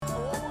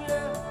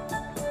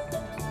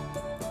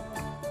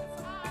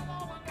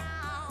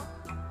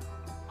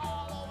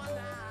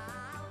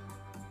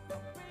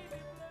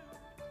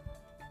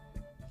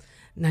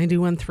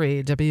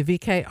91.3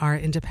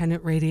 WVKR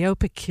Independent Radio,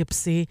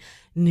 Poughkeepsie,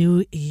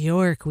 New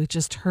York. We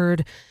just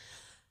heard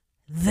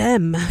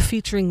Them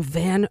featuring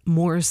Van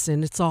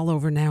Morrison. It's all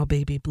over now,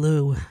 Baby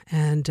Blue.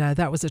 And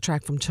that was a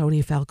track from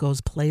Tony Falco's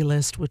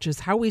playlist, which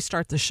is how we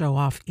start the show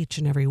off each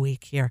and every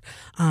week here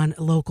on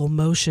Local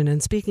Motion.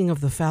 And speaking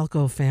of the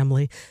Falco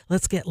family,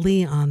 let's get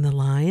Lee on the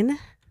line.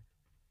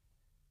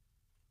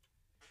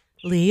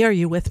 Lee, are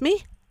you with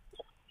me?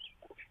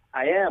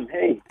 I am.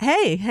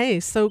 Hey. Hey.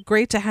 So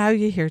great to have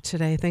you here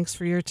today. Thanks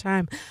for your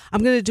time.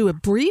 I'm going to do a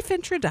brief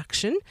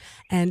introduction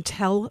and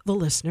tell the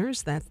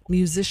listeners that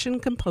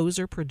musician,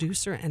 composer,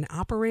 producer, and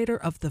operator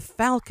of the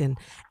Falcon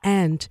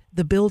and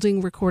the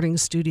Building Recording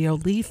Studio,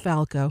 Lee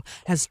Falco,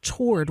 has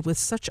toured with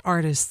such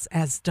artists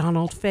as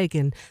Donald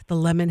Fagen, the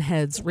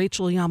Lemonheads,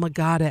 Rachel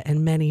Yamagata,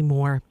 and many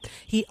more.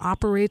 He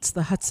operates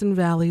the Hudson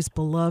Valley's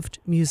beloved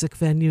music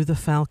venue, the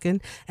Falcon,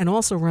 and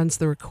also runs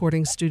the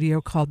recording studio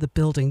called The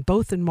Building,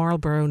 both in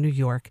Marlborough, New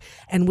York.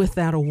 And with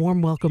that, a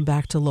warm welcome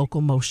back to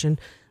Local Motion,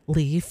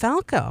 Lee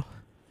Falco.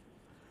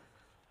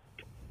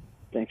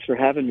 Thanks for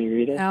having me,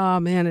 Rita. Oh,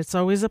 man, it's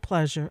always a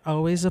pleasure.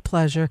 Always a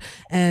pleasure.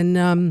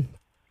 And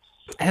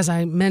as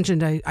I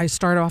mentioned, I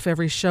start off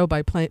every show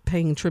by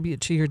paying tribute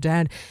to your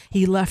dad.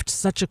 He left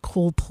such a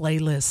cool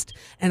playlist,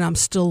 and I'm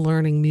still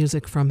learning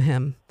music from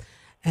him.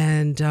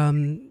 And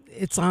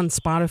it's on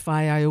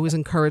Spotify. I always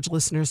encourage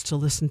listeners to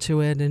listen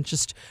to it and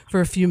just for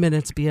a few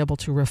minutes be able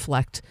to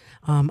reflect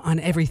on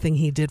everything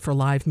he did for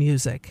live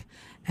music.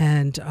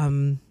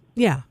 And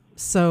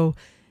so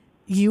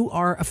you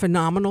are a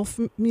phenomenal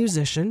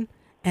musician,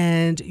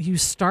 and you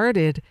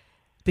started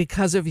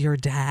because of your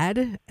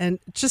dad. And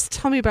just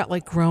tell me about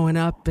like growing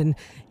up and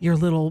your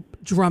little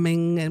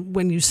drumming and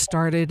when you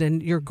started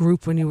and your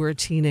group when you were a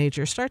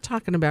teenager. Start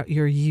talking about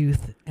your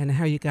youth and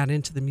how you got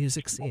into the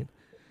music scene.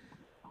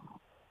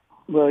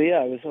 Well, yeah,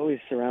 I was always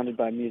surrounded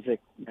by music.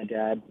 My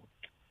dad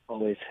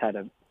always had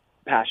a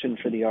passion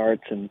for the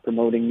arts and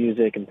promoting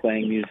music and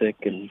playing music.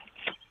 And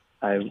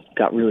I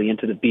got really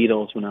into the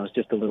Beatles when I was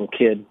just a little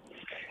kid.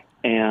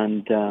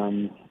 And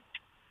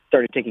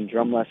started taking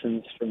drum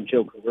lessons from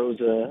Joe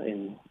Carosa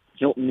in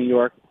Hilton, New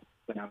York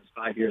when I was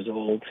 5 years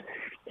old.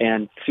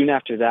 And soon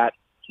after that,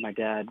 my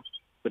dad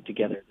put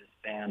together this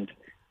band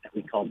that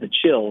we called the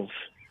Chills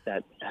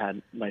that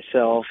had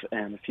myself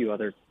and a few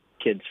other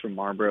kids from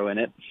Marlborough in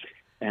it.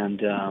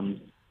 And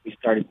we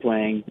started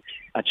playing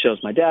at shows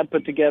my dad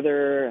put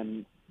together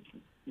and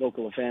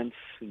local events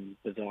and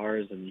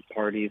bazaars and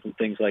parties and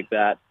things like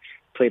that.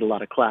 Played a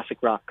lot of classic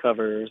rock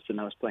covers, and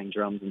I was playing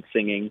drums and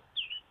singing.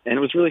 And it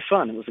was really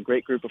fun. It was a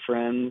great group of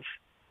friends,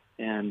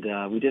 and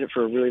we did it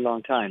for a really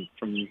long time,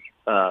 from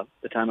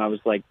the time I was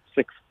like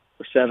 5,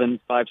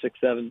 6,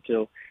 7,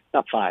 till,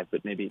 not 5,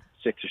 but maybe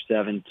 6 or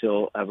 7,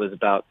 till I was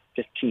about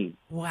 15.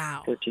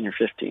 Wow. 14 or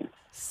 15.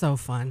 So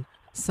fun.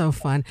 So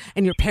fun.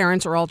 And your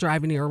parents are all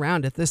driving you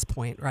around at this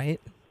point,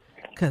 right?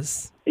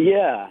 Because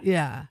Yeah.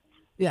 Yeah.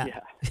 Yeah.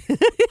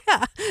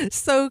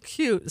 So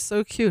cute.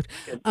 So cute.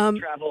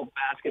 Travel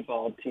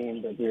basketball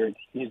team, but we're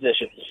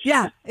musicians.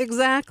 Yeah,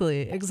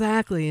 exactly.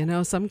 You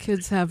know, some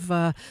kids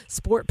have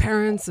sport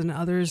parents and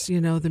others, you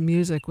know, the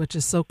music, which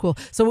is so cool.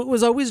 So it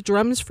was always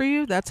drums for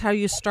you? That's how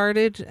you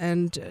started,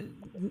 and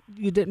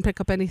you didn't pick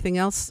up anything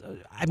else?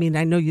 I mean,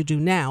 I know you do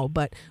now,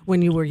 but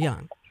when you were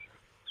young.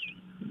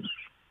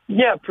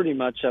 Yeah, pretty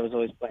much. I was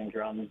always playing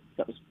drums.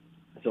 That's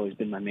always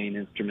been my main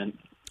instrument.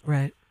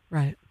 Right.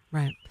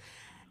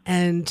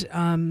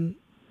 And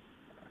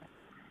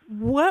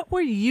what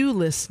were you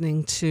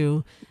listening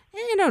to?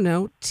 I don't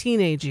know,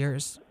 teenage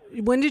years.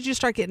 When did you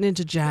start getting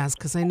into jazz?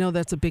 Because I know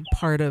that's a big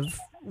part of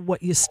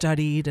what you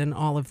studied and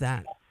all of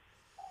that.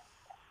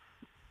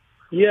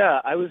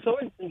 Yeah, I was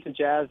always into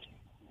jazz,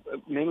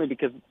 mainly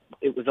because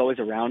it was always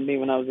around me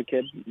when I was a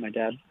kid. My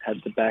dad had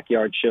the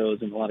backyard shows,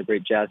 and a lot of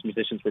great jazz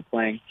musicians were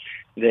playing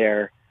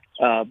there.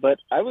 But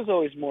I was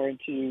always more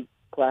into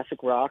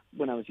classic rock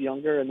when I was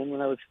younger, and then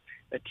when I was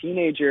a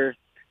teenager,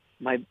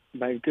 my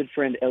good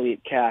friend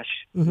Elliot Cash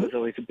was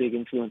always a big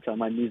influence on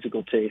my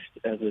musical taste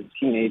as a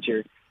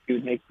teenager. He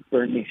would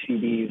burn me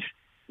CDs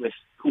with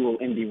cool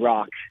indie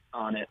rock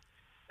on it,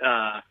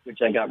 which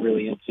I got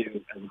really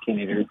into as a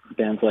teenager.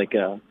 Bands like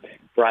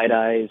Bright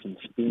Eyes and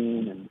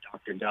Spoon and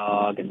Dr.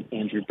 Dog and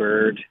Andrew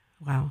Bird.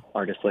 Wow.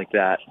 Artists like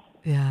that.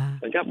 Yeah.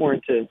 I got more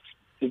into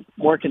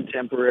more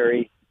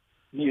contemporary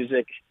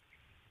music,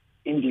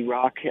 indie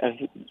rock, as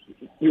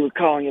you were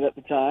calling it at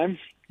the time.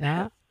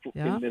 Yeah.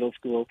 In middle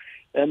school.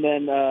 And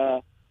then,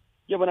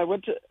 when I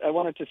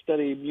wanted to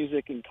study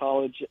music in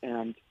college,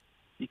 and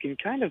you can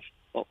kind of,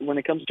 when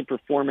it comes to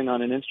performing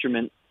on an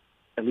instrument,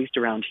 at least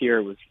around here,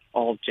 it was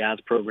all jazz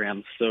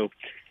programs. So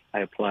I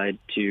applied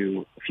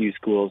to a few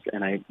schools,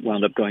 and I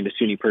wound up going to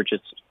SUNY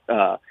Purchase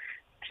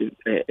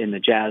in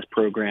the jazz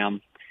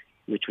program,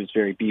 which was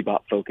very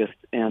bebop focused.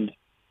 And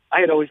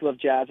I had always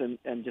loved jazz,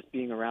 and just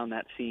being around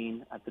that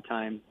scene at the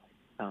time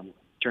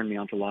turned me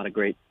on to a lot of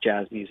great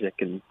jazz music.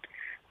 And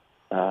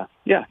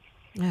Yeah.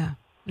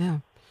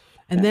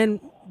 And then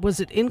was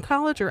it in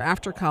college or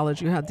after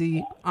college you had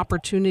the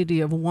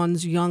opportunity of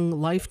one's young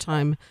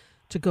lifetime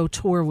to go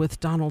tour with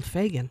Donald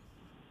Fagen?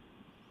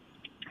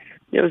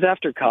 It was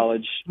after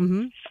college.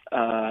 Mm-hmm.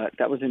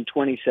 That was in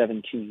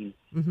 2017,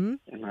 Mm-hmm.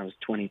 and I was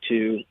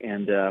 22.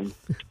 And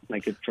my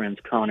good friends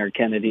Connor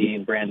Kennedy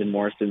and Brandon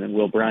Morrison and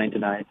Will Bryant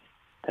and I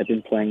had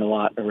been playing a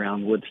lot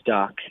around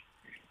Woodstock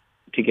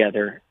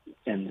together,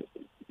 and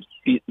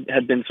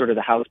had been sort of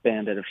the house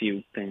band at a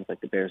few things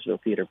like the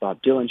Bearsville Theater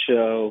Bob Dylan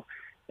show,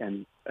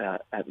 and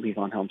at Lee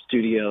Von Helm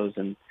Studios.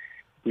 And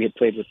we had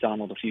played with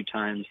Donald a few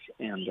times,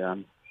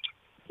 and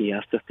he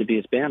asked us to be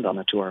his band on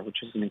the tour, which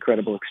was an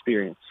incredible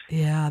experience.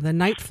 Yeah, the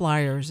Night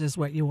Flyers is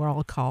what you were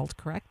all called,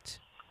 correct?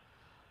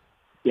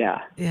 Yeah.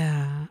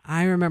 Yeah,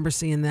 I remember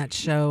seeing that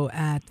show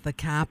at the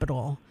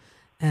Capitol,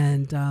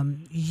 and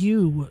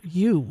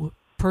you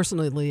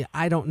personally,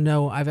 I don't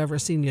know I've ever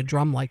seen you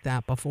drum like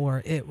that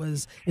before.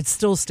 It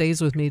still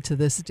stays with me to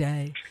this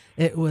day.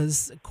 It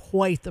was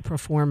quite the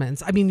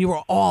performance. I mean, you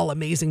were all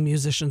amazing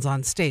musicians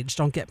on stage,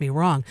 don't get me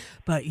wrong,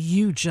 but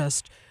you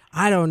just,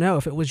 I don't know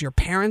if it was your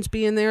parents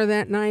being there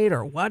that night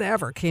or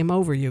whatever came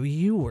over you.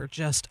 You were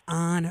just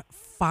on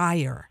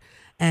fire.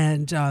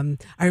 And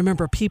I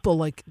remember people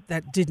like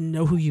that didn't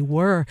know who you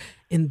were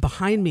in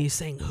behind me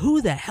saying,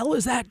 "Who the hell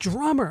is that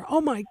drummer?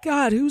 Oh my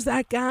God, who's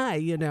that guy?"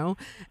 You know,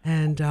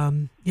 and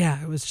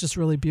yeah, it was just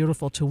really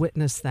beautiful to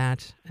witness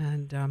that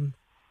and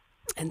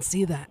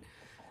see that.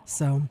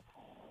 So,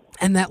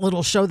 and that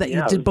little show that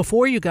you did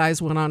before you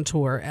guys went on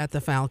tour at the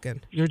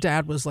Falcon, your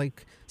dad was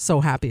like so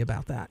happy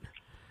about that.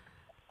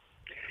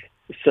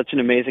 It's such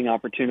an amazing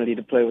opportunity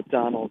to play with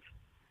Donald.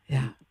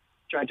 Yeah.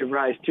 Tried to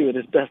rise to it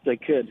as best I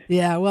could.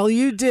 Yeah, well,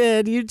 you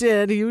did. You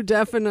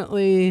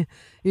definitely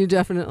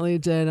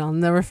did. I'll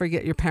never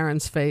forget your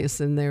parents'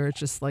 face, and they were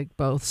just like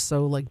both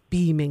so like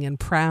beaming and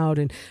proud.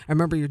 And I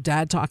remember your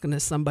dad talking to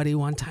somebody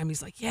one time.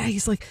 He's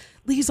like,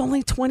 Lee's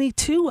only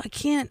 22. I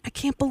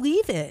can't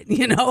believe it.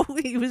 You know,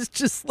 he was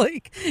just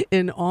like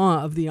in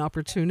awe of the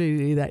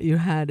opportunity that you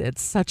had at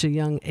such a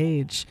young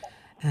age.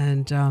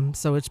 And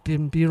so it's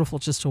been beautiful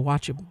just to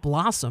watch you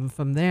blossom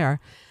from there.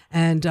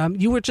 And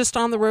you were just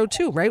on the road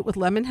too, right, with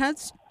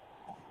Lemonheads?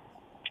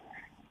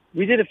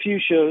 We did a few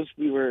shows.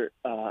 We were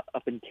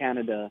up in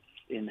Canada,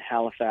 in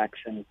Halifax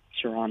and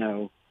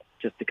Toronto,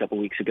 just a couple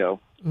weeks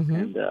ago. Mm-hmm.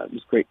 And it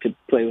was great to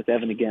play with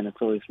Evan again. It's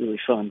always really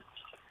fun.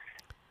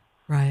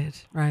 Right.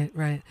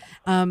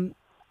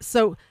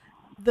 So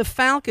the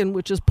Falcon,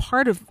 which is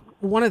part of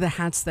one of the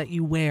hats that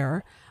you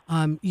wear,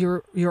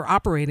 you're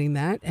operating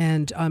that,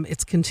 and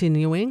it's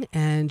continuing,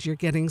 and you're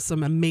getting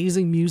some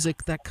amazing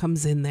music that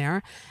comes in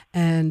there.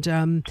 And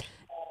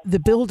the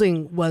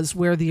building was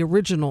where the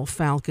original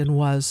Falcon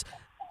was.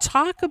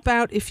 Talk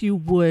about, if you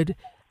would,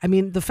 I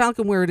mean, the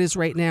Falcon where it is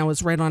right now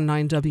is right on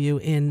 9W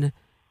in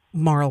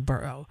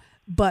Marlborough.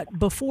 But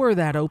before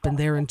that opened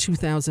there in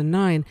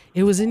 2009,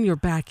 it was in your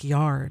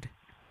backyard.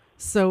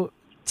 So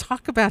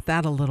talk about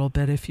that a little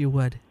bit, if you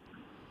would.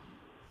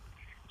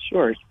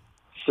 Sure.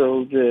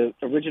 So the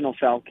original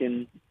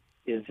Falcon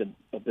is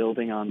a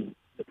building on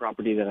the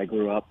property that I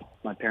grew up,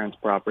 my parents'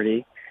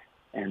 property.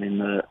 And in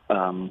the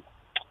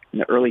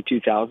early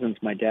 2000s,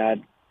 my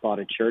dad bought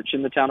a church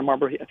in the town of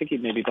Marlborough. I think he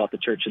maybe bought the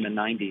church in the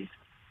 90s.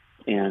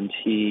 And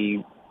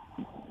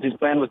his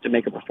plan was to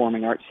make a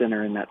performing arts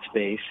center in that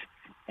space.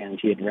 And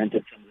he had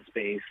rented some of the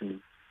space and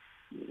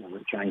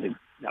was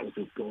that was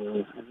his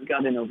goal. And he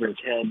got in over his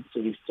head,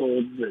 so he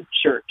sold the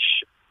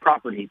church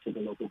property to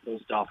the local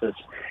post office,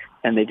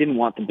 and they didn't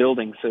want the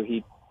building, so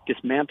he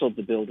dismantled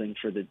the building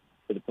for the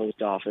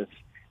post office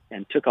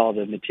and took all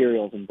the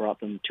materials and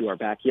brought them to our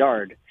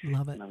backyard.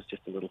 Love it. And I was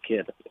just a little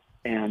kid,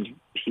 and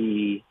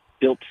he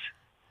built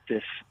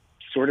this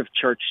sort of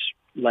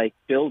church-like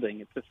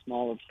building. It's a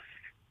small,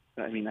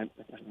 I don't know,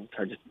 it's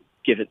hard to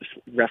give it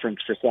the reference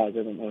for size.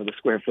 I don't know the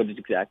square footage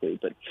exactly,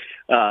 but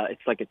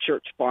it's like a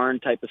church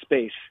barn type of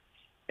space,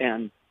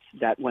 and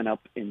that went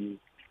up in,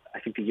 I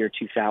think, the year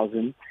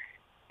 2000.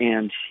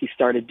 And he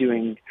started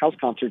doing house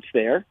concerts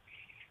there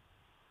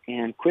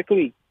and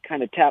quickly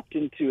kind of tapped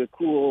into a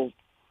cool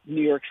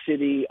New York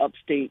City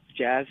upstate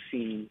jazz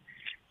scene.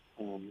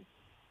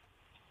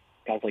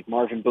 Guys like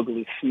Marvin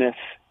Boogaloo Smith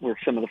were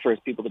some of the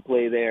first people to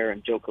play there,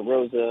 and Joe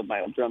Carosa, my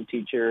old drum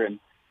teacher, and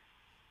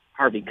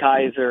Harvey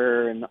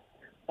Kaiser, and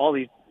all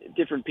these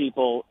different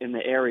people in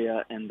the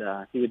area. And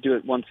he would do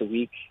it once a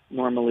week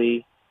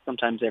normally,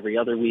 sometimes every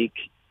other week.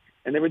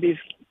 And there were these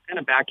kind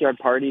of backyard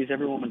parties.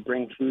 Everyone would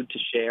bring food to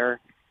share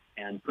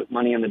and put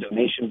money in the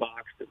donation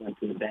box that went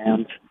to the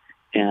band.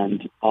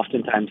 And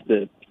oftentimes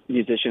the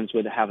musicians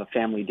would have a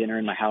family dinner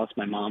in my house.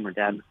 My mom or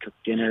dad would cook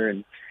dinner,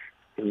 and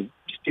it would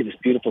just be this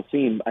beautiful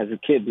scene. As a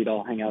kid, we'd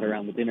all hang out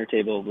around the dinner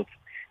table with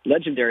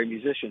legendary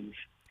musicians,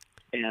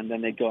 and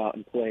then they'd go out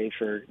and play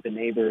for the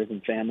neighbors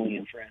and family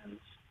and friends.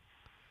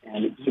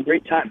 And it was a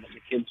great time.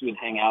 The kids would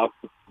hang out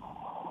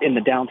in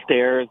the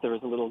downstairs. There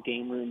was a little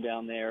game room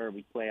down there.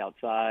 We'd play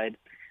outside,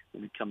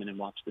 and we'd come in and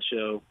watch the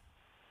show.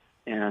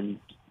 And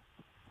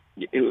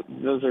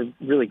those are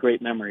really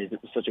great memories.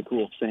 It was such a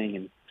cool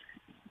thing,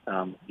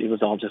 and it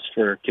was all just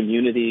for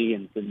community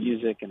and for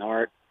music and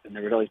art. And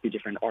there would always be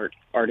different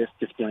artists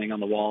displaying on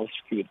the walls.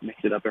 We would mix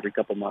it up every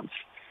couple months.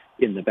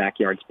 in the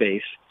backyard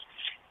space.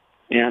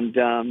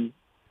 And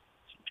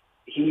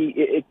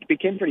it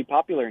became pretty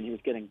popular, and he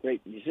was getting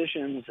great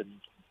musicians and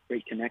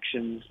great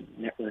connections,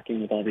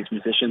 networking with all these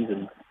musicians,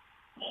 and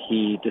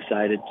he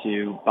decided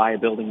to buy a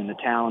building in the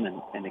town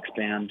and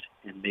expand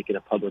and make it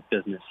a public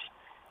business,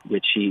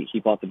 which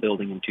he bought the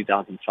building in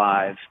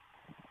 2005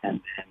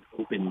 and then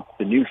opened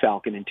the new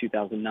Falcon in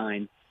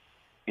 2009.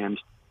 And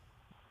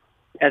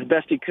as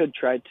best he could,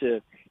 tried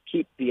to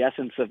keep the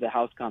essence of the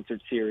house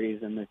concert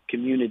series and the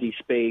community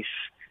space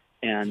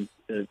and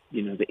the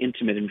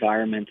intimate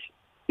environment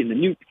in the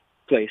new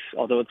place.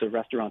 Although it's a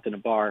restaurant and a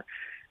bar,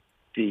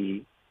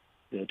 the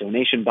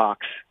donation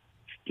box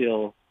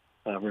still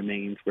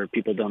remains, where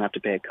people don't have to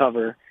pay a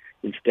cover.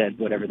 Instead,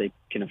 whatever they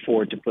can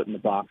afford to put in the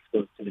box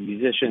goes to the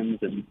musicians.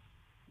 And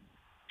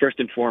first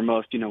and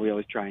foremost, we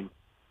always try and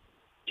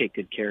take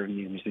good care of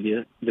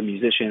the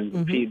musicians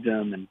and feed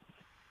them and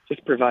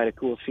just provide a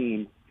cool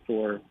scene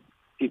for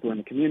people in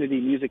the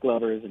community, music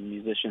lovers and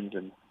musicians,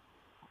 and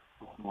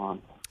so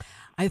on.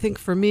 I think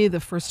for me, the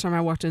first time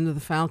I walked into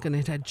the Falcon,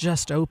 it had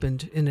just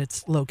opened in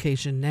its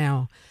location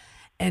now.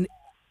 And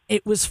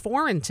it was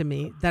foreign to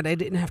me that I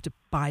didn't have to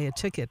buy a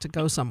ticket to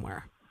go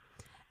somewhere.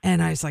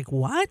 And I was like,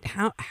 what?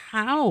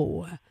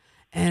 How?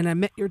 And I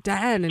met your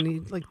dad, and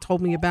he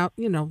told me about,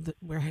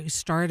 where he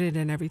started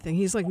and everything.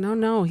 He's like,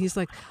 no. He's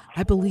like,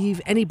 I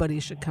believe anybody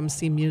should come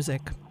see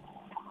music.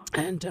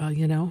 And,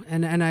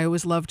 and I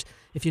always loved,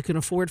 if you can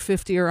afford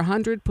 50 or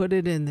 100, put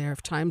it in there.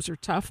 If times are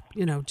tough,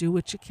 do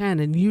what you can.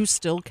 And you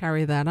still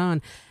carry that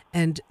on.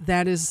 And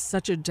that is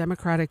such a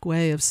democratic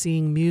way of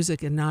seeing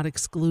music and not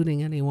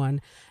excluding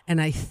anyone.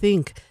 And I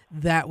think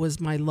that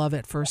was my love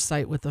at first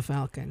sight with the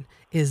Falcon,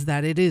 is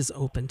that it is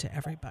open to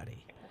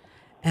everybody.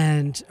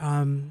 And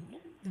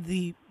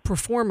the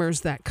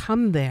performers that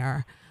come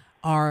there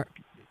are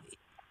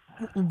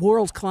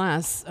world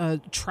class,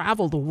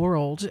 travel the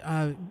world.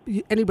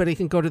 Anybody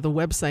can go to the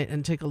website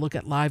and take a look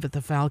at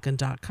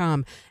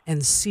liveatthefalcon.com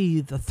and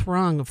see the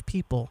throng of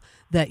people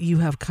that you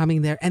have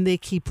coming there, and they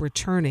keep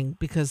returning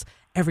because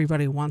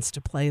everybody wants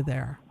to play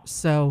there.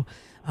 So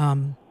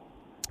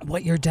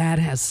what your dad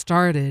has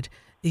started,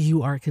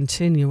 you are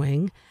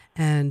continuing,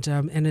 and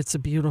it's a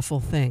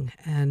beautiful thing.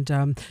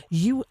 And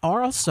you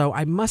are also,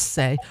 I must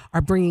say,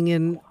 are bringing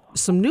in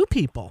some new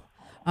people.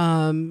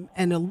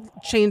 And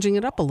changing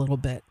it up a little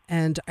bit.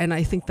 And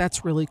I think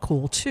that's really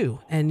cool too.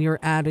 And you're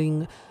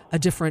adding a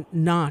different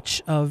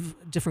notch of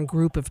different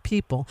group of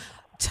people.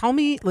 Tell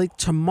me,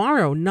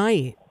 tomorrow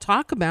night,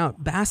 talk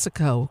about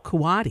Basico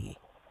Kuwati.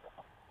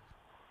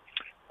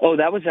 Oh,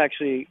 that was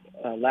actually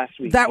last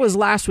week. That was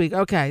last week.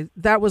 Okay.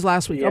 That was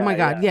last week. Yeah, oh my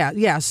God.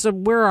 Yeah. So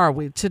where are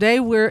we? Today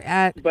we're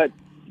at...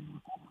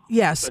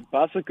 Yes.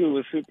 But Basico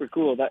was super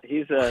cool.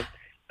 He's a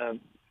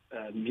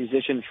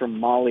musician from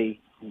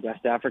Mali, in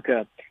West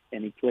Africa,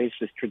 and he plays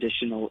this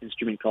traditional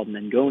instrument called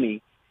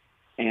Ngoni.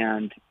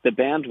 And the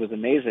band was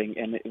amazing,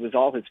 and it was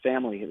all his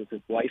family. It was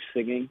his wife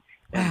singing,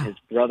 and his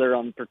brother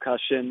on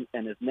percussion,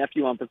 and his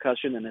nephew on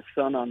percussion, and his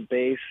son on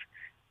bass,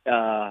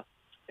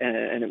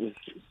 and it was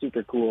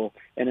super cool.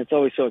 And it's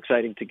always so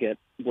exciting to get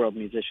world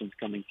musicians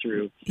coming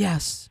through.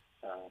 Yes.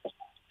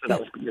 So that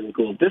was really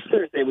cool. This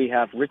Thursday we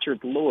have Richard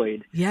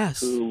Lloyd,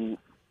 yes, who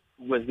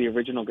was the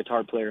original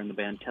guitar player in the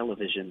band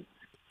Television.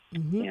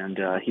 Mm-hmm.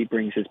 And he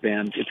brings his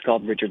band. It's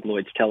called Richard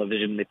Lloyd's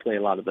Television. They play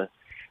a lot of the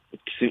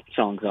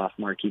songs off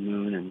Marquee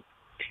Moon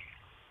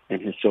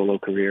and his solo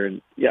career.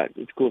 And yeah,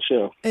 it's a cool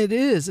show. It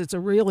is. It's a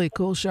really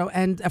cool show.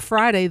 And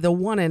Friday, the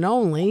one and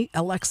only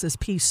Alexis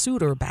P.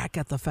 Suter back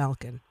at the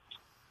Falcon.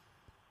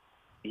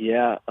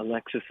 Yeah,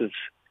 Alexis's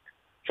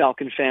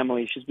Falcon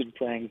family. She's been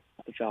playing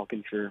at the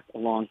Falcon for a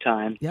long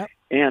time. Yep.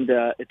 And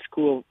it's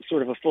cool,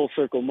 sort of a full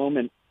circle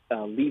moment.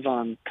 Lee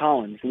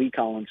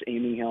Collins,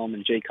 Amy Helm,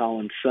 and Jay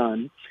Collins'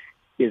 son,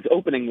 is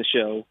opening the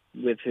show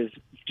with his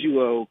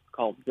duo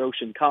called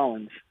Roshan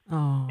Collins.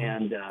 Oh.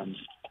 And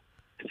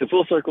it's a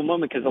full circle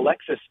moment because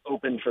Alexis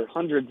opened for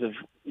hundreds of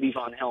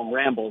Levon Helm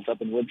rambles up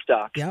in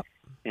Woodstock. Yep.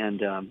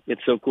 And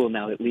it's so cool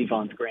now that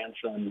Levon's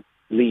grandson,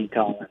 Lee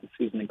Collins,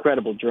 who's an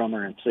incredible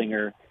drummer and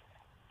singer,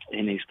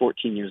 and he's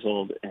 14 years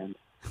old, and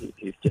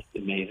he's just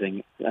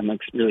amazing. I'm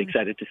really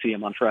excited to see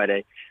him on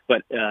Friday.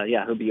 But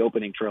he'll be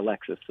opening for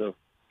Alexis, so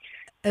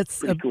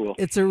it's cool.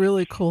 It's a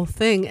really cool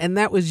thing. And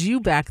that was you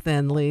back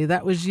then, Lee.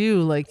 That was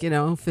you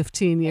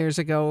 15 years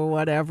ago or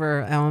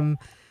whatever.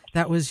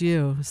 That was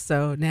you.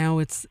 So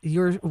now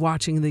you're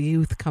watching the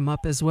youth come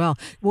up as well.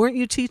 Weren't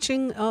you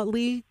teaching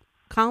Lee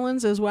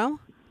Collins as well?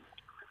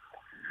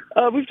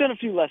 We've done a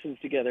few lessons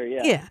together,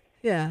 yeah.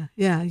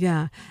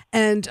 Yeah.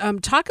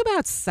 And talk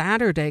about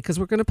Saturday, because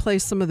we're going to play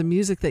some of the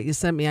music that you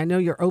sent me. I know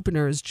your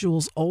opener is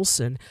Jules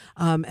Olson.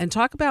 And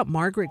talk about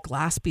Margaret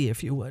Glaspie,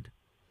 if you would.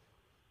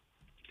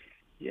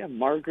 Yeah,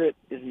 Margaret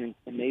is an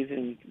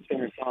amazing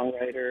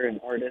singer-songwriter and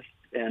artist,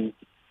 and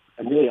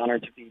I'm really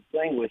honored to be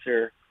playing with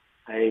her.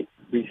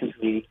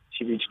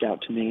 She reached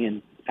out to me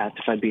and asked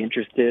if I'd be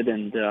interested,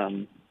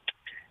 and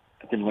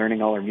I've been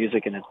learning all her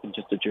music, and it's been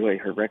just a joy.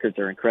 Her records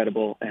are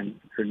incredible, and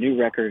her new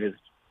record is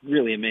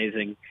really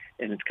amazing,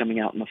 and it's coming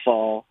out in the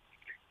fall.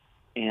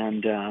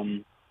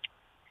 And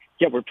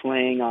we're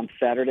playing on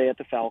Saturday at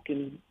the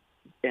Falcon.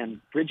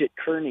 And Bridget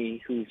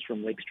Kearney, who's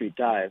from Lake Street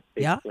Dive,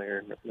 bass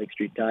player at Lake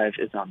Street Dive,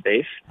 is on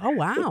bass. Oh,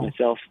 wow. With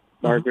myself,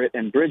 Margaret,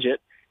 and Bridget.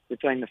 We're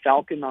playing the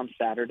Falcon on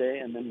Saturday,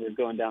 and then we're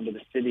going down to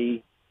the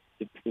city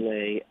to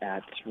play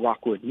at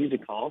Rockwood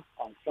Music Hall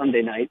on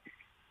Sunday night.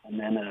 And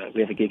then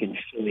we have a gig in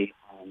Philly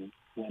on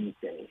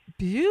Wednesday.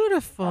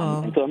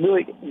 Beautiful. And so I'm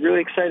really,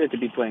 really excited to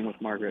be playing with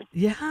Margaret.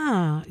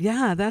 Yeah,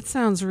 that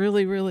sounds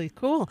really, really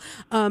cool.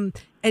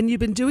 And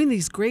you've been doing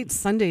these great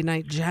Sunday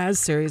night jazz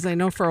series. I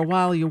know for a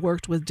while you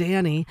worked with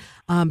Danny,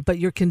 but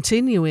you're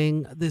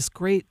continuing this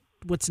great,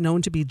 what's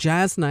known to be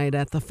Jazz Night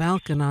at the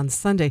Falcon on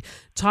Sunday.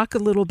 Talk a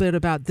little bit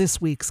about this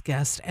week's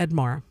guest,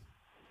 Edmar.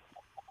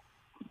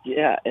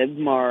 Yeah,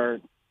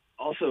 Edmar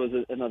also is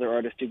another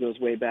artist who goes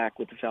way back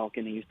with the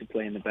Falcon. He used to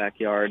play in the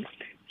backyard.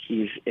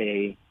 He's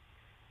a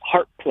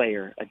harp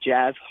player, a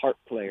jazz harp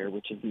player,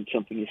 which isn't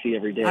something you see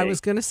every day. I was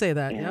going to say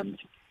that,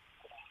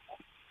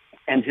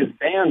 And his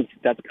band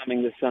that's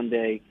coming this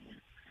Sunday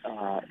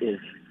is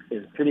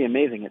pretty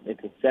amazing.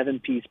 It's a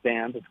 7-piece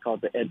band. It's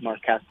called the Edmar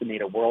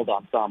Castaneda World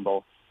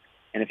Ensemble.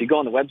 And if you go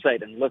on the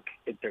website and look,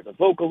 there's a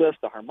vocalist,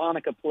 a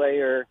harmonica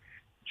player,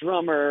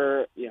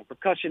 drummer,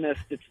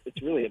 percussionist.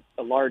 It's really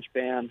a large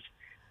band,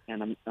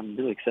 and I'm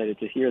really excited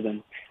to hear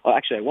them. Well,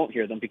 actually, I won't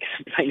hear them because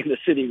I'm playing in the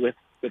city with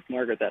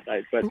Margaret that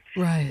night. But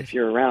if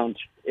you're around,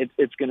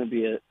 it's going to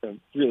be a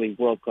really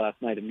world-class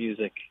night of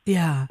music.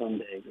 Yeah.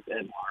 Sunday with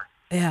Edmar.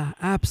 Yeah,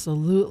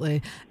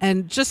 absolutely.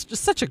 And just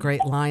such a great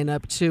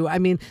lineup, too. I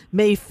mean,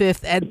 May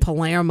 5th, Ed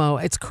Palermo.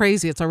 It's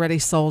crazy. It's already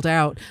sold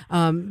out.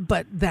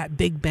 But that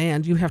big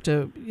band, you have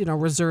to,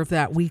 reserve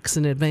that weeks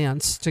in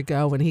advance to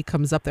go when he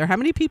comes up there. How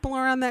many people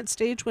are on that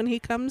stage when he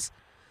comes?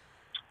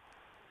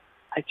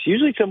 It's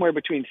usually somewhere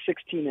between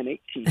 16 and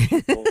 18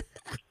 people.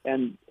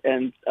 and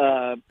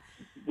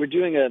we're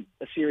doing a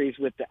series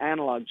with the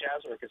Analog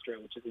Jazz Orchestra,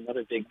 which is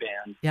another big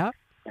band. Yeah.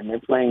 And they're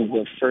playing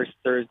the first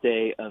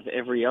Thursday of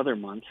every other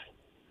month.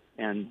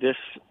 And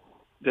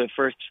the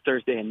first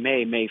Thursday in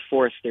May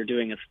 4th, they're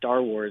doing a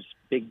Star Wars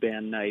big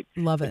band night.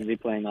 Love it. They'll be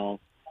playing all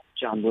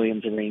John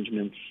Williams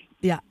arrangements.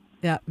 Yeah.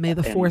 May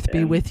the 4th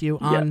be with you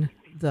on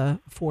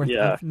the 4th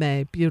of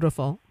May.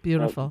 Beautiful.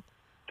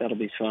 That'll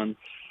be fun.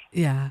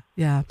 Yeah.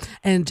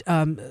 And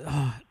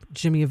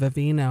Jimmy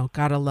Vivino,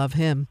 gotta love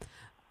him.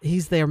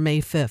 He's there May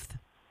 5th.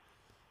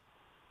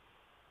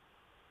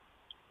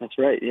 That's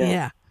right,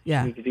 yeah.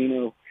 Jimmy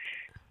Vivino.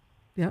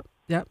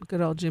 Yep,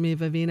 good old Jimmy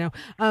Vivino.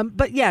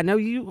 But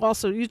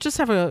you just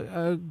have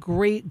a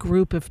great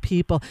group of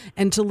people.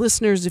 And to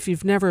listeners, if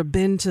you've never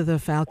been to the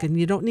Falcon,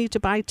 you don't need to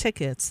buy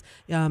tickets.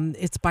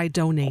 It's by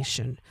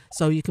donation.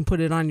 So you can put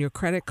it on your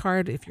credit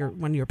card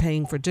when you're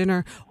paying for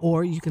dinner,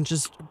 or you can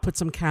just put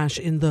some cash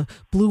in the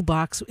blue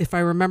box. If I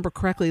remember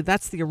correctly,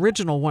 that's the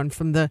original one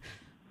from the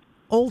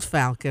old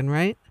Falcon,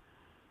 right?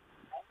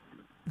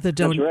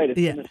 That's right. It's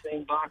in the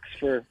same box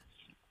for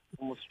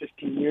almost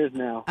 15 years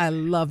now. I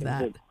love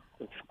that. It's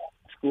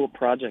a school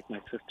project. My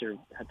sister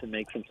had to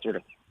make some sort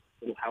of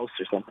little house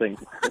or something.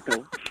 I don't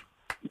know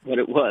what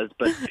it was,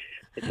 but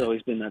it's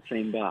always been that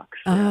same box.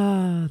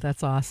 Oh,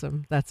 that's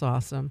awesome.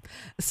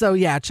 So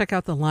check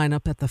out the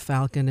lineup at the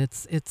Falcon.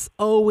 It's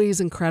always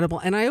incredible.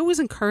 And I always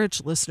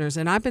encourage listeners,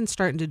 and I've been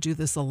starting to do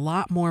this a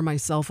lot more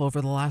myself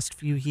over the last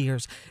few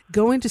years,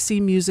 going to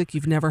see music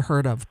you've never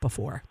heard of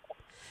before.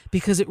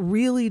 Because it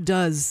really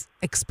does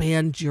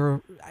expand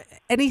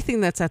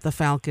anything that's at the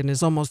Falcon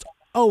is almost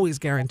always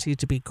guaranteed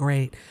to be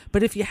great.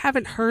 But if you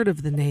haven't heard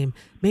of the name,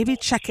 maybe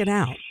check it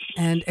out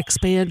and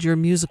expand your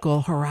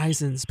musical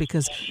horizons,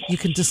 because you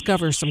can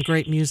discover some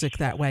great music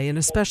that way, and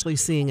especially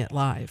seeing it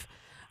live.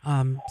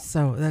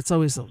 So that's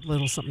always a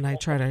little something I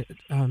try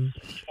to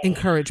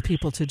encourage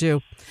people to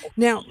do.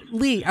 Now,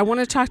 Lee, I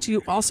want to talk to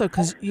you also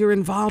because you're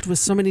involved with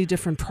so many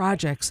different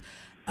projects.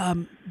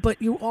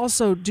 But you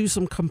also do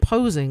some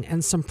composing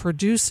and some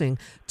producing.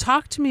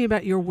 Talk to me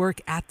about your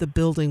work at the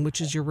building, which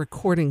is your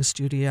recording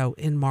studio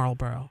in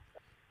Marlborough.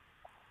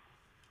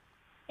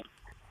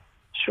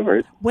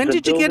 Sure. When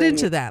did you get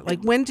into that? Like,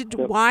 why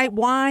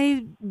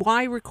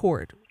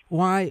record?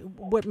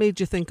 What made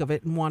you think of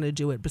it and want to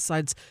do it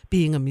besides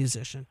being a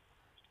musician?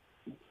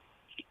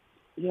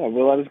 Yeah,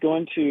 well, I was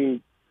going to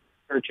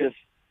purchase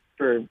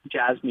for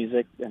jazz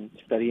music and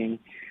studying.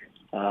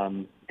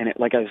 And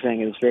like I was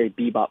saying, it was very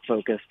bebop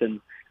focused, and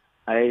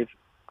I've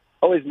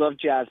always loved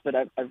jazz, but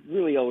I've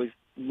really always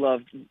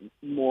loved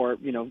more,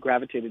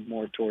 gravitated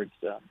more towards,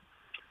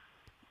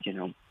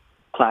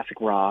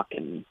 classic rock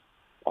and,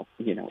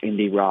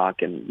 indie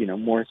rock and,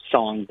 more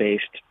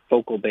song-based,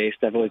 vocal-based.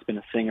 I've always been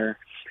a singer.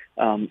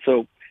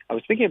 So I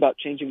was thinking about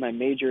changing my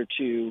major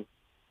to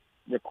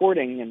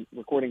recording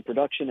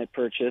production at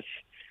Purchase,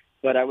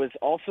 but I was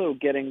also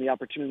getting the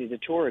opportunity to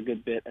tour a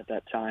good bit at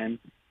that time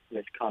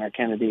with Connor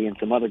Kennedy and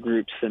some other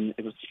groups, and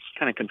it was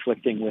kind of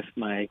conflicting with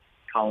my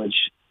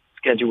college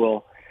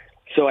schedule.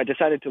 So I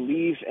decided to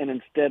leave, and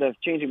instead of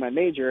changing my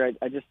major,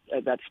 I just,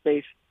 that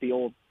space, the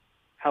old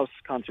house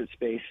concert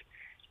space,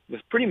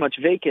 was pretty much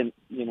vacant,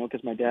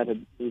 because my dad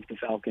had moved the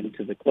Falcon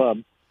to the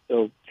club.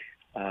 So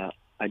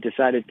I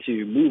decided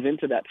to move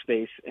into that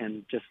space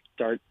and just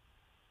start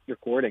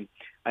recording.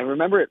 I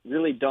remember it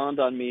really dawned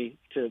on me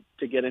to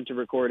get into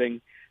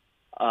recording.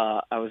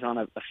 I was on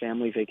a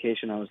family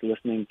vacation. I was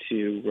listening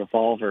to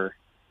Revolver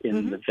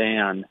in the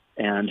van,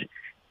 and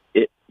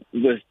it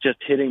was just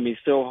hitting me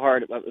so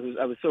hard.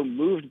 I was so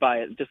moved by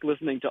it, just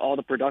listening to all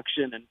the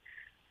production. And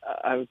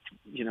I was,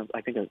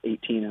 I think I was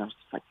 18, and I was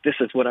like, this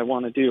is what I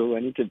want to do.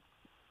 I need to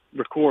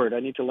record. I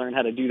need to learn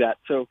how to do that.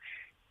 So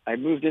I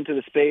moved into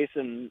the space,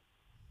 and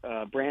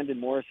Brandon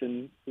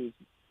Morrison, who's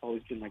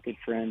always been my good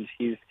friend,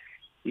 he's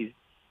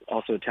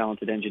also a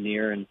talented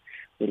engineer and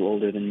a little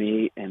older than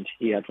me, and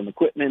he had some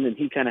equipment, and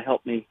he kind of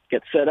helped me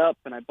get set up,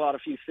 and I bought a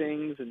few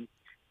things and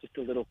just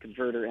a little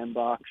converter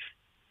M-box,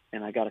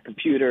 and I got a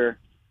computer,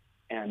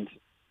 and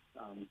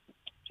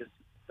just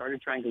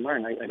started trying to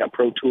learn. I got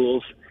Pro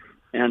Tools,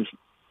 and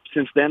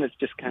since then it's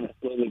just kind of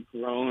slowly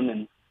grown,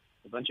 and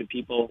a bunch of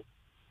people,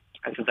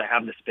 since I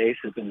have the space,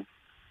 have been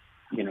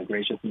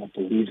gracious enough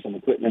to leave some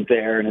equipment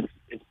there, and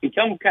it's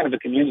become kind of a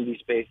community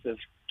space of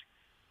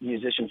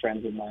musician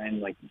friends of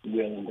mine like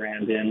Will and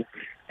Brandon,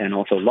 and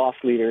also Lost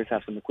Leaders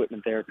have some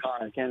equipment there.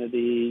 Connor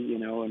Kennedy,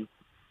 and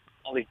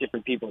all these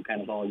different people kind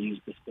of all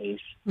use the space.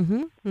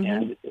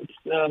 And it's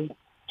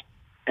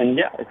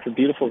it's a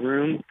beautiful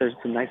room. There's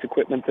some nice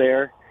equipment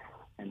there,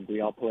 and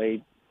we all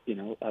play.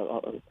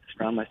 I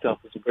surround myself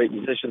with some great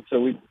musicians, so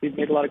we've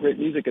made a lot of great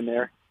music in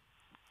there.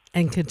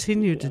 And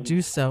continue to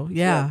do so.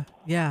 Yeah.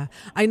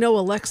 I know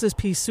Alexis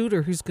P.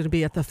 Suter, who's going to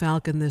be at the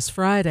Falcon this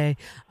Friday.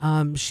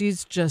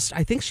 She's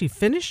I think she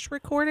finished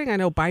recording. I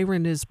know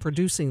Byron is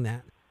producing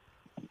that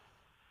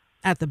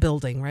at the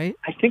building, right?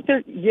 I think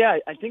they're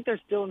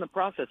still in the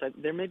process.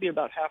 They're maybe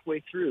about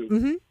halfway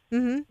through.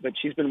 But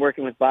she's been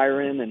working with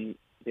Byron, and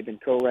they've been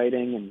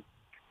co-writing, and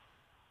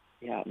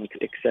I'm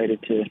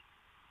excited to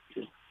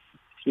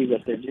see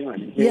what they're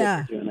doing and hear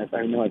what they're doing.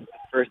 I know the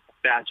first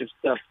batch of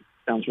stuff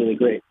sounds really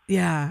great.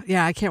 Yeah,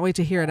 I can't wait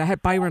to hear it. I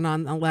had Byron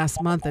on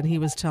last month, and he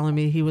was telling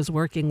me he was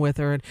working with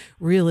her and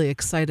really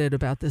excited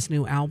about this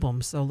new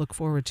album. So look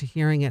forward to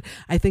hearing it.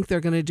 I think they're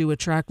going to do a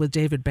track with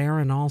David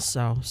Barron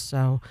also.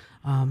 So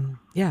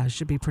it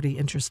should be a pretty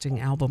interesting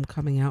album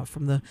coming out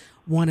from the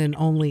one and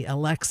only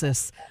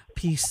Alexis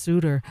P.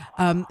 Suter.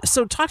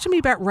 So talk to me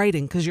about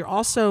writing, because you're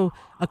also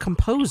a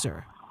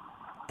composer.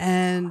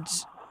 And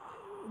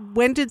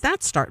when did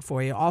that start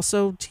for you?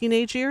 Also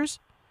teenage years?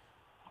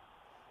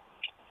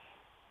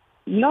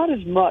 Not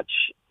as much.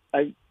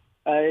 I've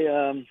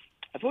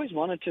always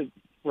wanted to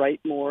write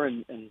more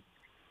and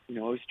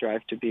always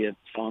strive to be a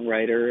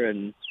songwriter.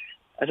 And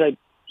as I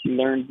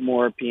learned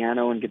more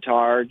piano and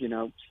guitar,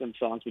 some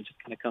songs would just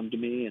kind of come to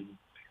me. And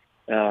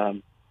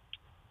then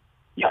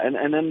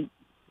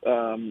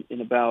around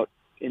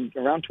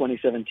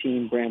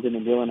 2017, Brandon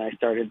and Will and I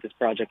started this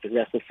project, The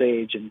Restless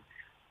Age, and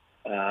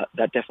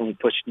that definitely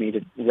pushed me to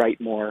write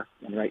more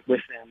and write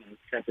with them and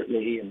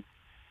separately. And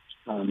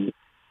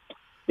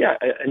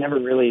I never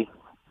really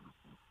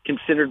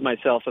considered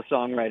myself a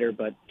songwriter,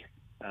 but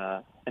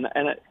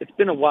it's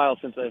been a while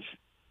since I've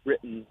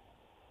written,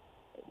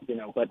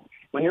 but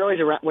when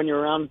you're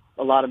around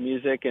a lot of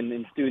music and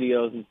in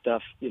studios and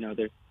stuff,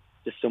 there's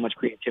just so much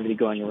creativity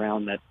going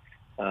around that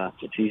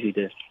it's easy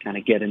to kind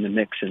of get in the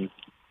mix and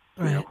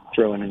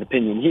throw in an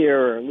opinion here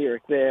or a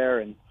lyric there.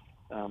 And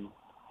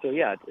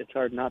it's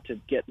hard not to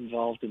get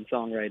involved in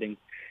songwriting.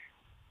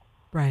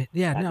 Right.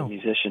 Yeah. As a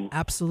musician.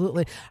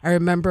 Absolutely. I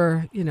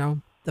remember,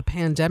 the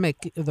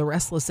pandemic, The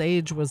Restless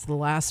Age was the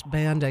last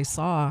band I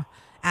saw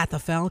at the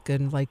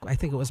Falcon. Like, I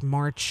think it was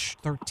March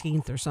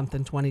 13th or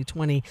something,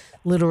 2020,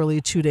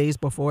 literally 2 days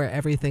before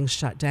everything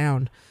shut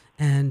down.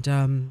 And,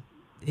 and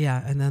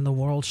then the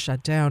world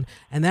shut down.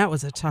 And that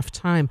was a tough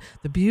time.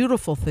 The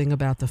beautiful thing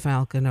about the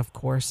Falcon, of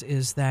course,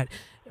 is that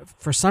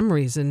for some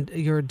reason,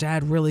 your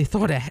dad really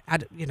thought it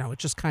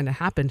just kind of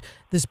happened,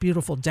 this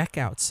beautiful deck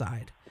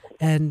outside.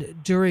 And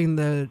during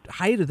the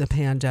height of the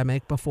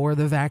pandemic, before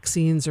the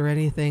vaccines or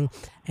anything,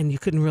 and you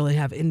couldn't really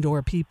have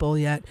indoor people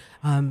yet,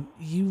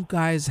 you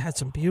guys had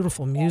some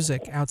beautiful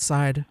music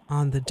outside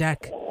on the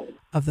deck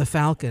of the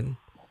Falcon.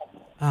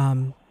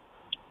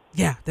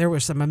 There were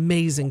some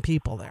amazing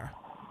people there.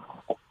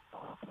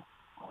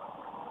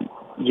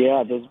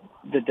 Yeah, the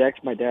decks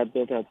my dad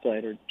built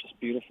outside are just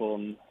beautiful,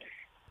 and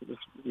it was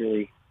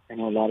really, I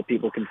know a lot of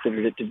people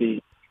considered it to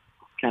be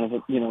kind of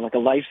like a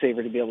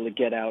lifesaver to be able to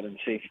get out and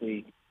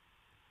safely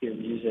hear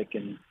music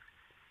and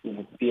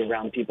be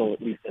around people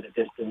at least at a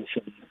distance.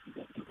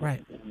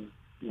 Right.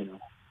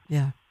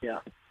 Yeah.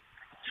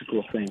 It's a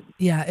cool thing.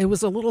 Yeah, it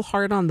was a little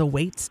hard on the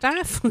wait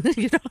staff.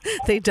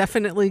 They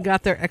definitely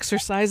got their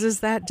exercises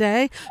that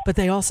day, but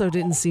they also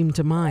didn't seem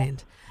to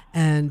mind.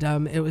 And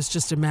it was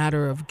just a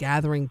matter of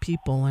gathering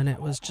people, and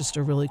it was just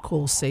a really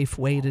cool, safe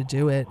way to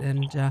do it.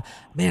 And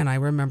I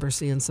remember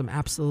seeing some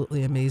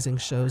absolutely amazing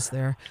shows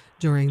there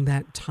during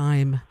that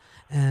time.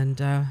 And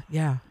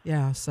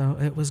so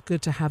it was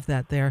good to have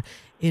that there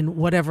in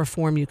whatever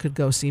form you could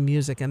go see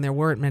music. And there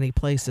weren't many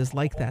places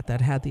like that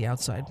had the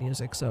outside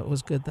music. So it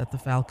was good that the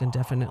Falcon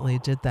definitely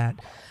did that.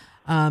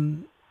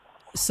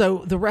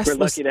 So the We're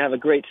Restless... lucky to have a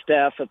great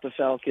staff at the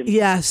Falcon.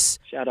 Yes.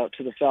 Shout out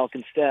to the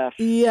Falcon staff.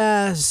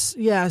 Yes,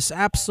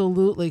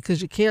 absolutely,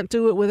 because you can't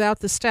do it without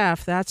the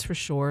staff, that's for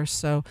sure.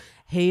 So,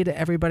 hey to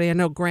everybody. I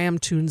know Graham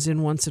tunes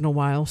in once in a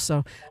while,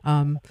 so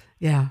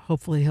yeah,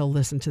 hopefully he'll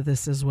listen to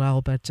this as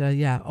well. But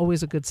yeah,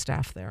 always a good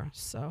staff there.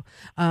 So,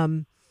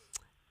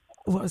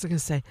 what was I going to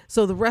say?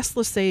 So, the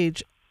Restless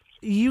Age,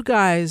 you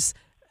guys,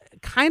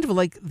 kind of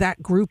like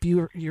that group,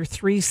 your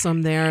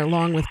threesome there,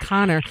 along with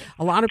Connor.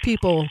 A lot of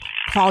people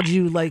called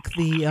you like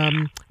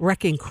the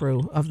wrecking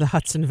crew of the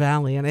Hudson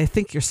Valley, and I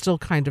think you're still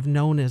kind of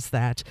known as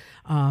that.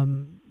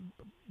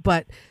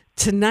 But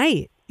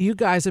tonight, you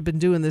guys have been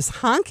doing this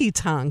honky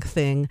tonk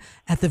thing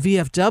at the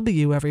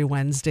VFW every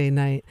Wednesday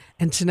night,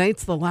 and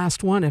tonight's the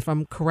last one, if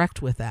I'm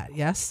correct with that.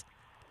 Yes.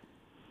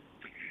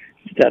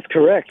 That's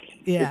correct.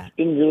 Yeah, it's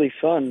been really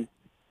fun.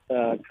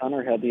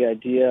 Connor had the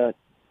idea.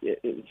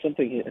 It's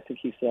something I think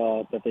he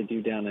saw that they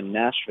do down in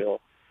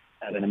Nashville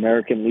at an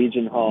American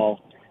Legion Hall,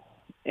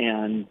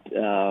 and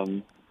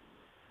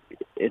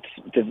it's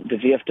the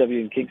VFW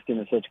in Kingston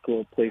is such a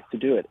cool place to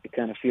do it. It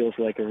kind of feels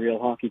like a real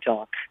honky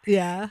tonk.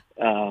 Yeah.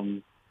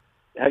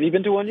 Have you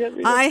been to one yet,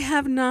 Rita? I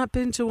have not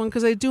been to one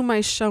because I do my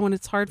show and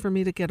it's hard for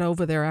me to get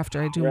over there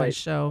after I do my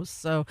show.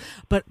 So,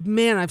 but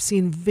man, I've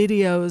seen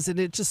videos and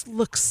it just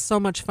looks so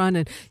much fun.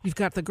 And you've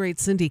got the great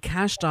Cindy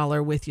Cash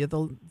Dollar with you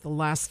the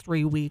last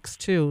 3 weeks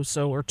too.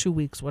 So, or 2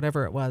 weeks,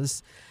 whatever it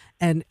was.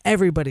 And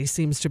everybody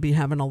seems to be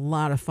having a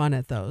lot of fun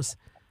at those.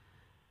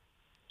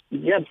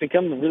 Yeah, it's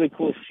become a really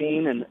cool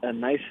scene and a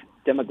nice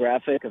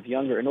demographic of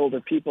younger and older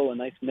people, a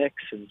nice mix,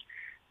 and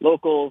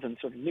locals and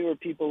sort of newer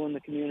people in the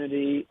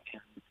community.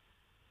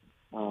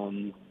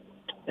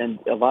 And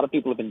a lot of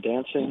people have been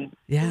dancing.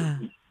 Yeah.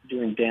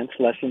 Doing dance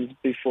lessons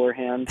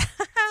beforehand.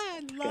 I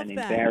love a guy named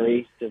that.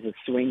 Barry does a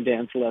swing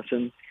dance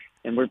lesson.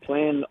 And we're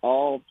playing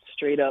all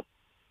straight up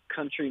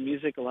country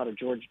music, a lot of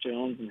George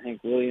Jones and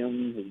Hank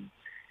Williams and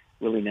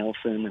Willie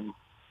Nelson.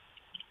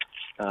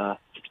 And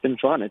it's been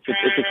fun. It's a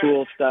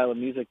cool style of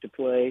music to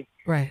play,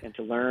 right, and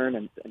to learn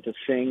and to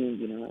sing.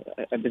 You know,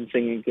 I've been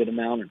singing a good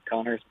amount, and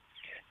Connor's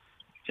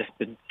just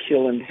been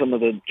killing some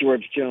of the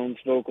George Jones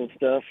vocal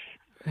stuff.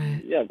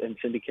 right. Yeah, and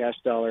Cindy Cash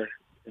Dollar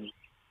is,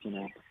 you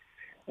know,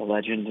 a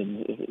legend,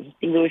 and it's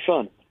been really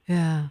fun.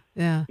 Yeah,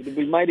 yeah.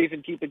 We might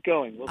even keep it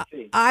going. We'll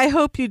see. I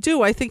hope you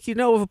do. I think you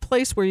know of a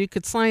place where you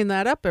could sign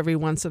that up every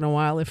once in a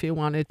while if you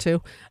wanted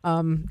to.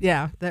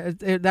 Yeah,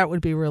 that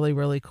would be really,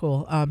 really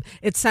cool.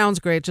 It sounds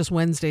great. Just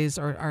Wednesdays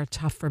are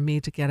tough for me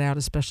to get out,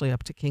 especially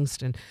up to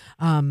Kingston.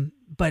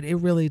 But it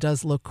really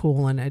does look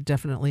cool, and it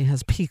definitely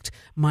has piqued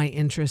my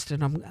interest.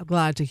 And I'm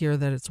glad to hear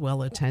that it's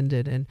well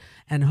attended,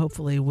 and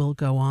hopefully will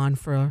go on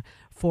for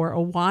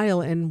a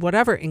while in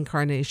whatever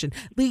incarnation.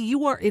 Lee,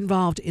 you are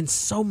involved in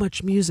so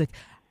much music.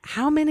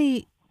 How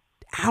many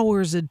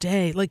hours a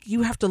day? Like,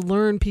 you have to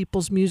learn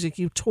people's music.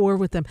 You tour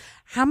with them.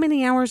 How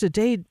many hours a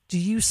day do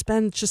you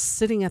spend just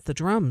sitting at the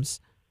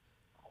drums?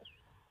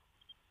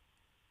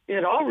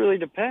 It all really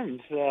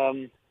depends.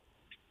 I'm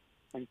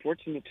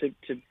fortunate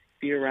to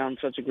be around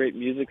such a great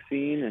music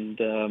scene,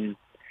 and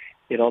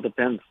it all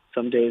depends.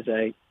 Some days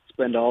I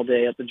spend all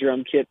day at the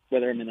drum kit,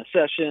 whether I'm in a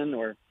session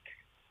or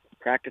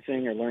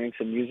practicing or learning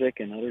some music,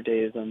 and other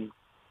days I'm,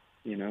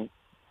 you know,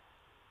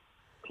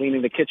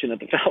 cleaning the kitchen at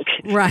the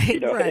Falcon. Right, you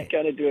know, right. I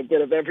kind of do a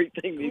bit of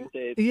everything these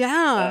days.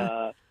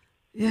 Yeah.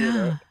 You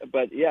know,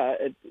 but yeah,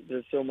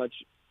 there's so much.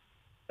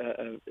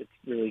 It's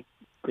really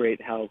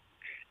great how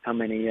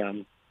many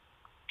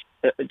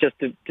just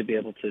to be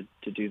able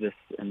to do this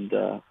and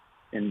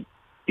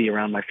be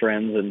around my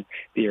friends and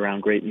be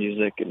around great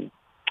music and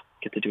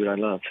get to do what I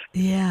love.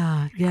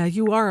 Yeah,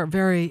 you are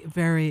very,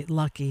 very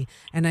lucky.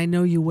 And I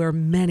know you wear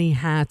many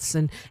hats,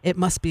 and it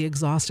must be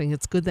exhausting.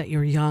 It's good that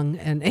you're young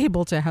and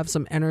able to have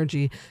some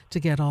energy to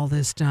get all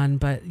this done,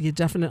 but you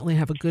definitely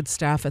have a good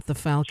staff at the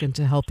Falcon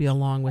to help you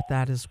along with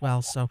that as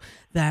well. So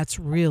that's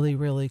really,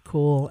 really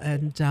cool.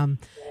 And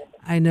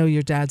I know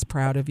your dad's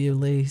proud of you,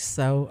 Lee.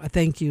 So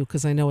thank you,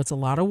 because I know it's a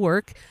lot of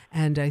work,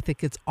 and I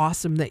think it's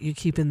awesome that you're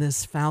keeping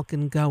this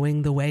Falcon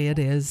going the way it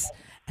is.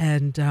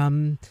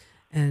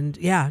 And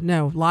yeah,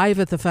 no, live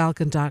at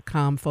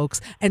thefalcon.com, folks.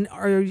 And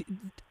are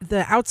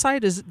the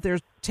outside, is there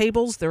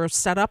tables, they're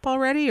set up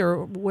already,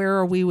 or where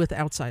are we with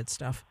outside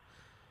stuff?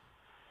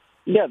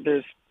 Yeah,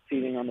 there's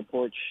seating on the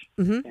porch,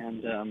 Mm-hmm.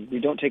 and we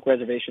don't take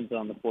reservations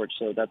on the porch,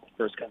 so that's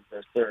first come,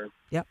 first serve.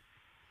 Yep.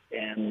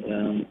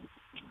 And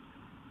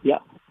yeah.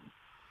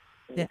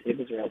 Yeah. The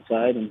tables are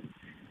outside, and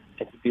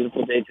it's a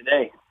beautiful day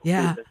today.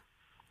 Yeah.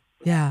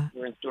 Yeah.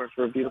 We're in store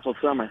for a beautiful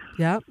summer.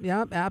 Yep,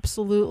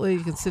 absolutely.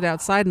 You can sit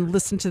outside and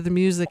listen to the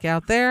music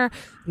out there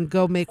and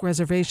go make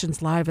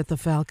reservations live at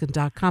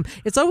thefalcon.com.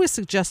 It's always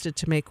suggested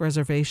to make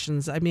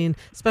reservations. I mean,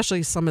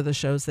 especially some of the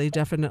shows, they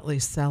definitely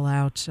sell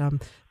out.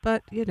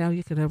 But, you know,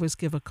 you can always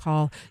give a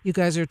call. You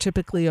guys are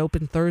typically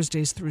open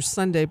Thursdays through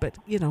Sunday, but,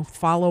 you know,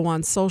 follow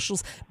on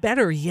socials.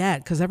 Better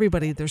yet, because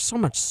there's so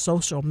much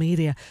social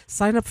media,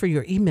 sign up for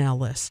your email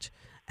list.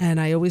 And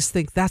I always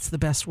think that's the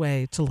best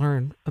way to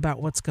learn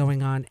about what's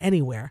going on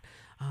anywhere,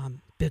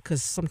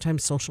 because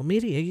sometimes social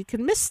media, you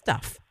can miss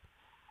stuff.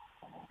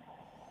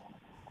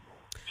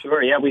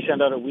 Sure. Yeah, we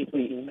send out a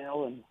weekly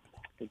email, and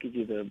we'll give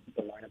you the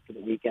lineup for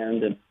the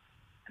weekend and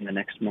the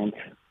next month.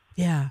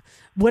 Yeah.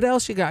 What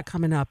else you got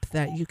coming up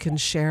that you can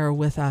share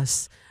with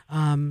us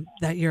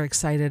that you're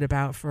excited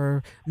about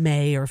for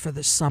May or for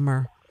the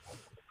summer?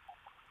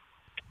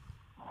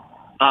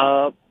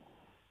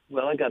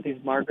 Well, I got these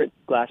Margaret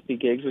Glaspie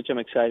gigs, which I'm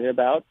excited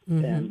about,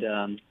 Mm-hmm.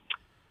 and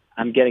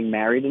I'm getting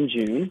married in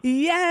June,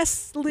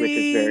 Yes, which is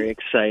Lee. very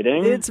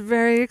exciting. It's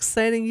very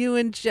exciting. You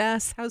and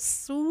Jess. How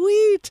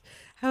sweet.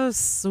 How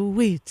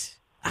sweet.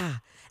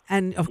 Ah,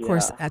 and of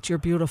course Yeah. at your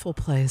beautiful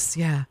place.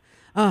 Yeah.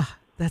 Oh,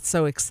 that's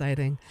so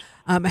exciting.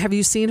 Have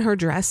you seen her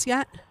dress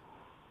yet?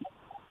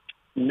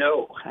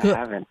 No, I Good.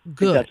 haven't. I think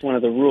Good. that's one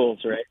of the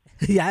rules, right?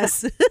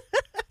 Yes.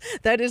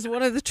 That is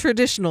one of the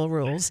traditional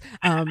rules.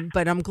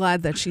 But I'm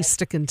glad that she's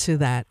sticking to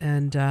that.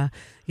 And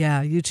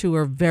yeah, you two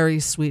are very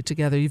sweet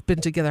together. You've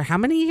been together how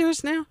many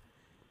years now?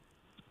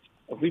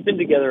 We've been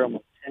together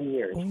almost 10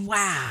 years,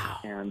 Wow.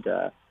 and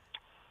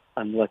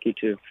I'm lucky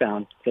to have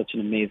found such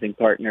an amazing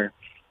partner.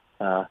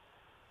 Yeah,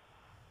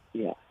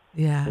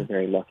 Yeah. we're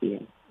very lucky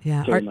and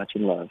Yeah. very much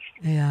in love.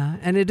 Yeah,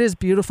 and it is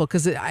beautiful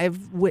because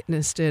I've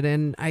witnessed it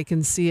and I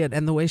can see it.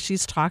 And the way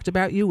she's talked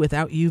about you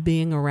without you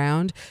being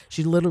around,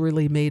 she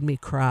literally made me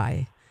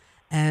cry.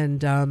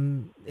 And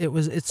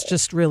it's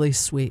just really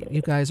sweet.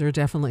 You guys are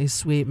definitely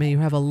sweet. May you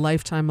have a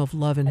lifetime of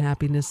love and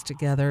happiness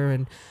together.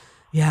 And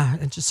yeah,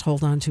 and just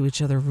hold on to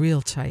each other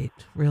real tight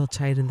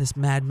in this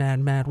mad, mad,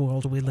 mad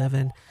world we live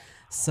in.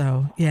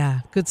 So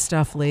yeah, good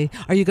stuff, Lee.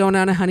 Are you going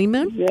on a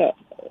honeymoon? Yeah.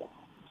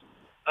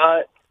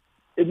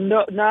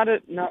 No, not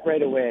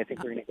right away. I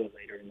think we're going to go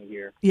later in the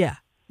year. Yeah,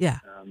 yeah.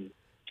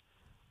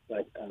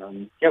 But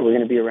yeah, we're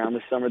going to be around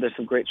this summer. There's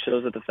some great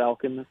shows at the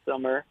Falcon this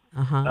summer.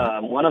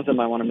 Uh-huh. One of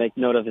them I want to make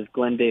note of is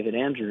Glenn David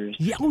Andrews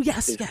Yeah, oh,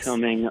 yes, is yes.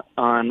 coming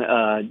on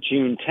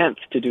June 10th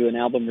to do an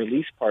album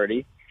release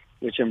party,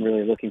 which I'm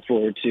really looking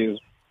forward to.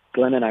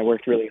 Glenn and I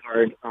worked really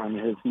hard on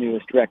his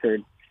newest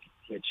record,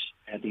 which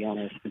I had the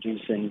honor of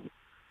producing,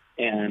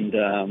 and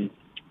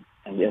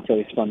it's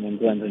always fun when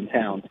Glenn's in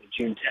town. So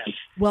June 10th.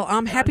 Well,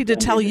 I'm happy to Glenn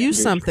tell David you Andrews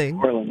from something.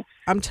 New Orleans.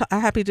 I'm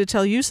happy to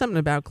tell you something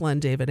about Glenn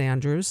David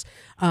Andrews.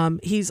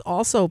 He's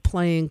also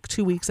playing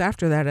 2 weeks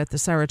after that at the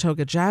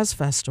Saratoga Jazz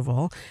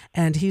Festival,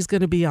 and he's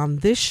going to be on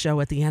this show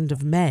at the end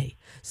of May.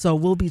 So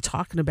we'll be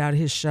talking about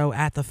his show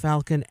at the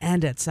Falcon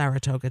and at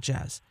Saratoga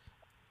Jazz.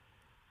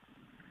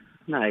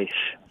 Nice.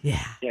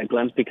 Yeah. Yeah,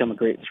 Glenn's become a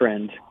great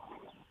friend,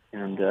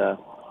 and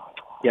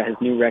yeah, his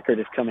new record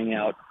is coming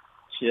out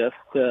just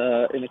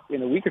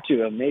in a week or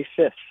two, May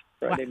 5th,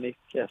 Friday, May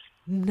 5th.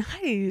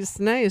 Nice,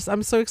 nice.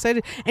 I'm so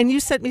excited. And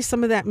you sent me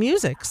some of that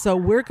music, so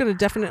we're going to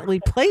definitely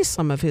play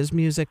some of his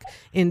music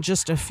in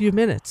just a few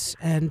minutes.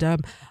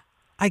 And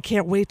I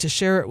can't wait to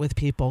share it with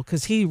people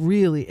because he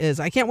really is.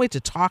 I can't wait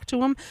to talk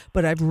to him,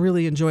 but I've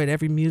really enjoyed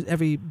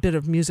every bit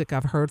of music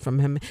I've heard from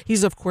him.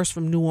 He's, of course,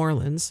 from New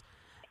Orleans.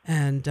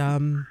 And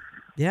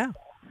yeah.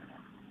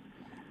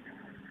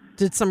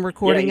 Did some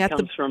recording yeah, at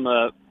comes from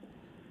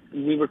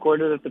we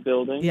recorded at the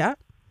building. Yeah.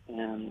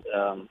 And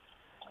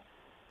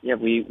yeah,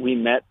 we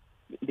met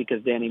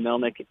because Danny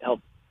Melnick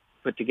helped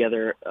put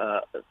together,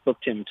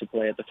 booked him to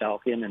play at the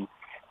Falcon, and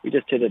we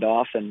just hit it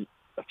off. And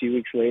a few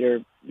weeks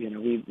later, we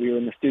were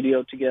in the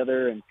studio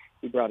together, and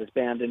he brought his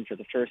band in for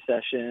the first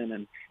session,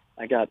 and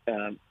I got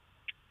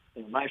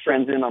my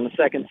friends in on the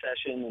second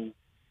session,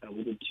 and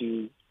we did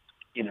two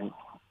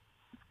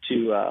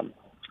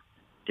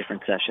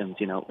different sessions,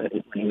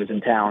 when he was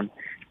in town.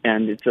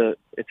 And it's a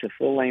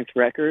full-length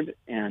record,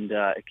 and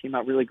it came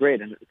out really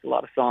great. And it's a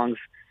lot of songs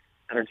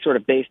that are sort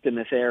of based in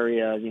this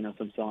area.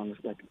 Some songs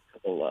like a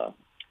couple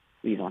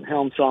Lee Von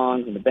Helm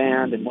songs in the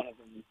band, and one of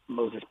them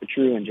Moses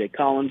Petru and Jay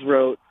Collins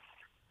wrote.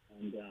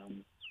 And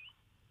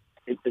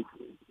it's a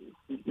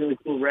really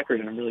cool record,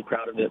 and I'm really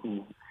proud of it.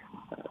 And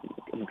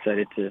I'm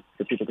excited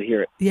for people to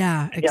hear it.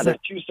 Yeah, exactly. Yeah, there's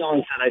two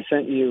songs that I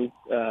sent you.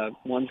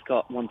 One's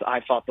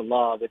 "I Fought the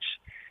Law," which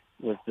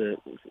was the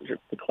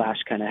Clash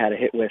kind of had a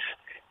hit with,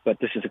 but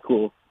this is a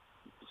cool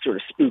sort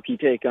of spooky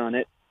take on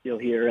it. You'll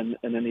hear, and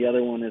then the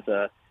other one is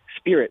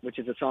 "Spirit," which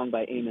is a song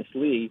by Amos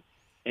Lee,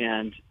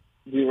 and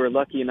we were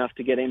lucky enough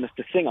to get Amos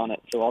to sing on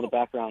it. So all the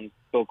background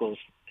vocals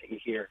that you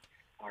hear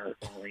are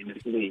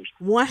Amos Lee.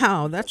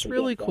 Wow, that's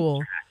really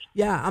cool.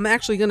 Yeah, I'm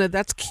actually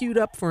that's queued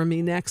up for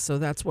me next, so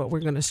that's what we're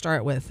gonna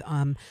start with.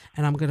 And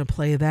I'm gonna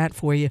play that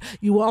for you.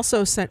 You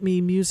also sent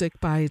me music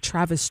by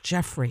Travis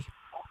Jeffrey.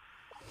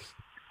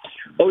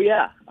 Oh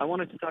yeah, I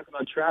wanted to talk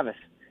about Travis.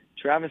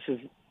 Travis is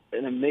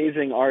an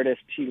amazing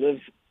artist. He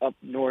lives up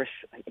north.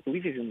 I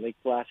believe he's in Lake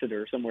Placid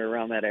or somewhere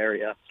around that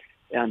area.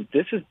 And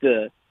this is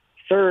the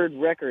third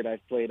record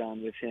I've played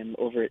on with him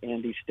over at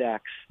Andy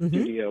Stack's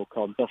studio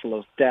called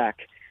Buffalo Stack.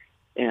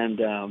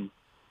 And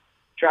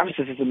Travis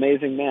is this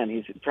amazing man.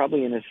 He's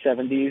probably in his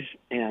 70s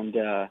and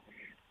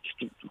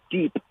just a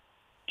deep,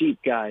 deep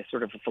guy,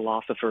 sort of a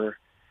philosopher.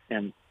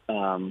 And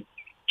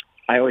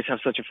I always have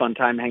such a fun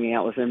time hanging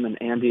out with him.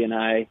 And Andy and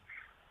I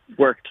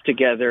worked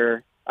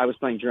together. I was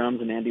playing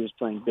drums and Andy was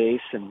playing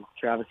bass, and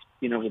Travis,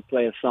 would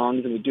play his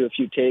songs, and we'd do a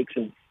few takes,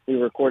 and we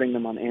were recording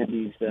them on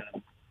Andy's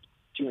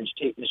 2-inch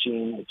tape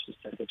machine, which just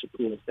has such a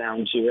cool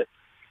sound to it.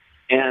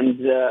 And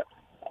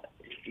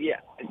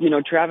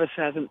Travis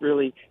hasn't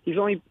really. He's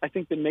only, I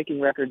think, been making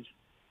records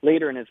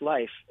later in his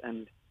life,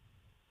 and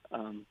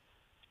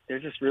they're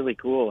just really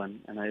cool.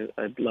 And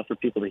I'd love for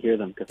people to hear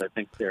them because I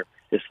think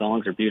his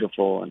songs are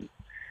beautiful, and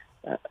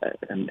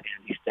Andy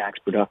Stack's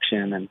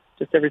production and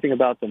just everything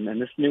about them.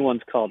 And this new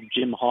one's called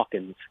Jim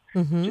Hawkins,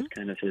 which is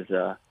kind of his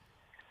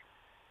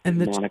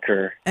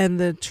moniker. And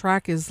the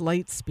track is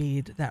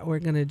Lightspeed that we're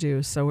going to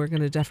do, so we're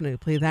going to definitely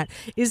play that.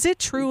 Is it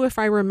true, if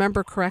I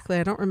remember correctly,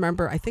 I don't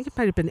remember, I think it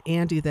might have been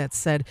Andy that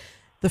said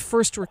the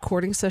first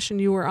recording session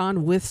you were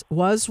on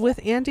was with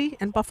Andy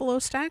and Buffalo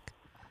Stack?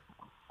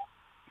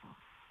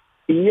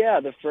 Yeah,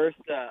 I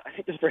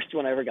think the first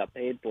one I ever got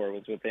paid for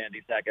was with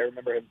Andy Stack. I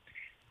remember him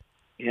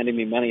handing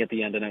me money at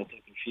the end, and I was so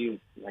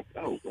confused. Like,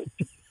 oh, you're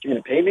going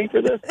to pay me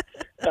for this?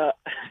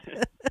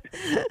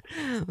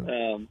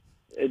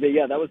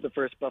 Yeah, that was the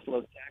first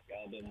Buffalo Stack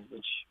album,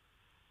 which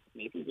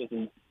maybe was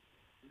in,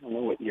 I don't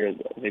know what year,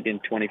 maybe in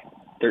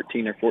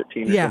 2013 or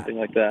 14 or something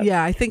like that.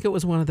 Yeah, I think it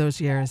was one of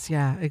those years.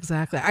 Yeah,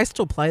 exactly. I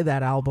still play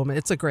that album.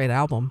 It's a great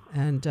album,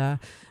 and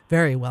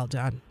very well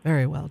done.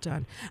 Very well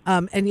done.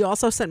 And you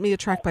also sent me a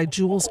track by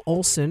Jules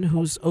Olson,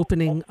 who's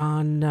opening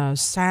on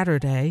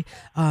Saturday.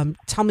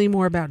 Tell me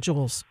more about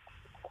Jules.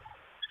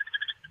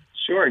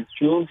 Sure.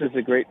 Jules is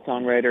a great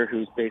songwriter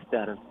who's based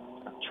out of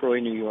Troy,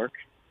 New York,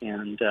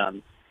 and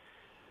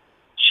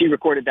she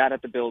recorded that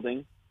at the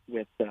Building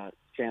with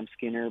Sam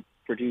Skinner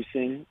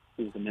producing,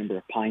 who's a member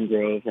of Pine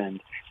Grove, and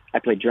I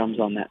played drums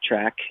on that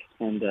track.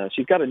 And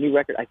she's got a new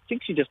record. I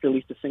think she just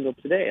released a single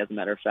today, as a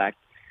matter of fact,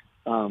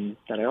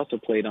 that I also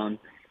played on.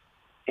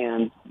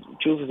 And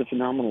Jules is a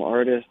phenomenal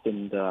artist,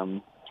 and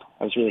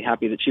I was really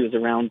happy that she was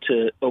around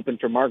to open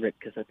for Margaret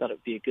because I thought it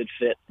would be a good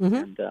fit.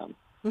 And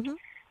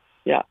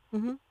yeah.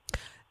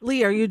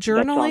 Lee, are you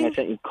journaling? That song I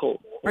sent you, Colt.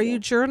 Are you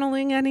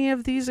journaling any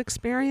of these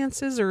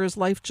experiences, or is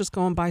life just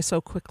going by so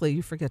quickly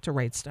you forget to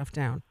write stuff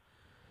down?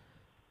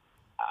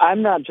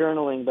 I'm not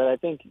journaling, but I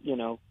think,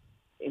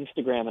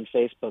 Instagram and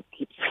Facebook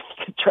keeps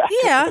track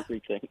of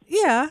everything.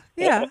 Yeah.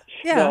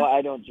 No,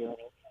 I don't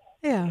journal.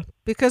 Yeah,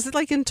 because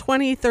like in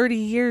 20, 30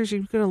 years,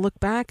 you're going to look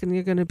back and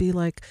you're going to be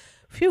like,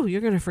 phew,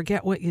 you're going to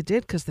forget what you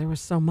did because there was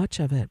so much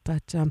of it.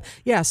 But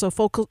so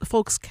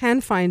folks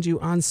can find you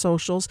on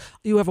socials.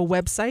 You have a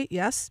website,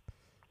 yes?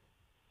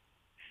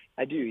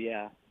 I do,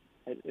 yeah.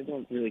 I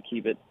don't really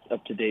keep it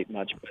up to date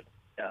much, but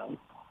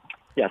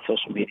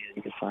social media.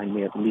 You can find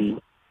me at Lee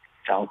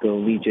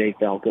J.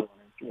 Falco on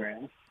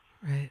Instagram.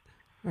 Right.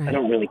 I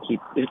don't really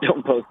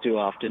don't post too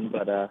often,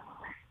 but where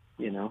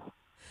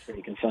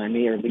you can find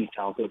me, or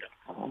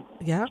leefalco.com.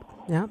 Yeah.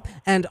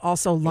 And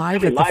also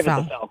live at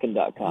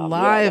thefalcon.com.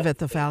 Live at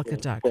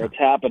thefalcon.com. Where it's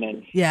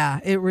happening. Yeah,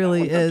 it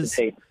really is.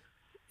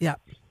 Yeah,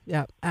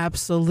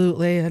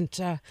 absolutely.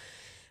 And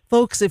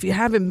folks, if you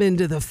haven't been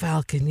to the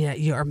Falcon yet,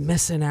 you are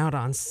missing out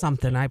on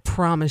something, I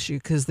promise you,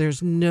 because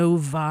there's no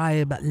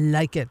vibe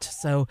like it.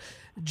 So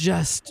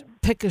just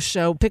pick a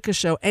show,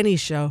 any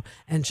show,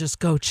 and just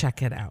go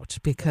check it out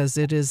because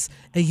it is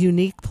a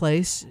unique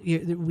place.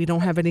 We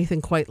don't have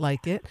anything quite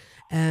like it,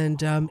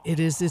 and it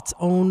is its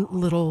own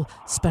little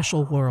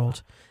special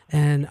world.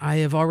 And I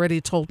have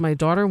already told my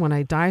daughter when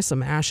I die,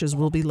 some ashes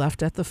will be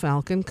left at the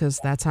Falcon because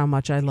that's how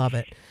much I love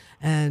it.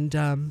 And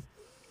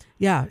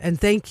and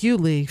thank you,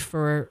 Lee,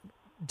 for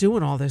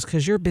doing all this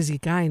because you're a busy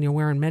guy and you're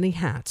wearing many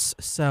hats.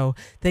 So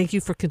thank you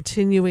for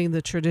continuing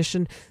the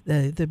tradition,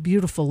 the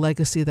beautiful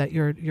legacy that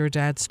your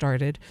dad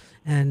started.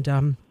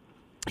 And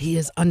he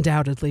is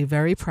undoubtedly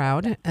very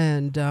proud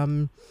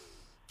and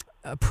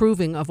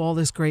approving of all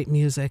this great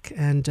music.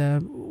 And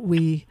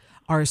we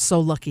are so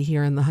lucky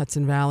here in the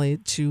Hudson Valley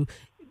to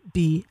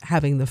be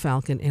having the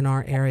Falcon in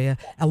our area,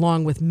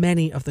 along with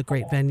many of the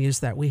great venues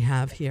that we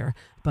have here.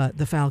 But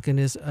the Falcon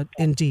is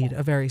indeed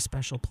a very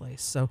special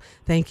place. So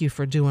thank you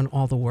for doing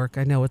all the work.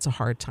 I know it's a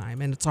hard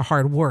time, and it's a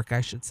hard work, I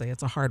should say.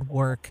 It's a hard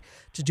work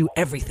to do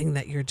everything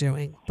that you're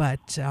doing.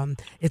 But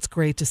it's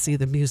great to see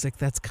the music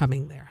that's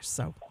coming there.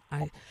 So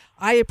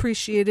I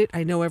appreciate it.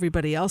 I know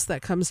everybody else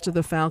that comes to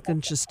the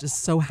Falcon just is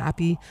so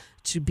happy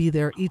to be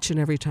there each and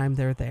every time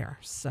they're there.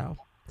 So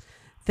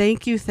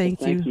thank you. Thank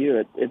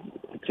you.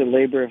 It's a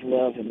labor of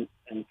love, and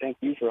thank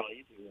you for all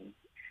you do, and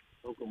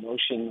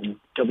LocalMotion and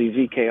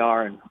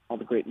WVKR and all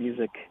the great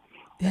music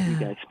that you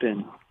guys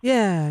spin.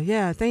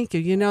 Yeah, thank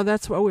you.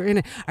 That's what we're in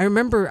it. I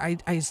remember I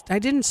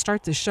didn't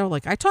start this show.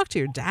 Like, I talked to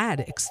your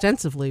dad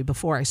extensively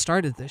before I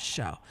started this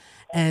show.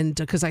 And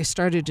because I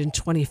started in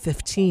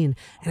 2015,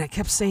 and I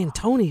kept saying,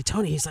 Tony,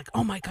 he's like,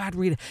 oh my God,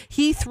 Rita.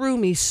 He threw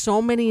me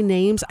so many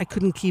names, I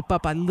couldn't keep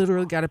up. I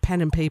literally got a pen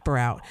and paper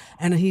out.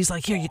 And he's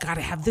like, here, you got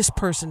to have this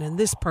person and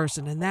this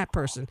person and that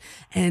person.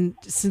 And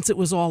since it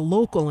was all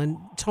local, and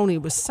Tony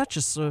was such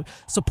a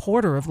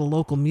supporter of the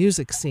local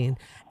music scene.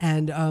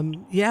 And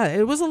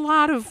it was a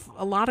lot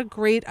of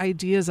great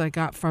ideas I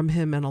got from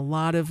him, and a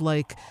lot of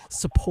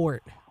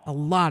support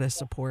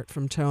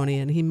from Tony,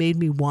 and he made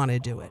me want to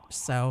do it.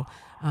 So,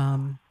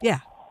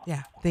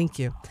 Yeah, thank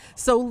you.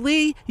 So,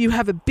 Lee, you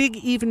have a big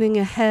evening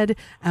ahead.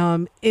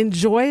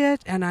 Enjoy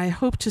it, and I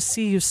hope to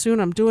see you soon.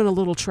 I'm doing a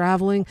little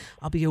traveling.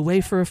 I'll be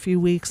away for a few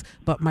weeks,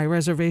 but my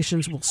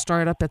reservations will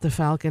start up at the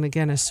Falcon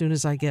again as soon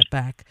as I get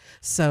back.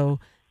 So,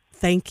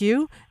 thank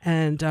you,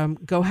 and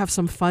go have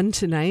some fun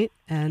tonight.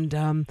 And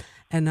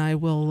I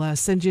will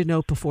send you a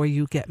note before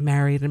you get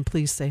married. And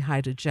please say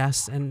hi to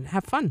Jess and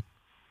have fun.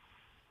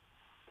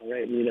 All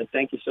right, Rita.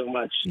 Thank you so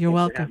much. You're Thanks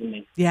welcome. for having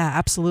me. Yeah,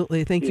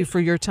 absolutely. Thank you for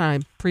your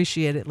time.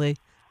 Appreciate it, Lee.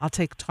 I'll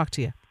talk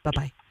to you.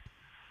 Bye-bye.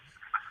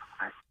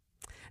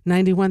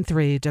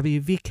 91.3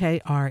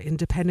 WVKR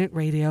Independent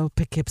Radio,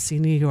 Poughkeepsie,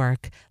 New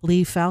York.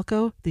 Lee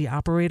Falco, the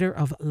operator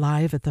of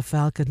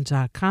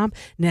liveatthefalcon.com.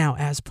 Now,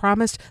 as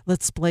promised,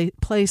 let's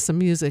play some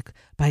music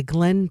by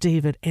Glenn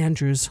David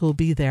Andrews, who'll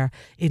be there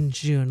in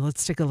June.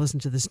 Let's take a listen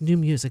to this new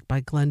music by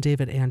Glenn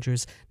David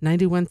Andrews.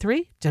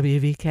 91.3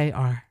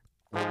 WVKR.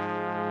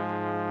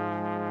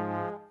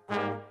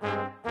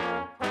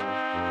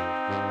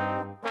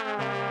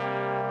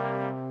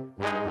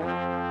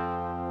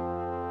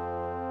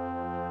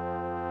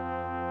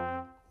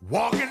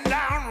 Walking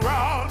down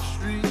Broad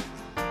Street,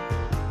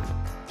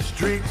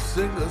 street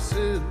sing a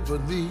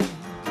symphony.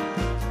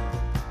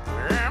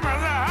 Am I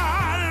the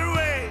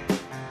highway?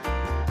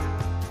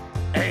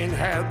 Ain't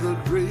had the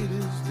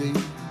greatest day.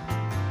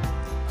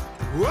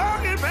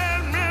 Walking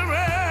past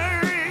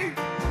memory,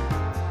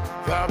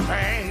 the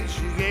pain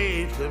she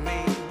gave to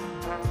me.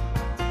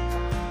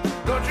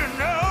 Don't you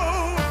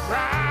know I'm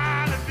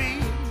trying to be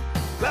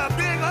the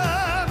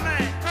bigger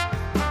man?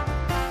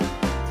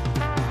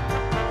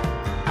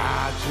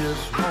 I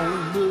just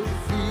want to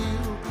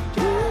feel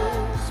your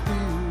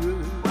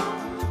spirit.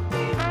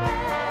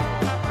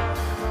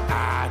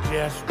 I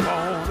just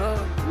want to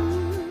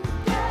feel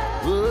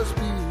the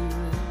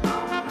spirit.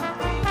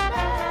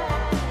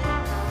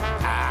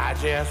 I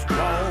just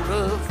want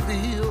to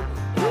feel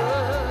the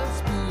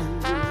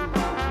spirit.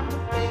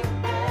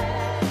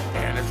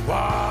 And it's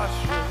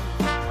washing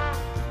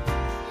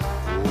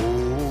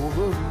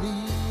over me.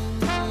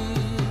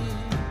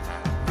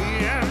 Me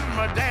and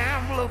my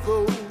damn little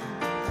fool.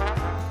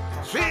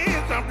 See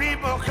some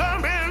people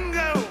come and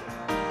go.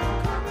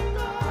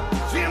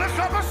 Seen a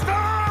couple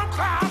storm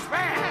clouds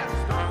pass.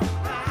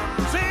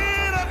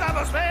 Seen a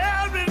couple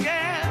spells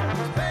begin.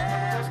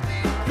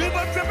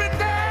 People tripping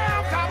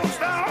down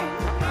cobblestone.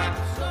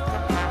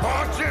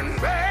 Marching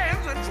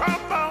bands and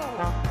trombone.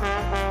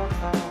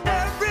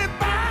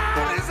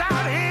 Everybody's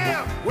out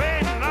here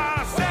waiting on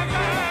a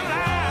second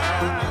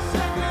line.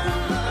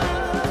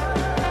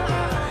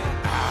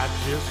 I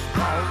just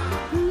want to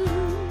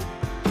feel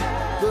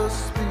the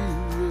spirit.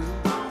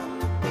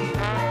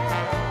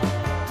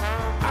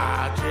 I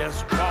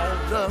just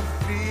want to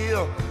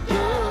feel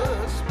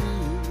the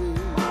spirit.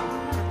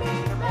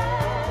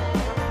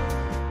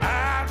 I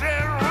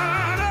just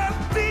want to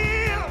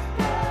feel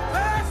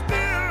the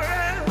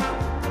spirit.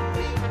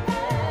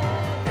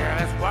 And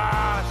it's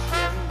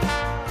washing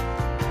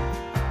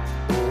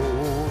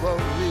over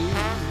me.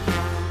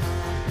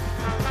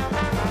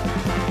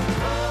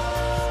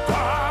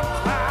 Storm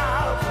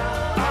clouds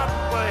up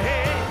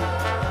ahead.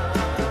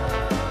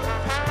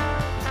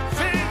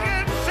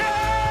 Singing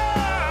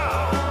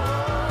song,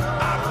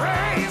 I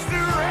praise to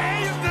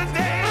raise the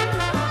dead.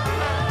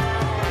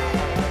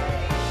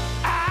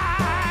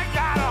 I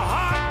got a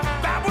heart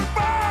that was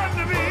born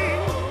to be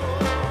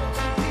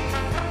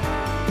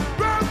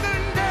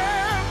broken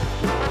down,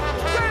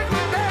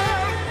 breaking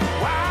down,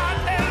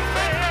 wild and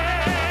free.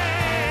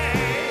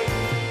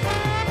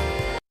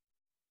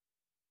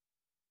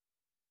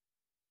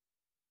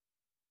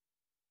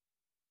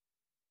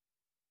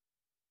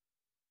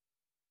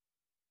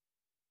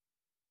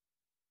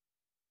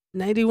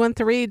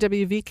 91.3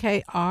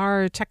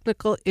 WVKR.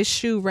 Technical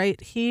issue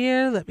right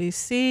here. Let me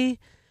see.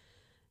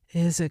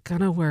 Is it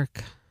going to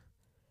work?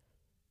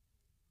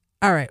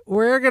 All right.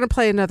 We're going to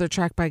play another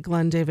track by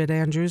Glenn David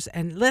Andrews,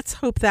 and let's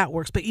hope that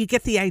works. But you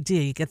get the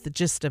idea. You get the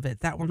gist of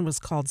it. That one was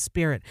called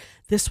Spirit.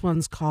 This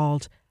one's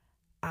called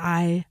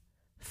I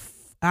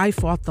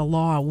Fought the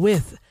Law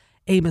with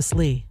Amos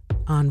Lee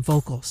on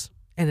vocals.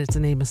 And it's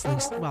an Amos Lee.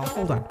 Well,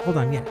 hold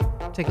on. Yeah.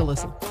 Take a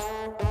listen.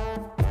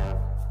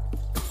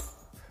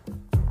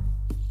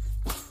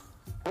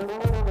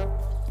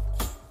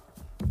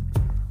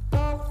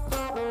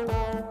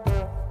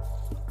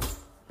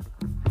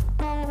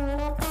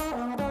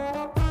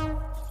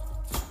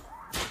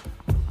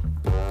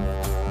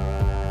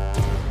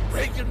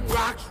 Breaking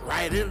rocks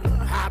right in the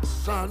hot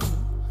sun.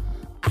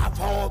 I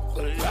fought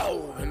the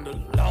law and the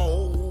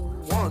law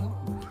won.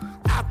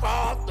 I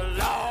fought the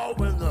law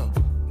and the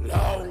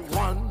law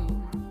won.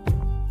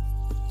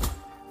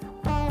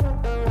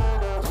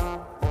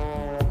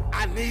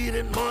 I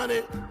needed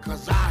money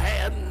 'cause I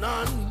had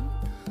none.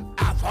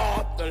 I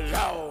fought the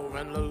law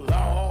and the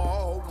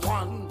law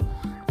won.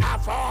 I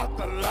fought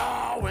the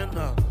law and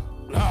the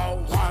law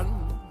won.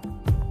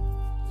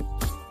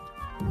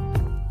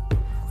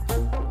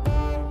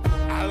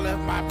 I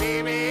left my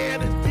baby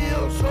and it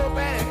feels so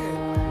bad.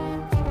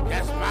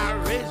 That's my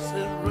race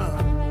is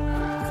run.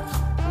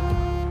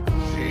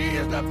 She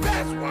is the the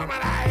best woman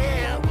I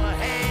ever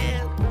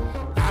had.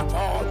 I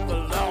fought the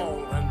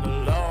law and the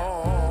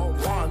law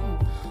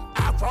won.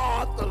 I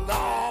fought the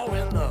law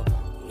and the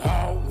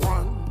law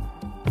won.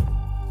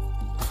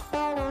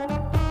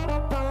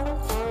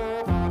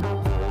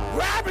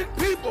 Robbing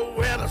people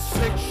with a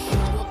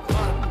 6-shooter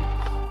gun.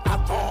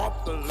 I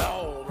fought the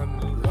law and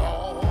the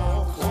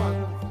law won.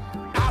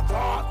 I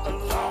fought the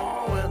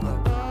law and the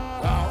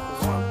law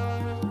won.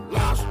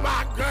 Lost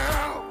my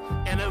girl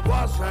and it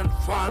wasn't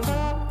fun.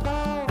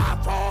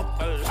 I fought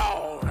the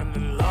law and the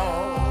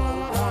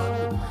law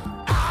won.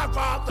 I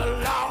fought the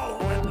law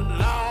and the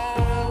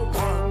law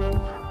won.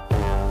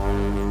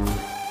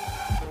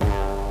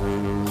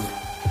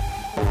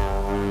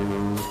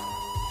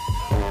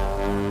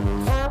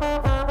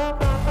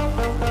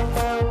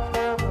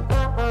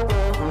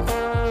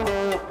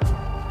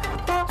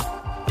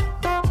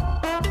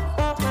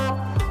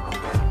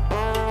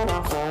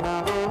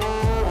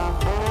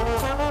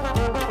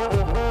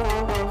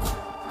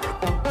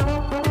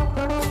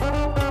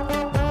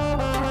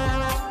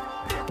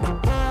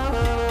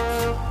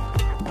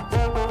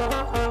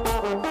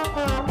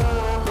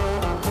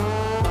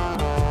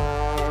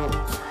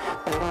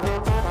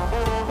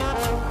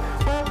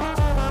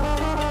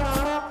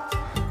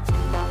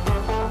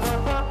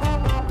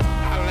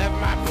 I left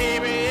my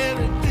baby in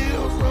the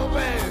deal so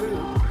bad.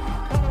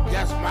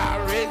 Yes, my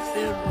race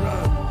is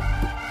run.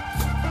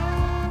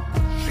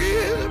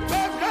 She's the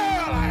best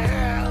girl I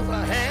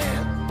ever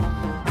had.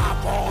 I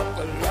fought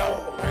the law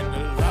and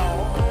the law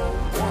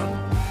won.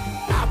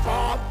 I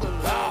fought the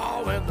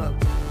law and the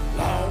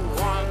law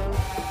won.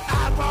 I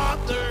fought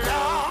the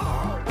law.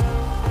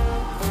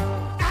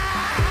 I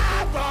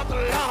fought the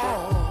law.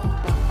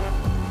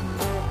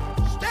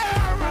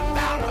 Staring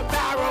down the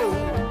barrel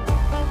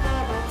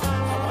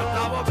of a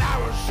double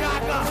barrel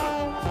shotgun.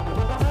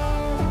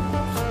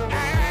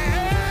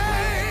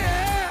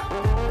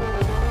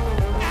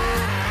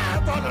 I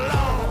fought the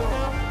law.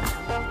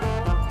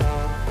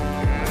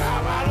 I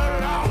fought the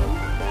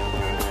law.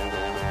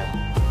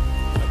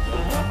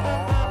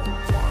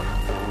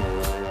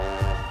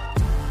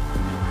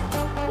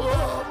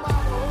 Oh,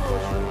 my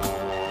ocean.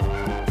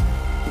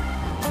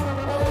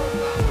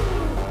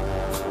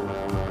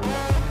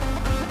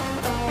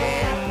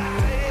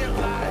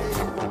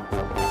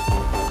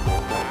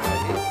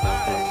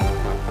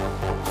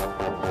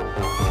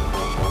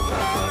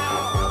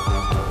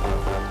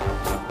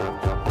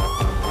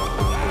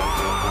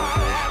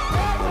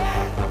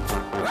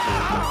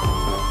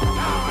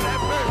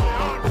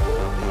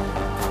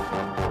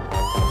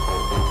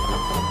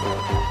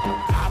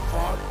 I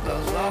fought the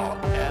law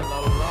and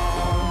the law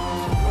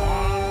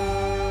won.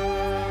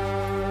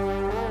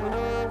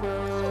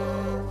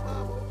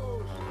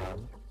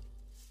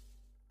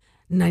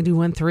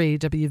 91.3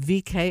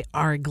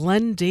 WVKR,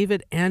 Glenn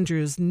David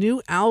Andrews'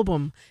 new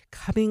album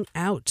coming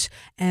out.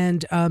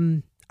 And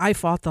I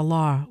Fought the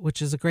Law,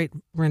 which is a great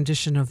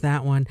rendition of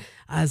that one.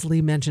 As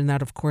Lee mentioned,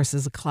 that, of course,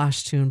 is a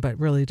Clash tune, but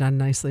really done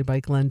nicely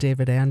by Glenn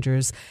David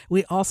Andrews.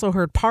 We also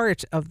heard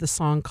part of the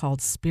song called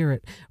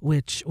Spirit,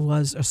 which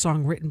was a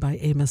song written by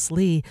Amos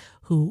Lee,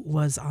 who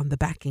was on the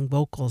backing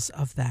vocals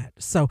of that.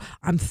 So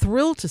I'm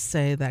thrilled to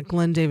say that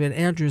Glenn David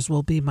Andrews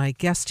will be my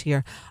guest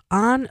here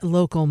on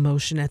Local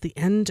Motion at the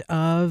end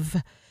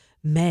of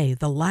May,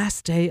 the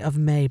last day of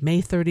May,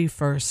 May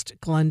 31st.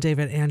 Glenn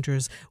David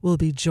Andrews will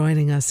be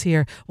joining us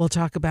here. We'll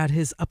talk about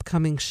his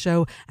upcoming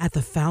show at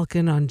the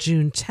Falcon on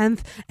June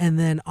 10th, and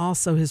then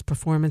also his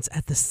performance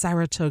at the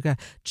Saratoga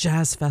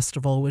Jazz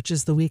Festival, which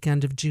is the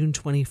weekend of June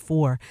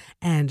 24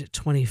 and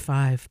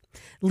 25.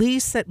 Lee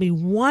sent me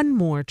one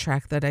more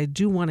track that I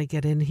do want to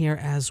get in here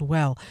as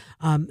well.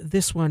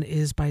 This one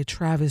is by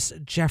Travis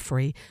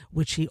Jeffrey,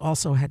 which he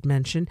also had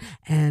mentioned,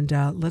 and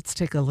let's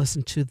take a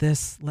listen to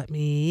this. Let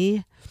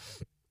me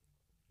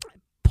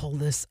pull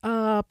this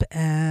up,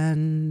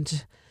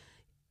 and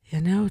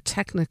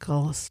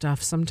technical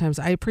stuff. Sometimes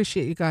I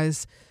appreciate you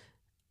guys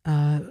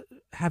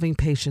having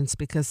patience,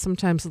 because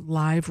sometimes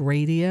live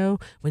radio,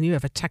 when you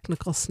have a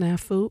technical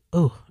snafu,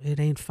 it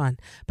ain't fun.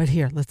 But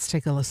here, let's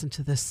take a listen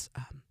to this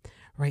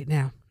right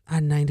now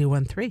on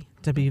 91.3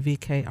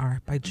 WVKR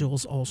by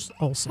Jules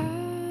Olson.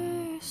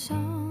 Our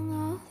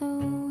song,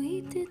 although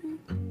we didn't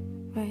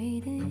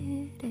write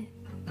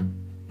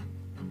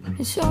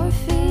it sure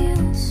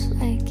feels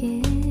like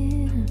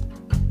it.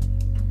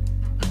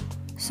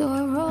 So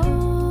I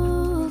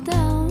roll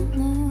down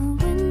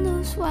the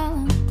windows while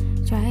I'm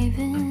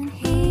driving,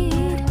 heat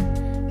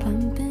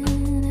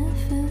pumping a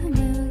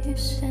familiar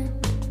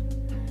scent.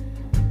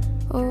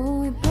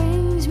 Oh, it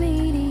brings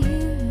me to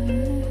you.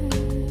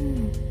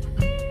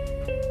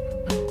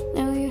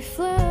 Now you're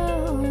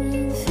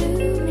flowing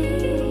through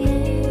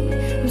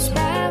me. I'm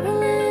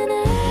spiraling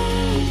out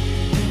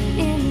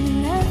into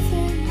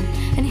nothing,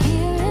 and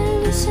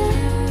hearing the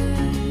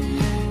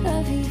sound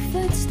of your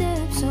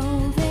footsteps.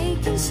 Oh, they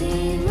can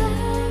see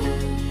love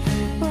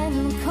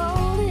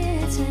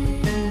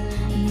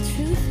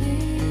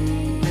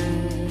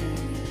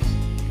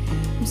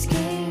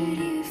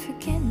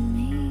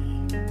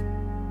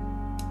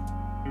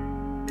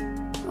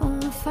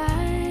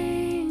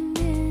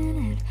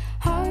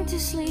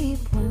sleep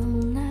well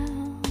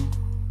now.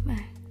 My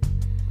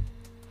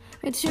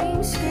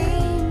dreams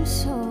scream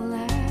so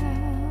loud.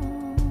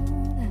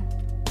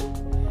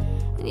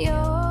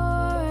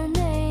 Your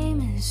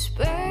name is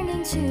burned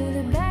into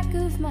the back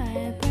of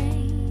my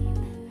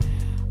brain.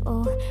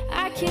 Oh,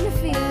 I can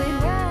feel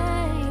it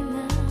right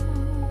now.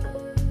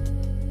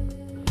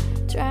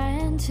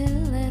 Trying to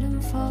let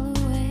them fall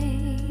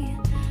away.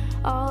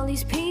 All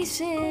these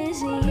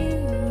pieces of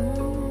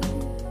you.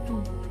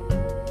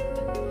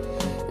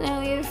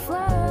 Now you're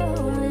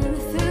flowing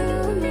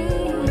through me.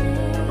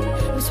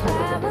 I'm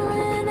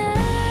spiraling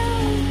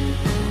out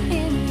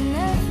in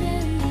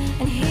nothing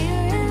and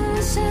hearing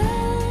the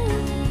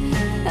sound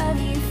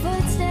of your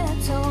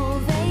footsteps,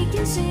 old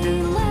vacancy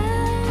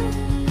loud.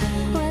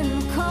 When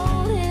the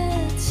cold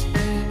hits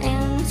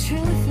and the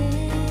truth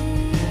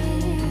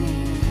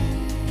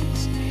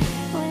is,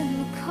 when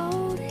the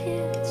cold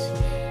hits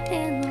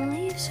and the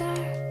leaves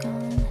are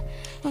gone,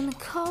 when the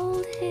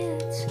cold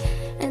hits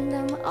and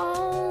I'm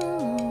all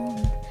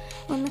alone,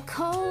 when the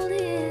cold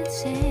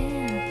hits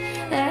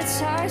and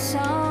that's our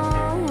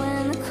song.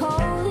 When the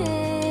cold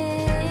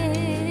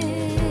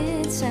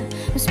hits, I'm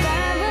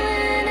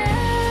spiraling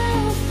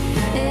out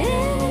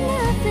into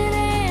nothing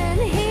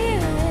and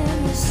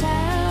hearing the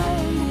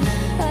sound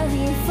of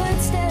your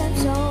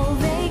footsteps, old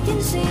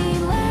vacancy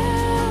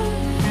loud.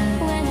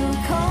 When the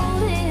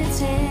cold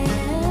hits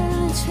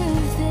and the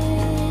truth is,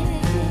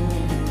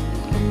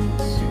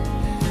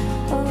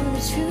 oh,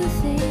 the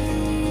truth is,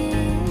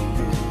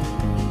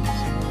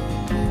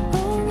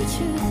 oh, the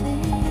truth is,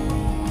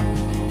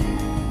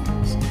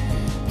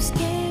 I'm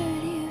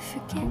scared you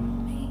forget me.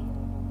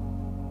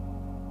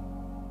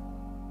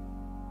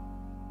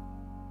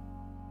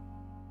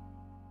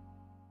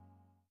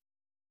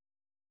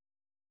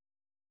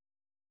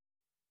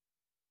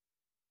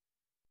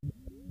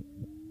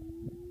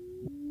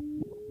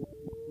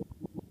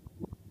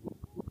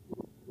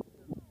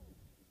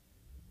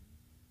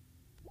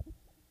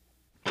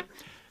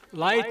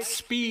 Light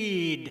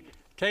speed.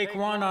 Take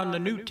one on the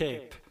new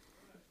tape.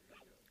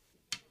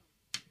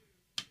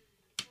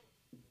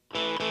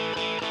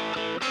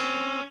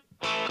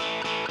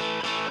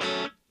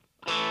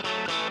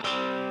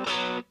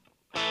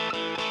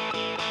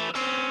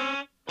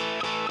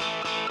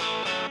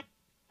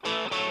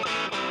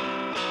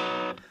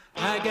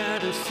 I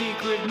got a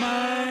secret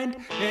mind,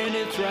 and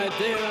it's right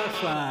there I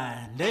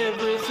find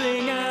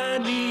everything I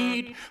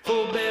need,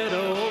 for better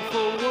or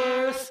for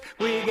worse.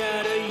 We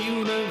got a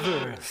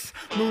universe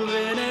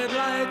moving at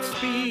light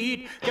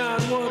speed.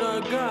 Got what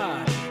I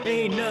got,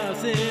 ain't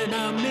nothing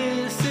I'm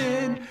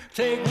missing.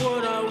 Take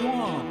what I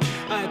want,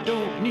 I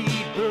don't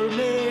need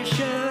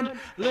permission.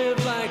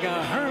 Live like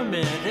a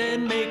hermit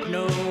and make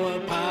no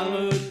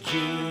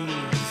apologies.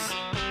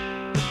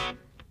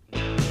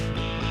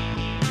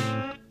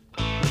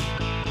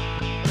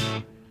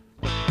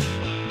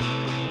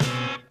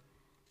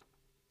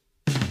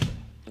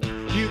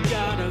 You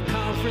got a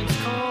conference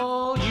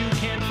call, you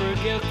can't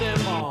forget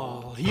them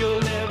all.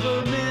 You'll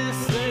never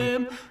miss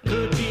them,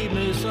 could be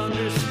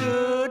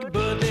misunderstood,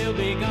 but they'll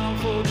be gone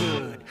for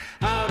good.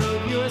 Out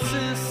of your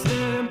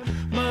system,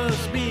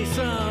 must be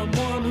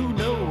someone who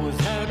knows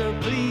how to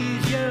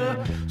please you.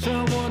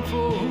 Someone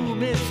for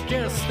whom it's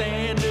just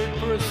standard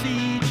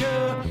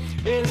procedure.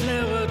 It's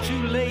never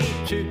too late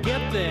to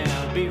get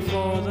there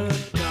before the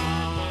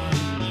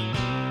dawn.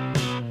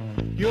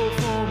 Your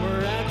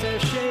former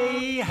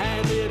attaché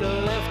had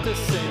little left to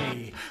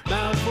say.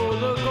 Bound for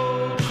the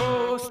Gold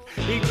Coast,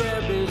 he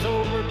grabbed his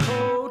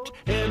overcoat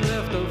and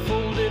left a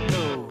folded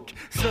note.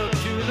 Stuck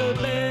to the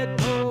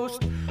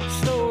bedpost,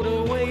 stowed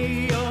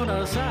away on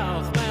a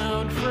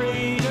southbound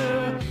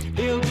freighter.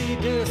 He'll be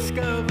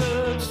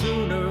discovered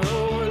sooner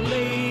or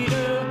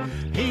later.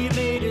 He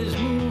made his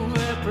move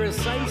at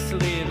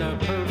precisely the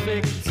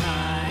perfect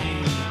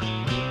time.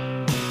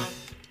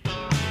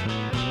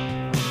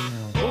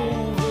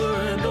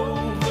 Over and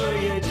over,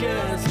 you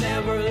just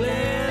never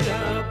let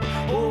up.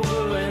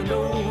 Over and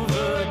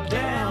over,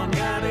 down,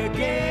 gotta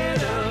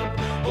get up.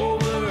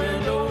 Over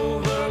and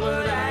over,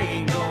 but I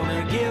ain't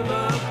gonna give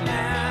up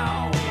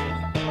now.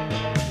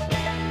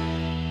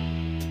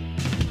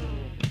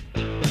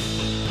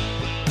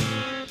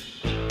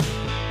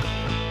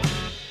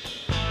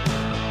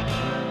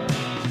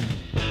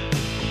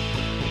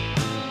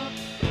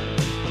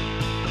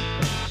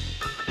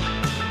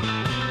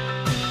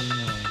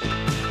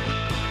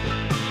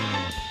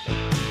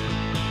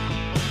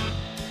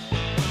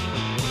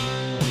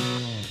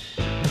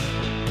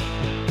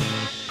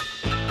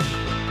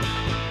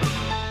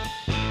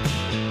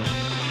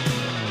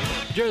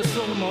 Just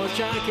so much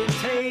I can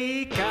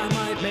take, I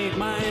might make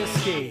my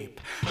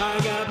escape. I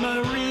got my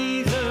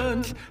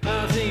reasons,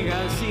 I think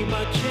I see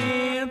my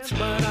chance,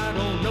 but I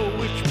don't know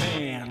which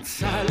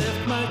pants. I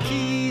left my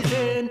keys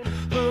in,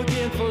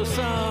 looking for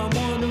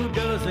someone who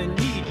doesn't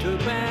need to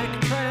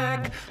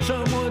backtrack.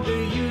 Someone to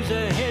use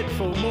a head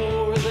for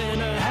more than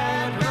a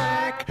hat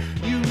rack.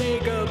 You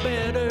make a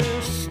better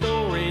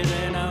story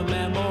than a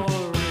memory.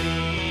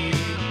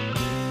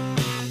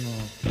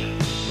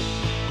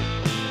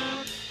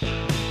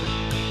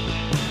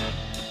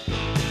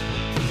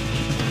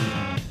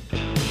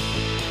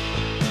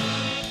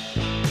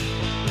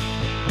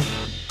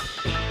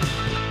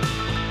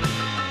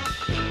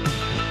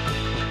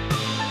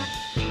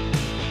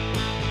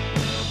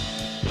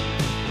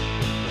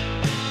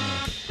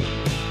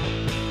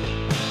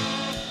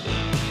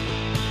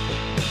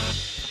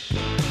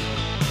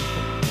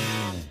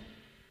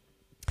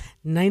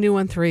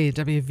 91.3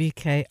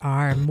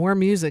 WVKR. More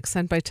music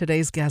sent by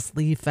today's guest,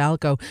 Lee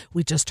Falco.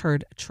 We just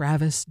heard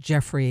Travis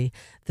Jeffrey,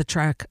 the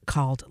track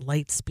called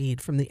Lightspeed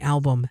from the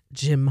album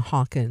Jim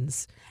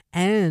Hawkins.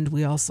 And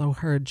we also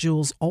heard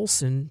Jules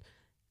Olson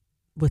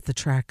with the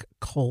track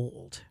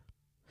Cold.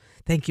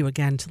 Thank you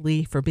again to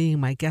Lee for being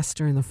my guest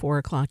during the 4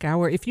 o'clock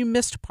hour. If you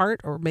missed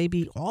part or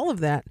maybe all of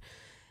that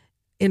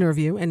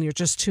interview and you're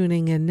just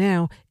tuning in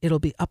now, it'll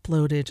be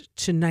uploaded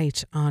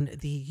tonight on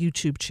the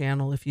YouTube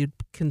channel. If you'd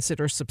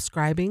consider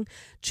subscribing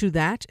to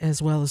that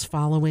as well as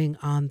following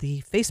on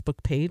the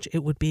Facebook page,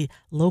 it would be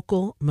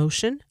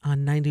LocalMotion on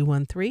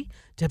 91.3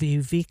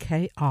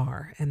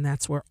 WVKR, and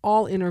that's where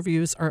all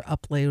interviews are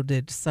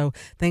uploaded. So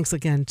thanks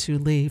again to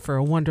Lee for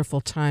a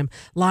wonderful time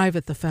live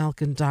at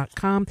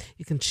thefalcon.com.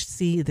 You can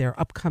see their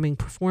upcoming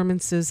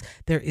performances.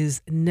 There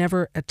is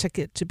never a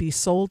ticket to be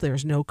sold.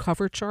 There's no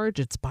cover charge.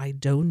 It's by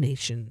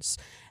donations.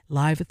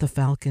 Live at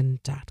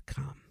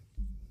thefalcon.com.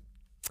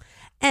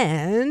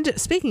 And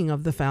speaking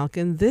of the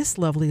Falcon, this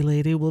lovely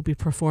lady will be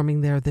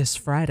performing there this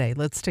Friday.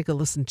 Let's take a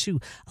listen to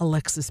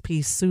Alexis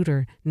P.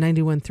 Suter,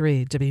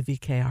 91.3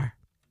 WVKR.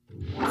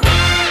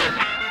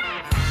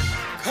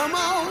 Come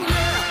on,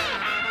 yeah.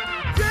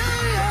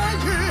 Yeah,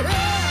 yeah,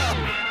 yeah.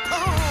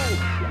 Come on.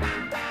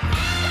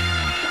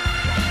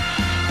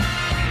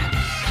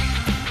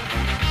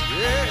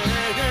 Yeah,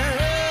 yeah,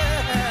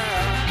 yeah.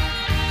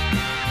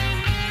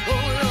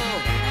 Oh, yeah.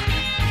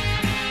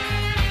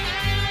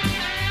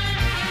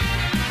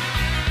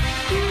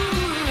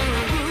 Ooh,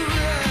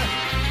 yeah.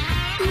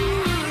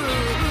 Ooh,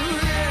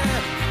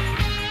 yeah.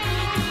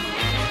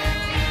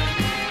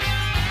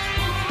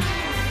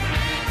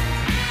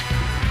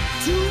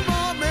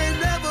 Tomorrow may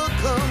never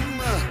come,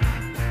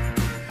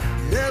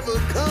 never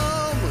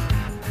come.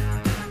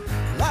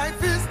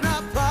 Life is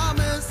not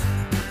promised.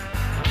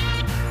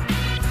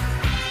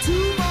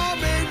 Tomorrow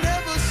may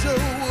never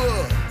show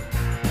up,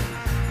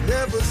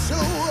 never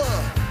show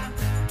up.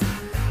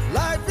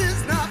 Life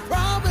is not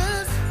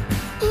promised.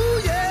 Ooh,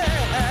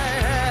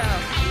 yeah.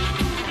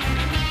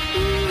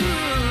 Ooh,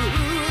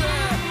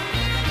 yeah.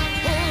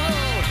 Oh.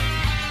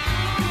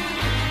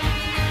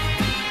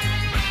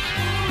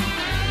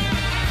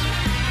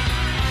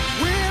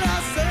 When I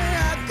say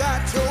I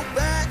got your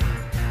back,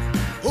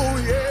 oh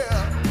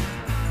yeah,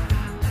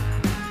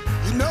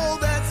 you know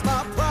that's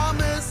my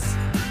promise.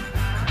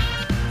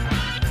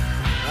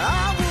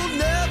 I will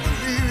never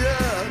leave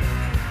you.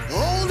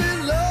 Only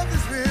love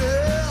is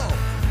real.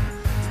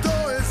 The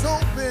door is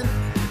open,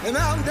 and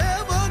I'll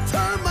never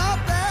turn my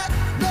back.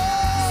 No.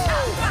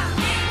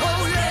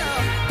 Oh yeah.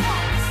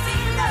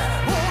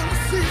 Wanna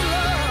see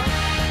love.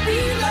 Be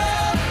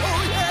love.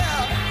 Oh yeah.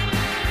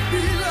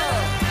 Be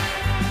love.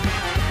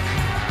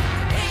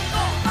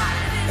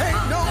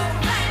 Ain't no,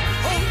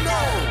 oh no,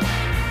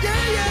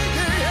 yeah, yeah,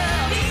 yeah, yeah.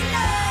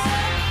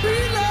 Be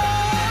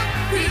love,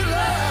 be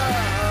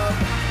love,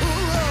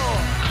 ooh,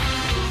 Lord.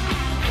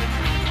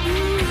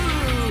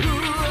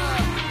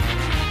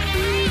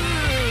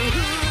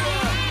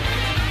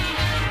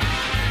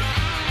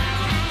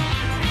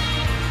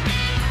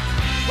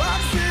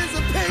 Boxes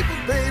of paper,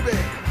 baby.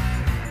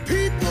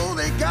 People,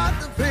 they got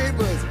the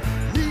papers.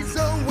 Need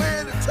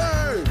somewhere to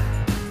turn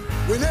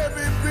when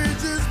every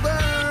bridge is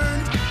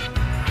burned.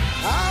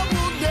 I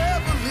will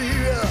never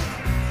leave you.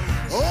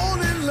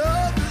 Only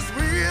love is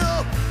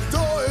real. The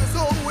door is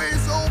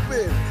always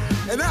open,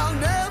 and I'll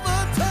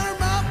never turn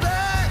my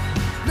back.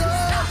 No,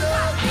 no,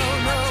 no,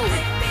 no.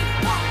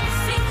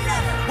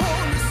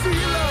 Want to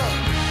see love.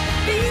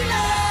 Be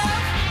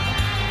love.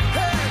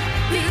 Hey,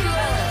 be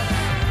love.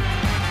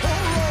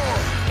 Oh,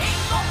 Lord.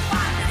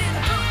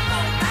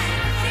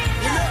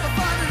 You never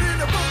find it in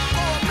the book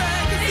or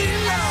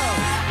magazine. Love.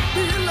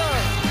 Be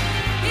love.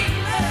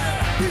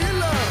 Be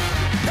love.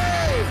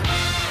 Hey.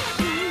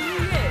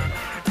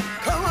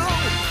 Come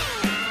on.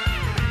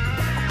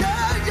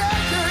 Yeah, yeah,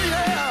 yeah,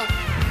 yeah.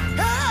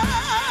 Yeah,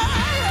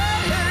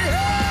 yeah,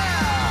 yeah.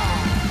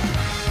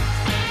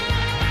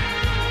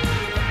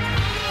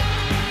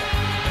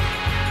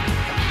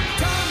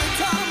 Time and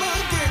time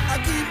again, I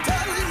keep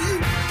telling you,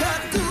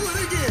 gotta do it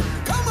again.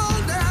 Come on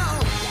down.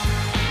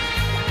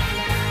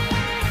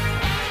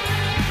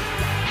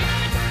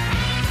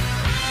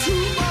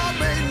 Tomorrow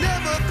may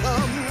never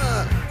come,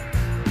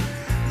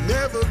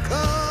 never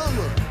come.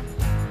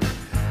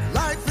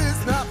 Life is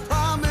not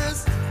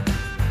promised.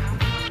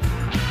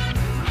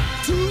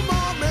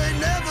 Tomorrow may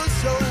never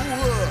show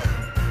up,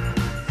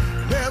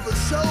 never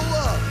show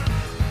up.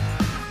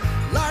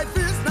 Life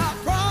is not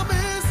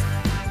promised.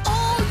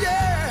 Oh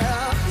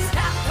yeah,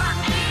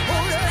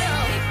 oh yeah.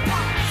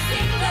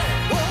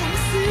 Wanna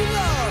see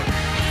love,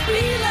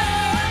 be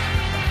love.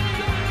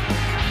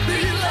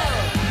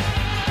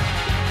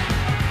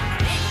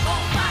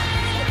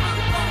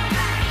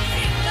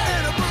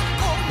 And a book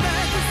or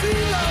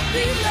magazine, love,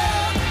 be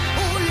love.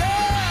 Oh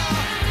yeah,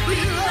 be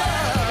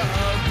love.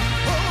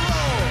 Oh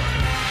Lord.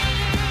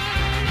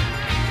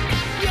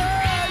 Yeah,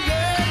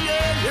 yeah,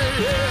 yeah, yeah,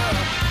 yeah.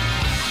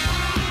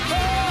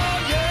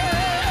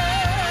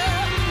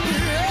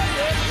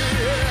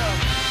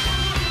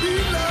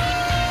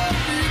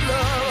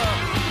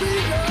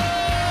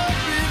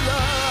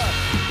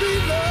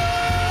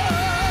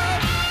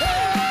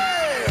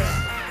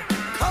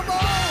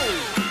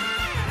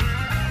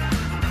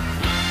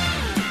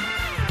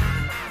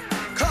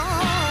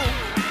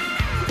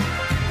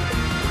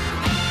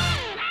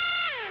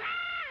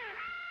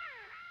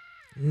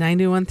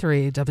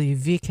 91.3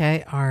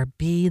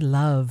 WVKR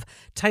Love.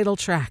 Title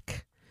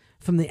track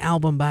from the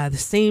album by the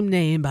same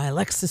name by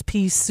Alexis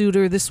P.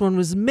 Suter. This one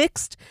was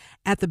mixed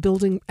at the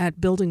Building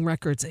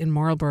Records in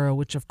Marlborough,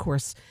 which of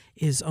course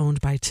is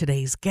owned by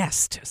today's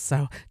guest.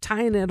 So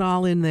tying it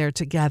all in there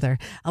together.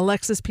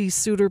 Alexis P.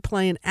 Suter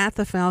playing at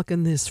the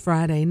Falcon this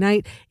Friday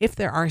night. If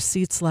there are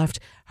seats left,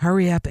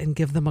 hurry up and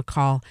give them a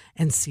call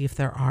and see if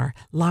there are.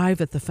 Live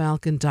at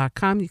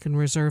thefalcon.com. You can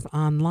reserve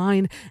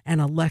online.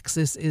 And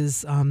Alexis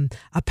is a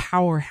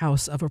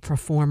powerhouse of a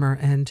performer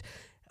and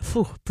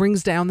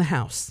brings down the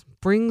house.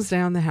 Brings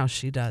down the house,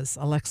 she does.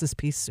 Alexis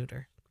P.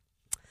 Suter.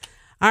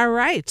 All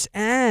right,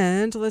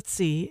 and let's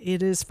see.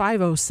 It is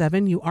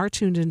 5:07. You are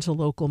tuned into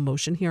Local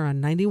Motion here on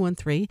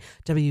 91.3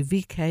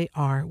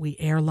 WVKR. We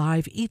air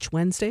live each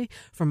Wednesday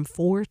from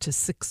 4 to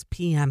 6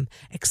 p.m.,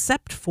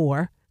 except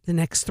for the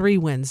next 3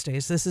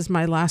 Wednesdays. This is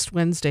my last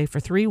Wednesday for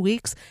 3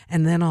 weeks,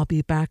 and then I'll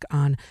be back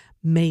on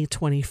May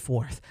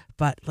 24th.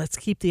 But let's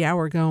keep the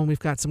hour going. We've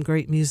got some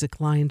great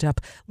music lined up.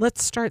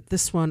 Let's start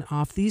this one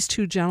off. These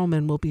two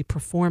gentlemen will be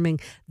performing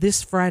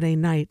this Friday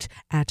night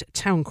at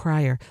Town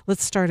Crier.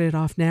 Let's start it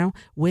off now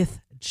with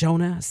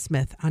Jonah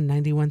Smith on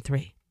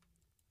 91.3.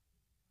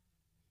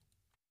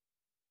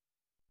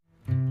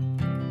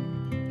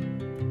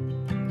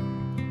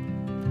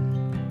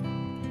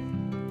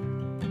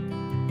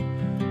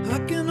 I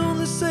can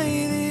only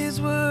say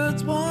these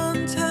words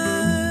one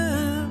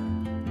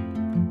time,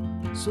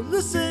 so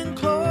listen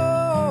close.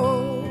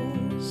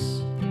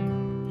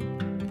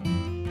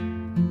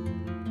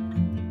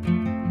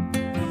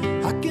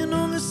 I can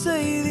only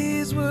say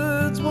these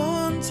words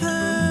one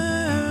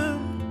time,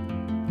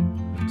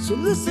 so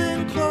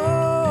listen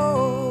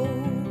close.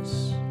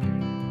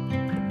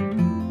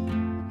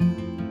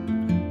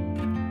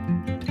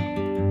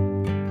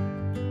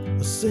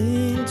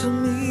 Sing to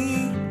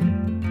me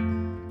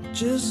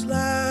just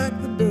like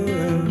the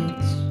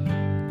birds.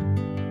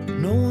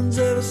 No one's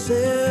ever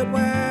said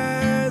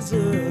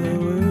wiser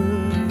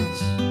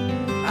words.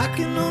 I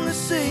can only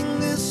sing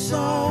this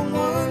song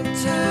one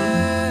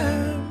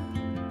time,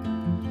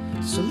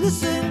 so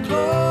listen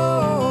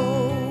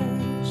close.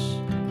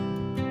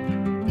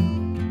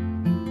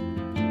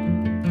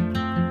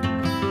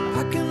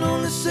 I can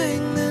only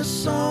sing this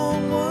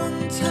song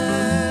one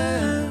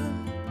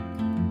time,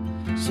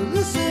 so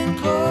listen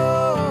close.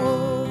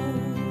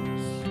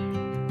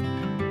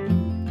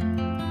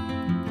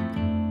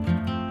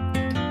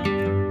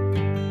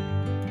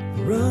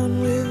 Run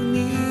with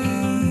me,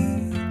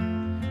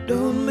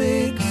 don't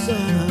make a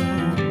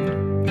sound.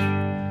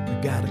 We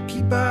gotta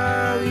keep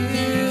our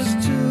ears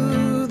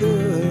to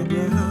the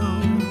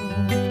ground.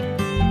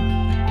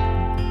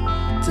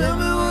 Tell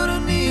me what I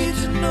need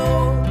to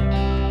know.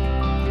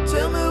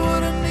 Tell me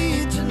what I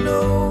need to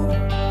know.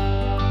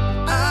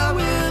 I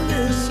will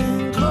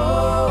listen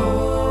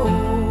close.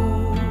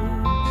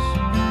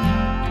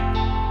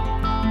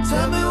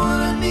 Tell me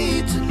what I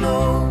need to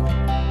know.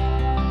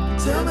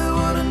 Tell me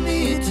what I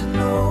need to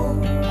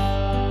know.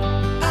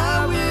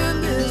 I will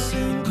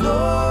listen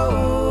close.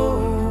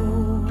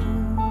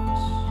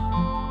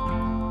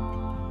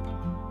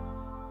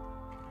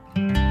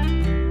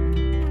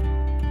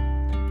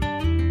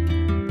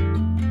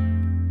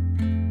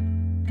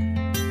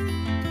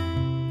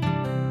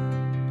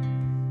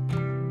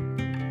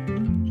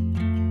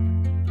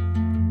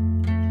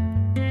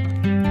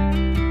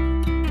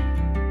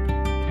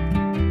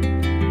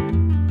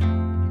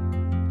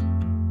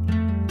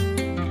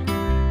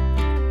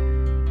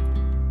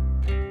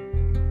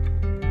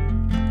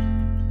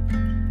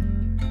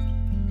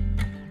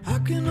 I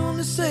can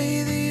only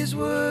say these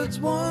words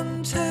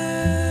one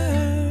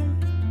time,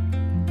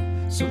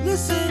 so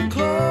listen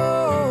close.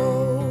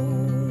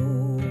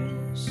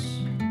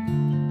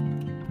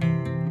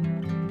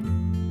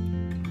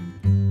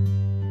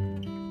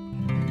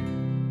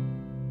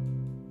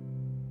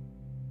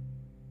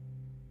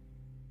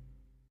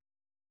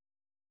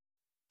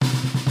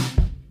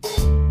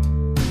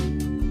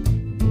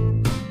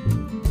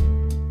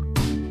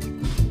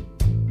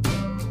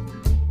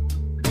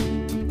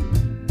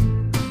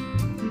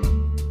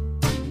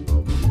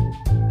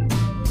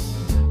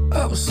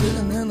 I was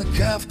sitting in the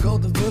cafe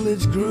called the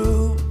Village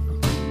Groove.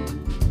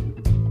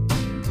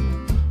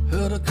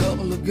 Heard a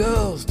couple of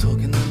girls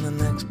talking in the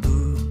next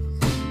booth.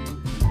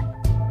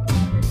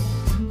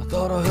 I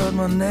thought I heard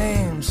my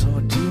name, so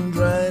I tuned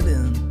right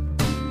in.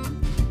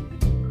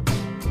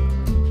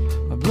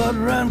 My blood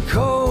ran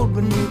cold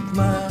beneath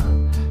my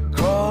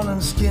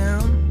crawling skin.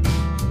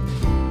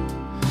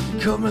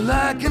 Cut me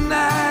like a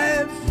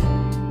knife.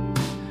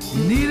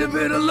 You need a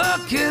bit of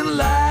luck in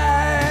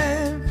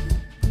life.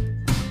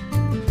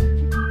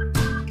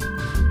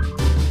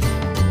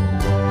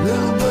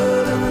 Little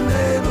bird in the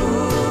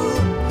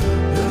neighborhood,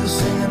 little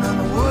singing and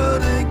the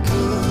word ain't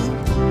good.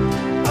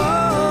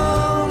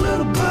 Oh,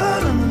 little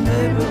bird in the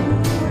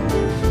neighborhood,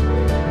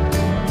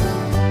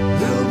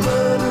 little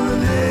bird in the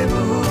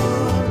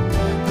neighborhood,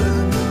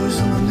 little news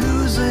and the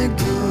news ain't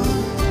good.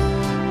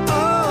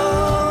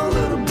 Oh,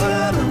 little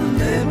bird in the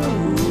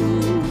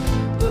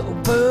neighborhood, little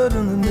bird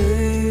in the neighborhood.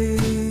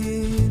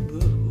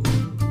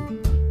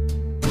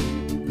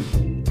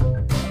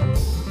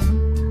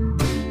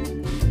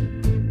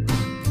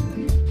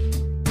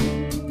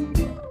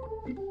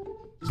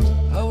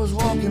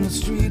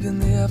 street in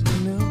the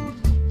afternoon.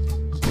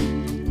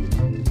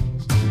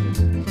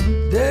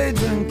 Day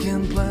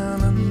drinking,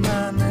 planning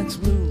my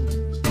next move.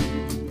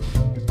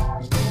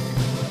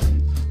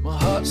 My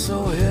heart's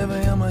so heavy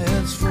and my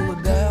head's full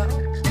of doubt.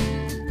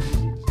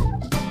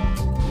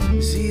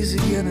 It's easy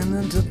getting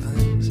into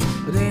things,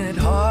 but ain't it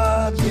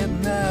hard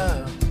getting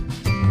out?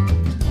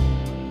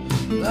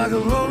 Like a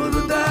roll of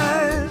the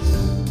dice,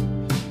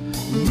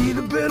 you need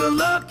a bit of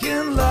luck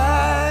in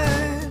life.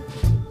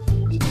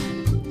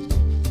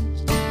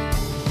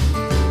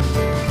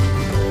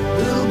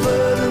 Little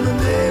bird in the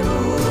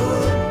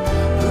neighborhood,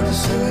 heard her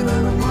singing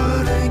and the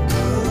word ain't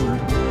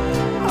good.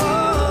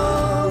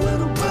 Oh,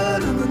 little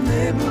bird in the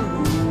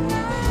neighborhood,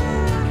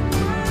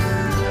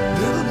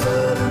 little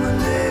bird in the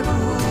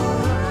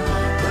neighborhood,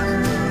 but the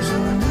news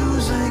and the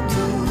news ain't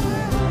good.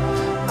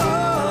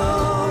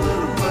 Oh,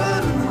 little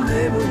bird in the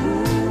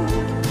neighborhood,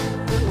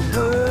 little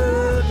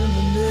bird in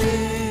the neighborhood.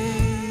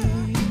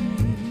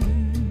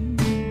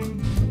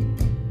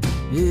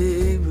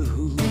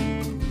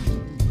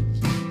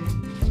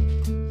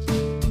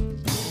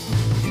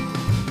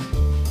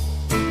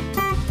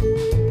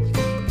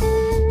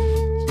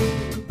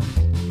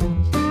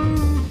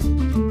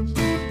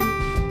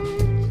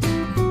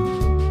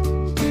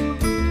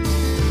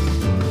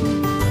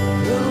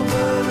 Little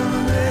bird in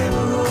the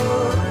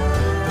neighborhood,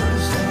 heard her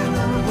singing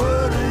and the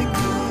word ain't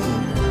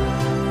good.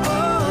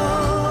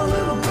 Oh,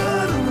 little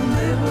bird in the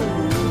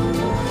neighborhood,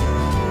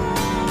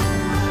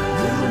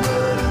 little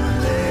bird in the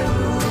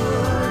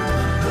neighborhood,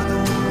 but the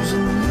news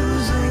and the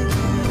news ain't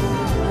good.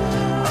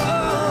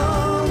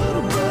 Oh,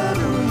 little bird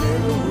in the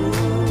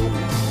neighborhood,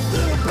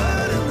 little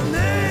bird in the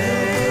neighborhood,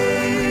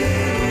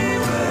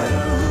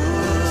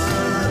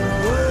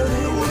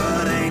 the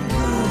word ain't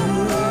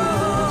good.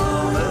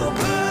 Oh, little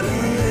bird in the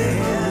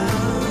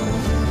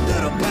neighborhood,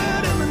 little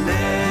bird in the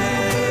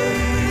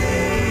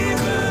neighborhood,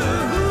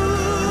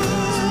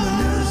 and the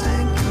news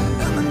ain't good,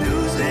 and the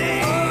news ain't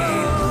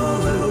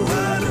good. Little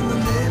bird in the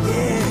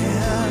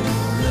neighborhood,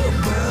 little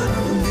bird in the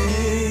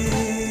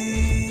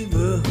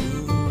neighborhood.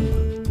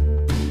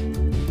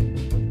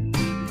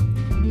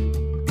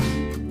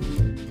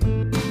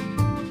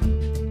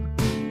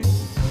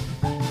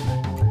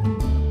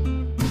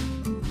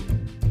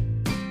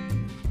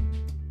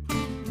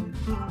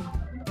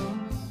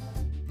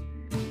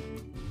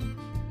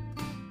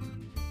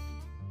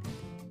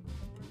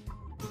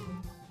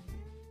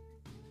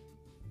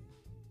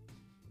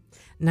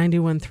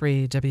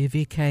 91.3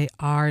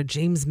 WVKR,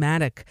 James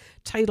Maddock,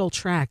 title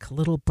track,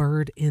 Little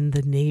Bird in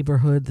the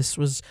Neighborhood. This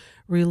was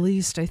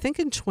released, I think,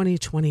 in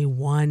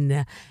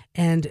 2021.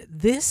 And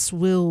this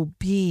will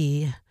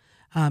be,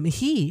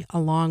 he,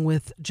 along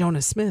with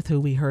Jonah Smith,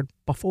 who we heard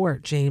before,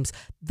 James,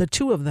 the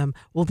two of them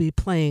will be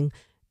playing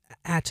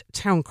at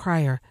Town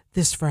Crier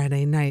this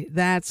Friday night.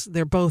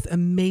 They're both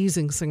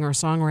amazing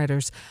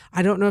singer-songwriters.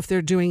 I don't know if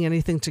they're doing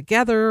anything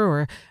together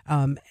or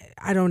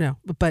I don't know,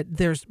 but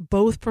there's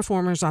both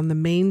performers on the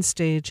main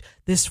stage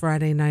this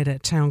Friday night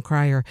at Town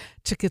Crier.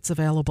 Tickets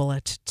available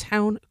at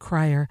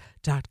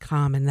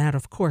towncrier.com, and that,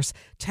 of course,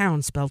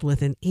 town spelled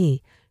with an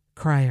E,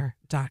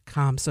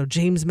 crier.com. So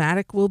James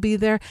Maddock will be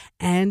there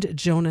and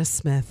Jonah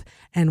Smith,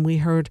 and we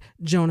heard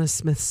Jonah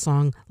Smith's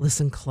song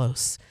Listen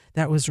Close.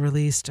 That was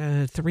released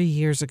 3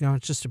 years ago.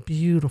 It's just a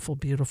beautiful,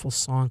 beautiful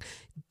song.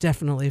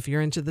 Definitely, if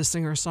you're into the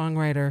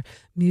singer-songwriter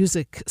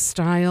music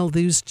style,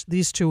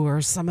 these two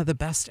are some of the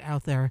best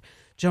out there.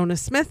 Jonah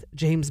Smith,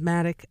 James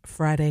Maddock,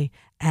 Friday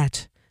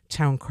at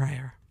Town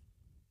Crier.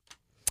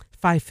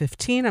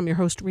 5:15. I'm your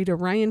host, Rita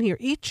Ryan, here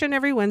each and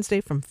every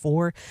Wednesday from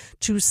 4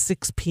 to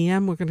 6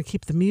 p.m. We're going to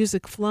keep the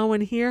music flowing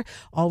here.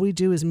 All we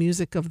do is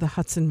music of the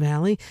Hudson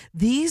Valley.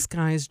 These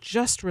guys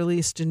just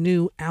released a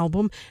new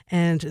album,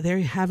 and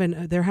they're having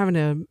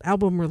an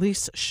album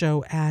release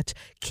show at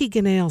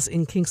Keegan Ailes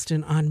in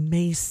Kingston on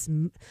May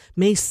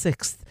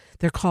 6th.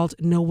 They're called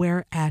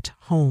Nowhere at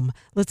Home.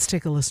 Let's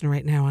take a listen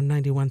right now on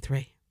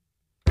 91.3.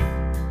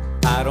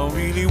 I don't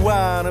really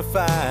want to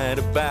fight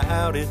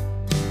about it,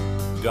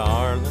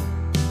 darling.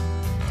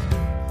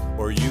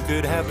 Or you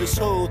could have this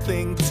whole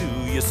thing to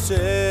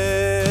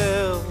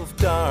yourself,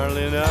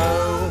 darling,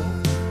 oh.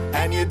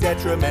 And you're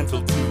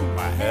detrimental to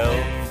my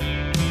health.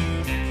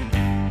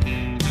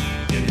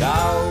 You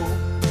know,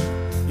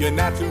 you're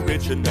not too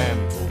rich in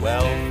mental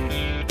wealth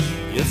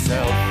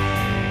yourself.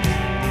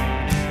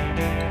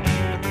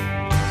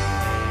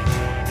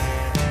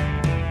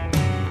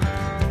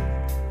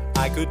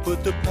 I could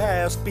put the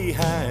past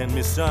behind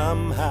me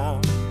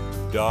somehow,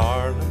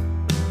 darling.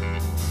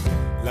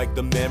 Like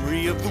the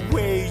memory of the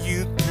way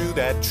you threw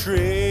that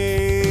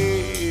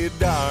trade,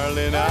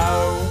 darling,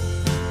 oh.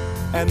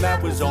 And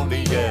that was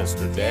only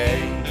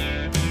yesterday.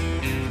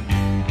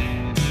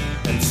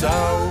 And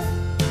so,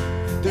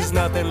 there's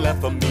nothing left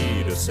for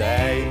me to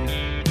say,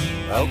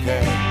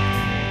 okay.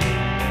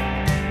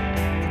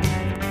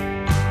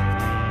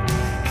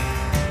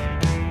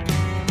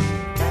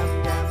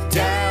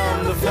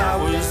 Down the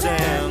flowers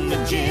and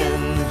the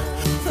gin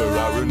for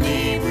our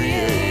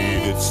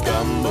inebriated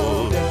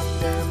stumble.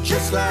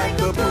 Just like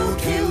a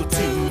boot heel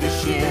to the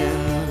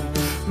shin,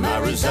 my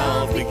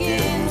resolve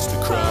begins to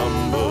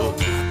crumble.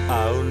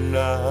 Oh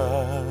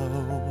no.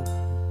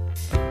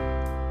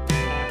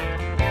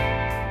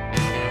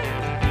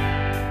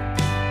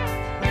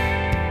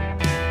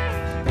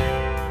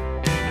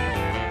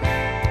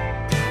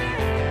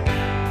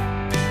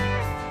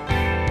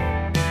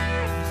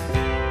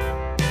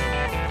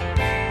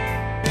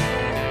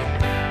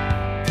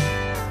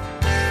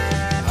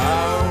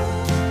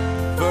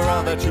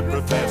 That you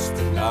profess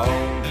to know.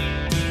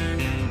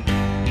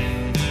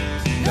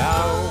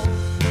 No,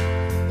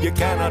 you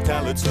cannot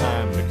tell it's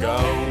time to go.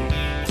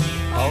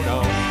 Oh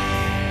no.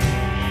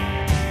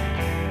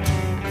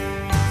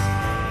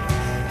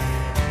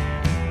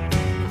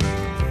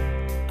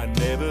 I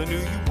never knew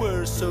you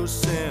were so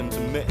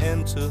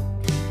sentimental,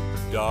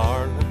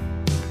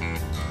 darling.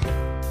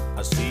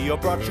 I see you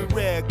brought your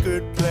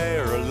record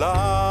player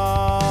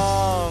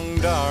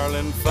along,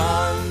 darling.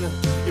 Fun,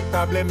 you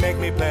probably make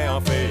me play our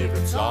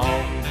favorite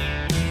song.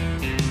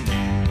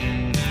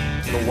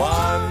 The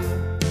one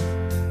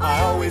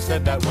I always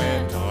said that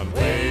went on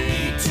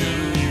way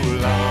too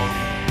long.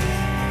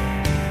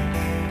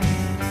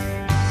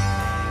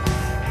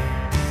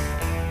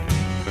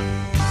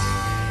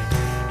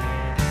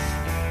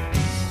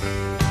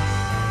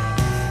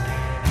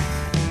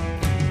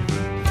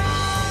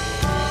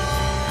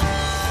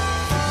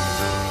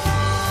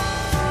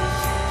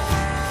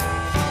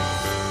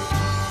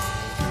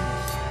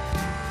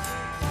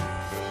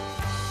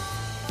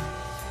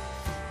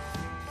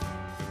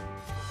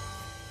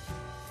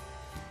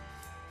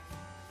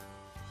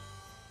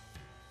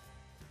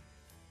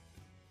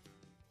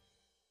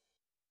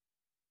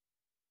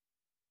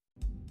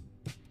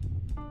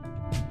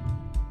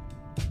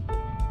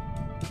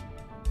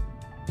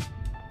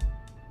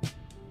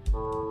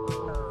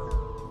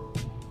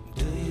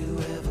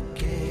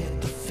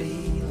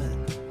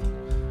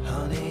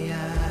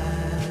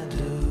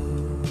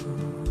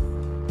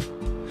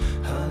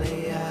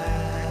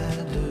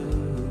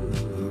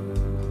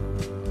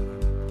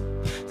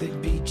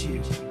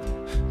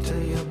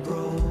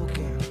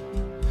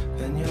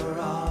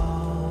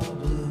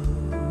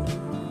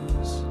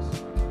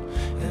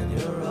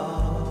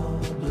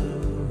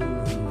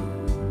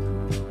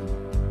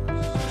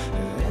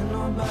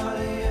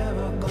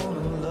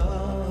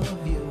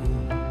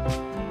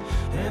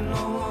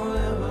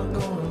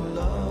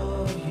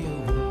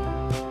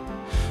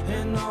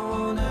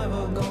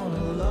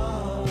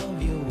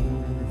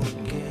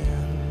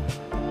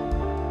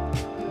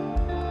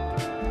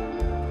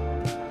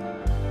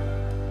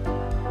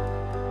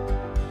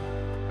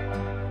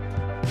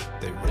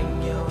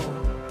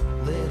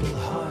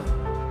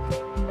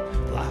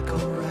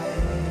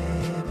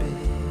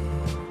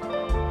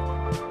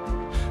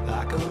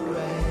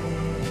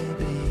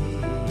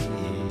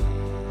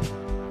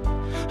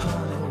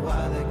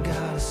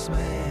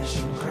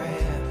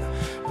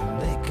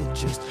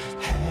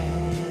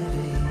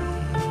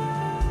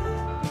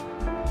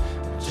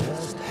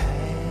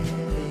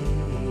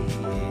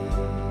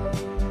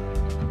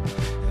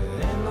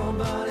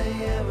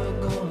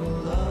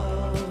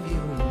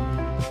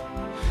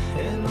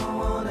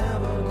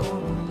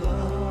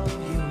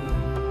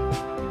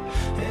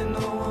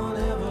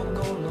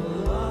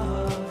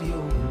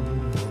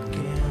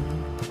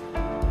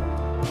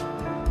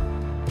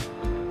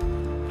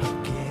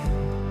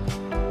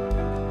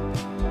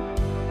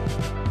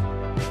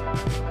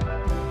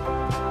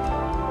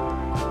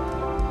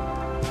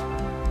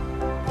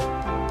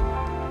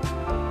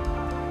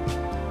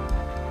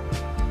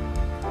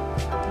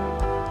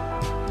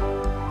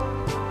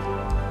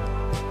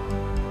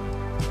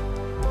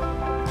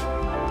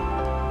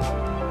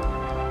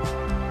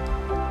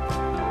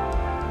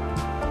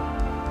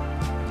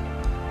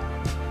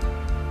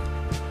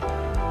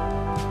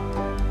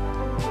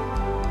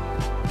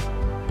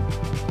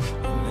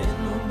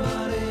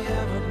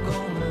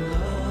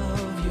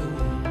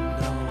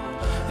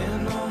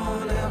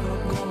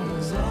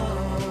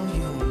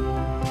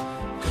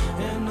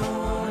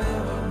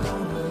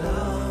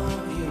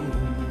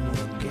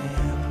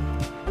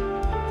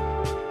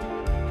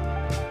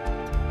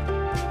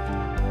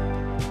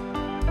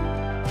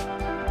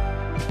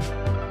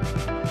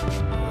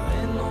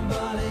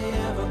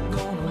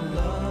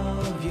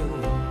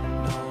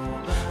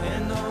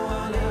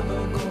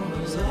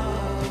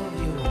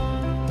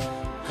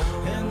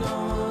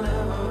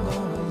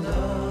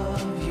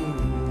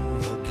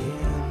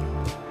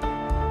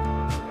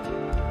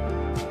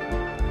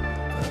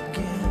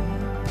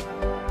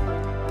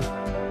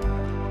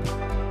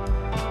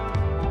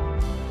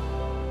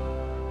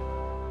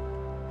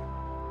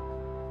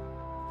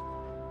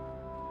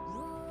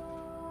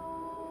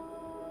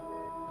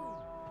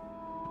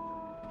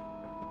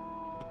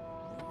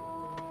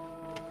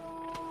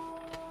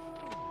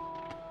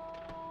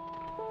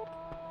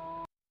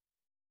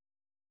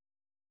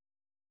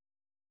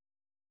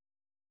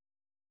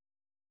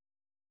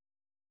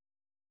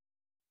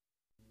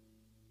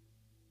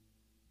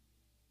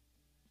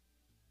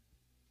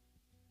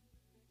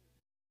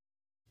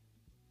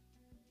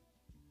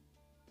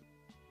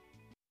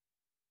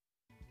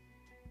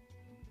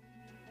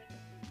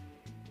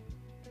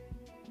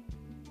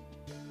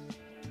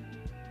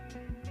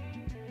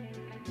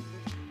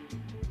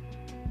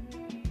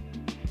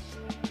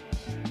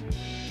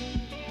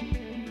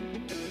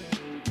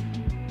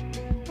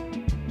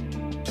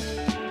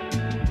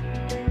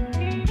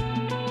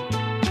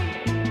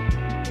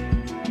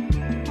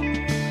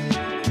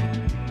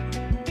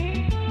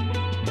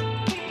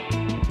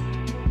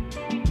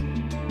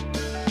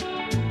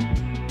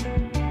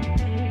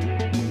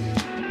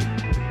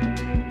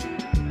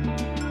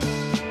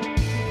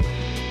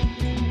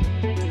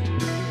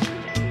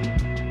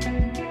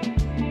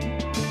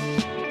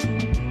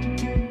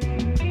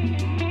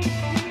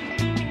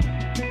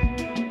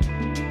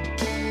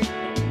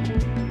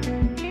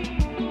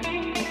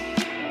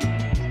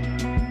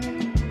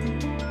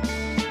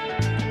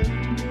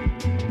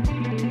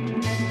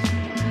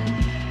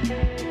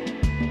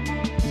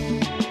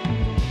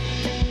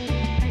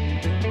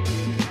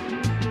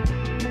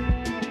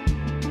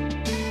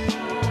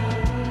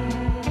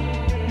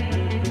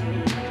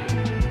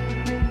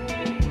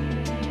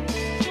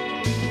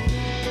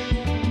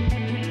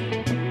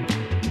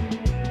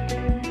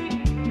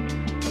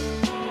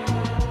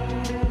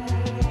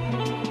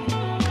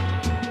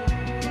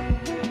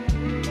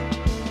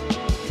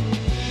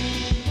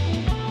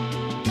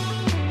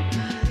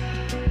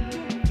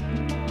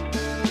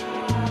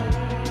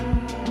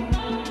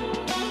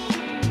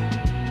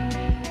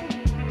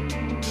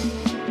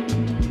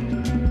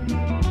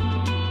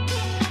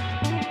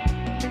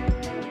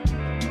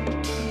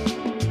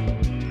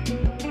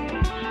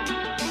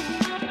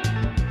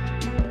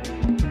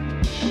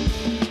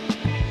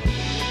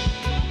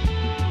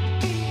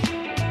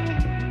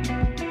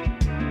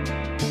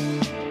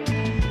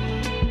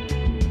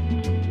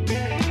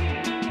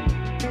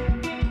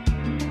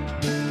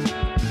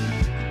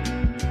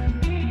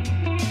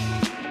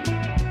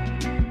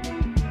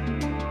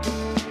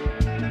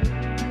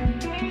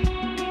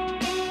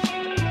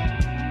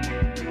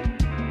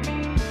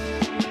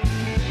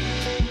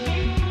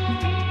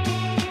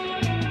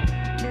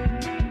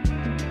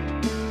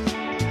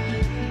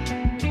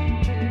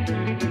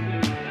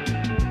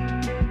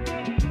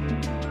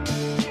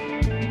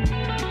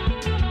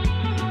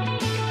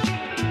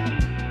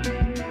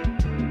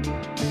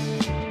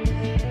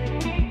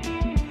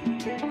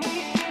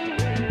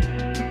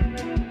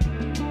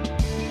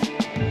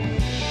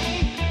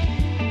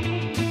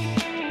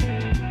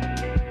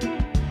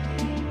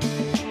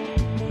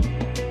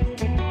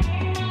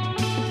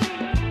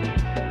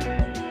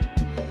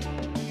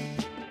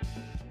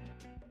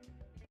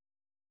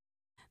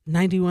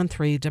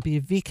 91.3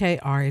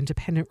 WVKR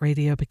Independent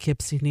Radio,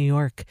 Poughkeepsie, New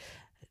York.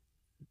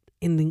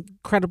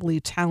 Incredibly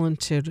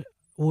talented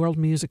world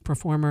music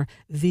performer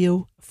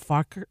Vio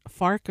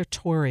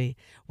Farcatori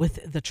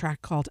with the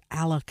track called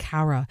Alla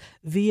Cara.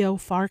 Vio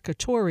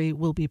Farcatori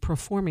will be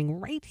performing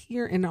right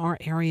here in our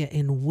area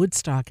in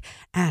Woodstock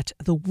at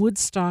the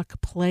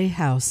Woodstock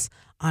Playhouse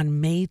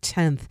on May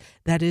 10th.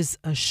 That is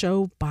a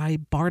show by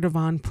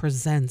Bardavon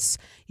Presents.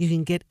 You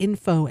can get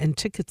info and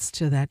tickets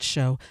to that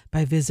show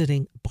by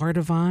visiting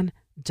bardavon.org.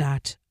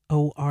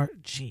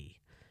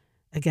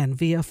 Again,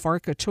 via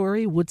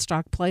Farcatori,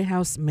 Woodstock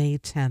Playhouse, May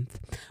 10th.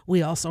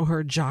 We also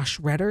heard Josh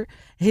Redder.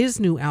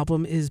 His new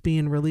album is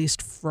being released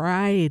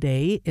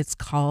Friday. It's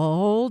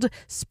called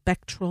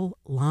Spectral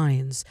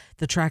Lines.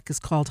 The track is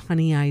called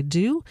Honey I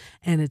Do,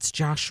 and it's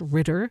Josh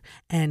Ritter.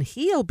 And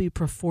he'll be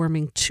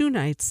performing 2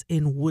 nights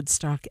in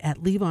Woodstock at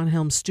Levon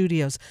Helm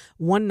Studios.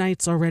 One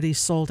night's already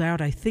sold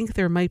out. I think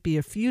there might be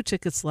a few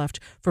tickets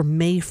left for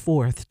May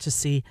 4th to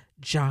see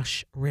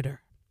Josh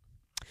Ritter.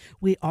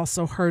 We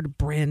also heard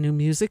brand new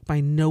music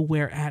by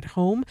Nowhere at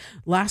Home.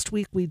 Last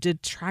week we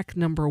did track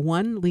number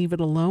 1, Leave It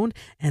Alone,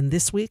 and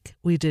this week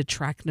we did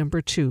track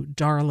number 2,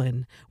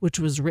 Darlin', which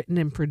was written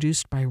and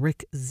produced by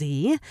Rick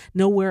Z.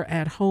 Nowhere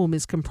at Home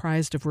is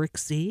comprised of Rick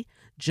Z,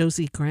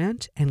 Josie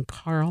Grant, and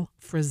Carl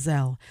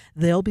Frizzell.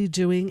 They'll be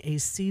doing a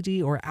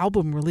CD or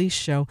album release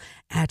show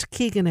at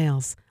Keegan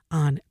Ailes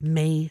on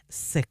May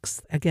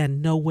 6th.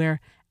 Again, Nowhere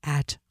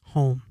at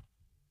Home.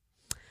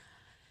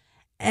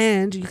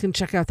 And you can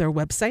check out their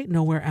website,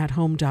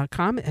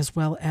 nowhereathome.com, as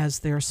well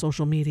as their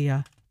social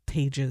media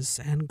pages.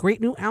 And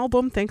great new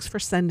album. Thanks for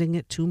sending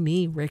it to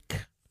me,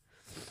 Rick.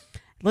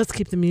 Let's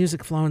keep the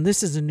music flowing.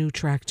 This is a new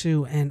track,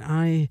 too, and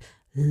I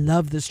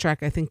love this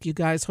track. I think you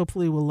guys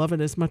hopefully will love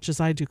it as much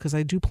as I do, because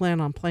I do plan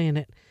on playing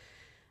it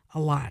a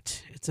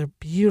lot. It's a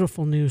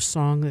beautiful new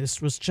song.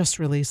 This was just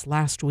released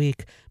last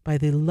week by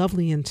the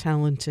lovely and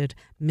talented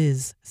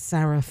Ms.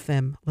 Sarah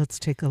Fim. Let's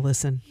take a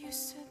listen. You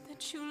said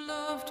that you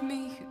loved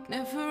me, you'd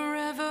never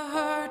ever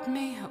hurt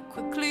me. How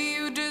quickly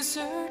you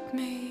desert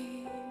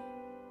me.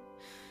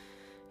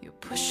 You're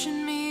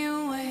pushing me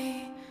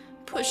away,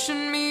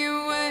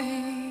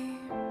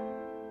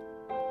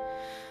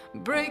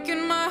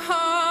 breaking my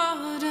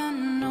heart,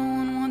 and no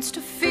one wants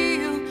to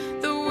feel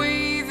the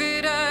way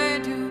that I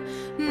do.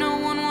 No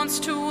one wants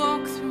to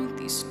walk through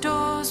these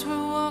doors we're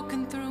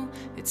walking through.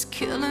 It's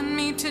killing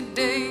me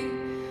today,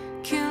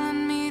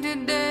 killing me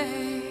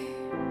today.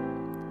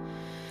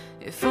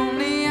 If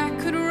only I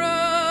could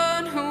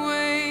run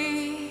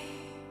away.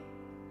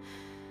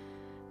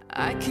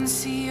 I can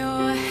see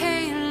your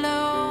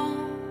halo,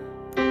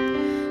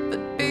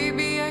 but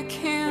baby I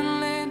can't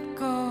let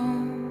go.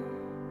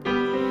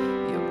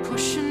 You're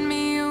pushing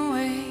me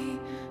away,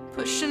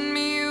 pushing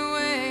me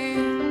away.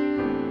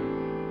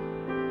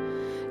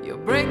 You're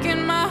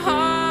breaking my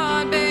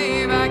heart,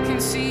 babe. I can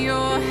see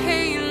your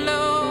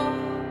halo,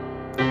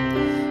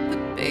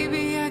 but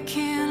baby I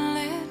can't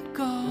let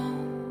go.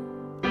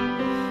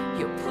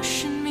 You're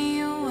pushing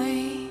me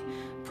away,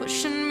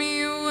 pushing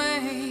me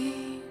away.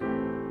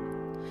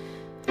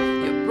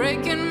 You're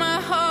breaking my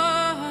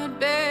heart,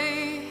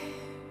 babe.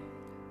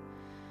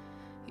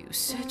 You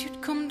said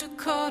you'd come to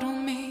cuddle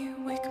me,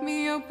 wake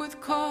me up with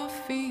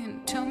coffee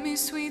and tell me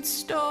sweet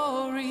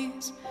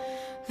stories.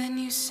 Then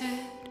you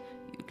said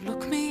you'd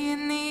look me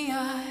in the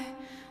eye,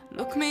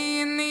 look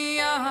me in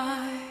the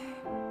eye.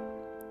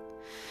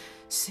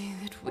 Say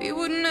that we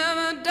would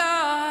never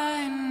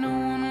die. No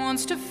one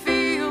wants to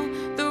feel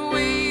the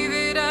way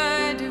that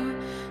I do.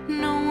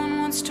 No one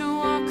wants to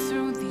walk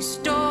through these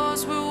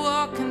doors we're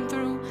walking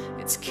through.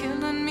 It's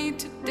killing me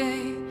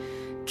today,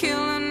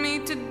 killing me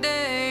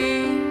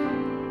today.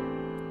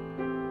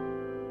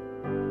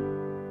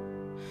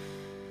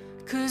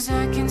 'Cause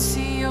I can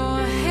see your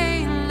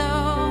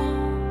halo,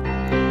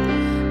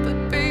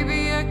 but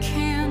baby I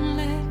can't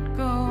let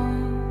go.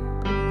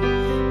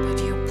 But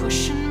you're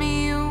pushing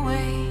me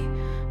away,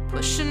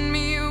 pushing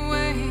me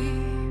away.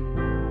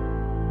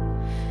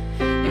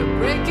 You're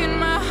breaking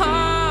my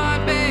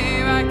heart,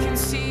 babe. I can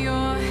see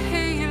your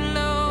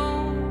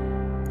halo,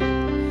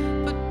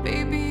 but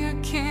baby I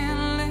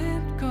can't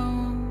let go.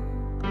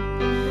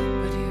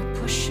 But you're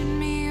pushing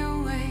me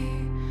away,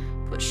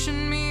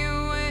 pushing me away.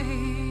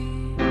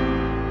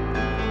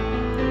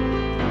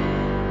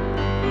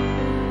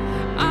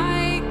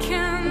 I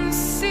can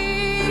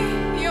see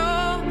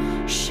your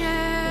shame.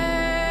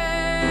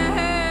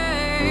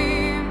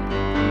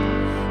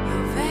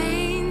 Your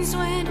veins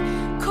went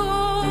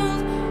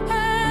cold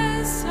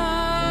as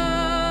ice.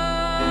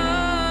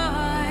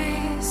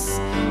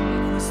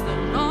 It was the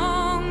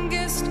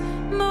longest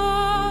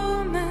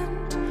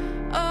moment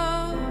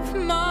of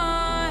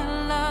my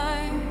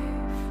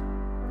life,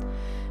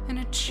 and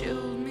it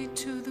chilled me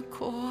to the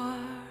core.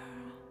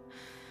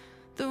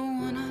 The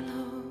one I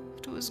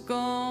loved was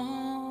gone.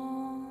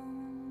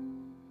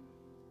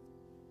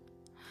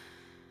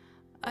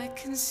 I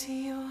can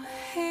see your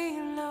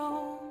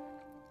halo,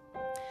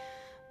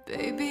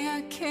 baby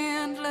I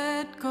can't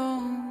let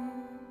go.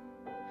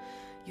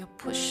 You're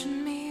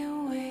pushing me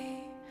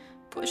away,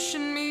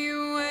 pushing me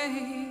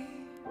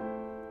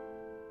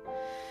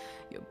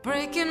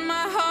breaking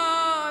my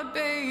heart,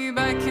 babe.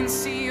 I can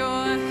see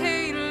your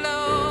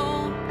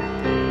halo.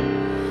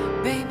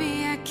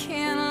 Baby, I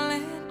can't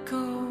let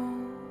go.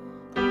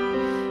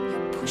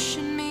 You're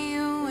pushing me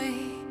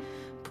away,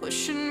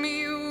 pushing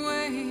me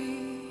away.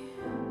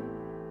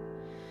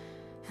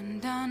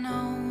 And I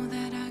know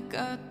that I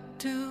got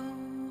to.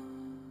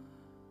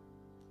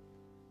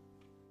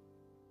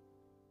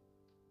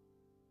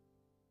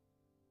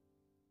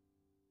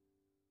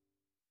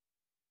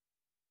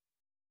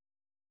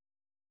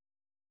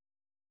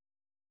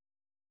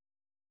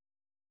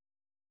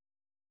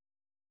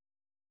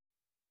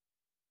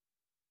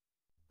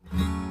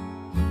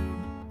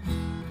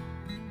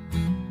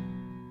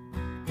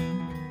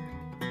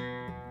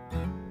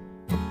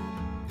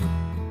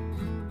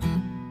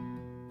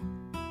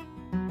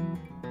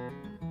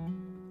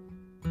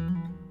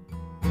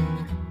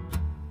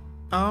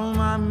 Oh,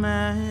 my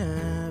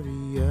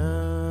Maria,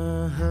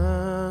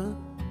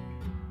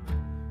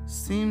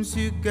 seems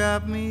you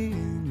got me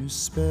in your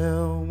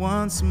spell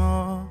once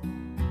more.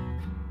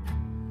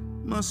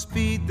 Must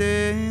be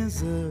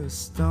there's a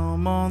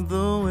storm on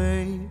the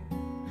way.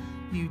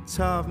 You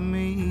taught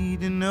me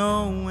to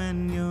know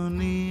when you're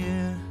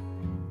near.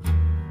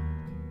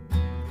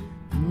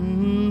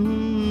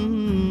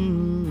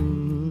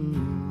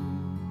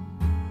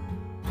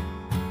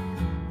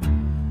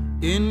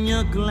 In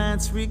your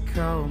glance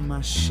recall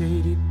my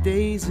shady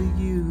days of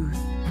youth,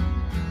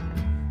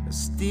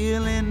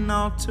 stealing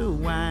altar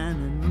wine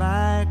and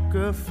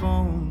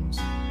microphones,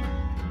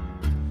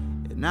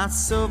 and not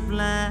so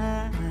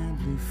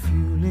blindly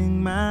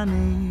fueling my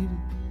need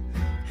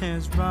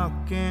as rock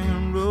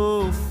and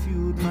roll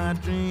fueled my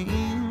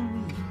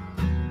dream.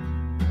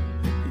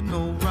 You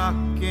know, rock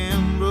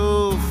and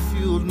roll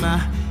fueled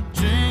my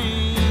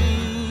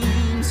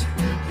dreams.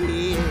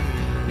 Yeah.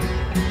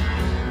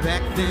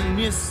 Back then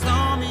you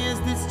saw me as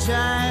this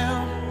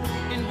child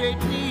in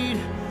great need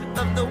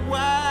of the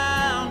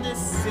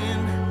wildest sin,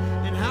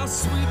 and how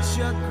sweet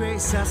your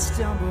grace I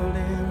stumbled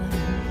in,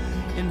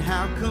 and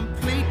how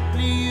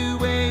completely you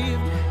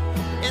waved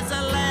as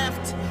I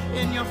laughed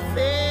in your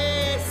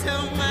face.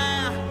 Oh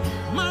my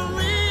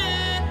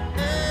Maria,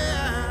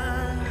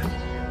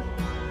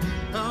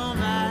 oh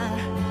my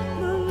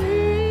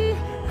Maria.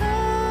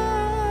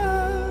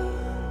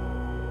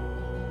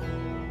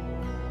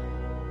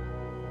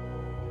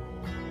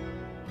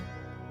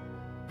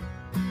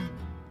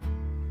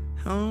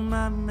 Oh,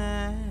 my Maria,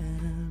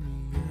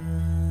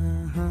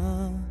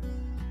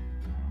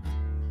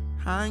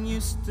 how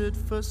you stood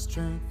for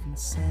strength and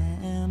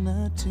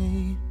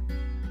sanity.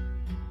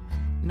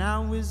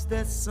 Now is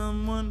that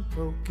someone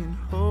poking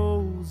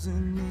holes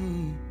in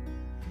me?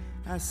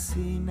 I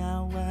see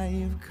now why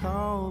you've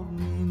called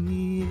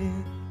me near.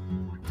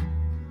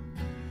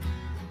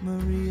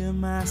 Maria,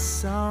 my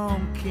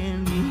song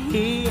can you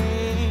hear?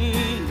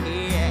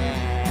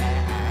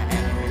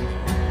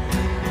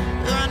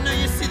 I know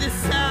you see the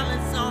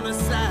silence on the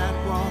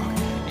sidewalk,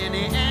 and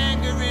the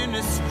anger in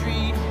the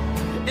street,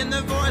 and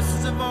the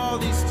voices of all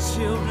these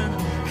children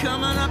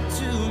coming up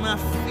to my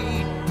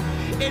feet.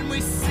 And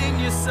we sing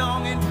your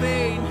song in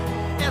vain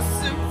as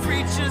some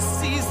preacher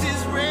sees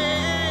his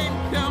rain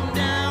come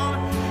down.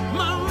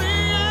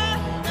 Maria,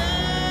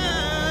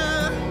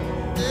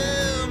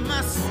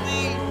 my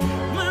sweet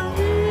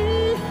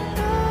Maria,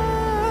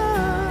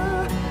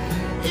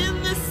 in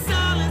the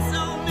silence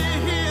on the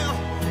hill,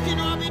 you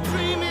know I'll be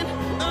dreaming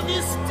of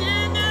you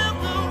sting out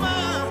the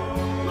world.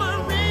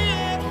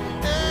 Maria,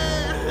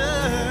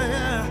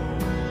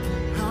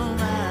 oh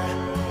my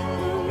Maria.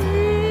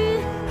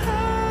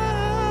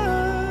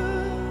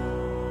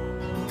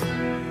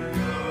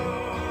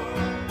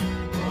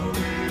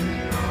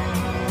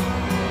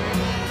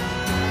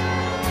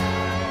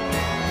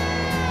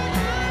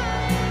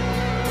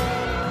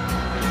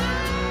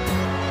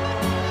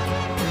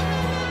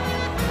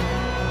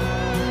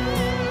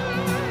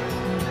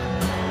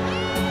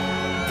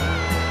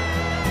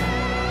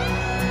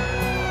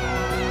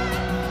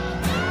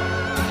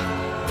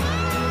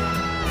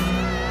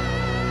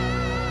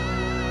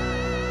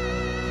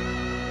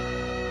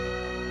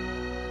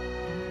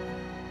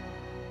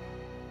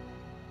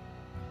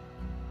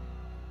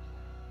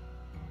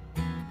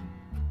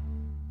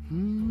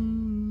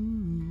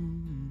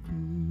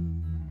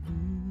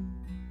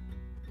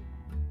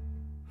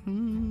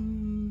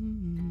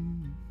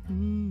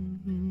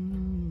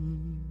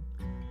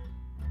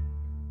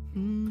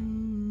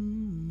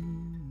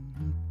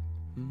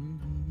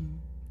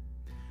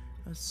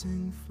 I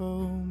sing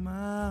for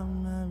my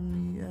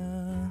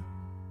Maria.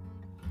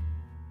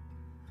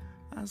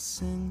 I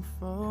sing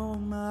for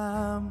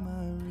my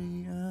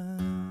Maria.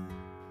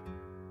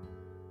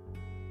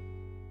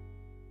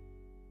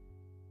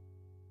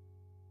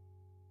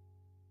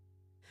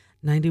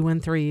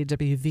 91.3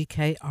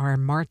 WVKR,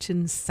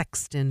 Martin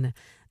Sexton,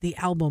 the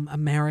album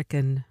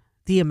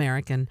The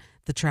American,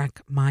 the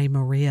track My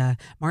Maria.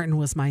 Martin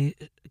was my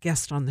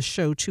guest on the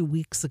show 2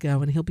 weeks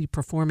ago, and he'll be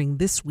performing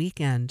this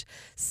weekend,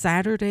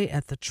 Saturday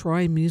at the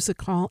Troy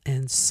Music Hall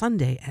and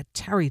Sunday at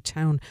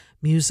Tarrytown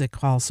Music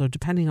Hall. So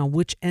depending on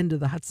which end of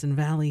the Hudson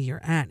Valley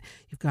you're at,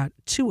 you've got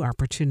 2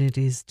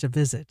 opportunities to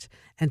visit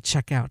and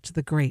check out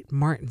the great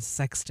Martin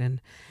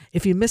Sexton.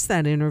 If you missed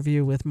that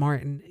interview with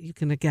Martin, you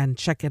can again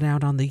check it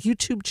out on the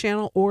YouTube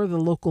channel or the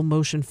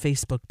LocalMotion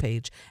Facebook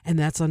page, and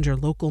that's under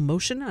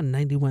LocalMotion on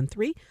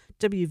 91.3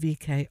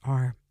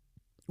 WVKR.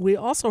 We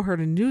also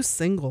heard a new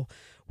single,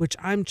 which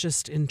I'm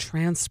just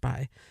entranced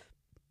by,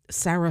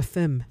 Sarah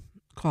Thim,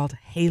 called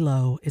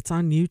Halo. It's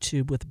on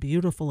YouTube with a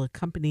beautiful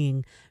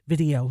accompanying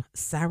video.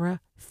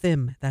 Sarah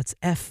Thim, that's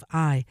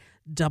F-I-M-M.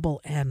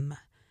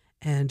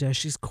 And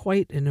she's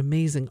quite an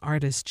amazing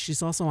artist.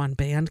 She's also on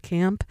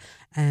Bandcamp,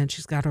 and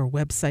she's got her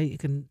website. You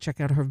can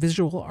check out her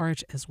visual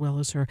art as well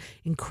as her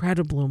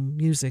incredible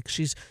music.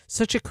 She's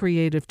such a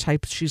creative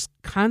type. She's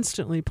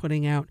constantly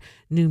putting out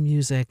new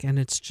music, and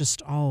it's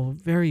just all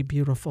very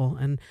beautiful.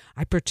 And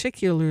I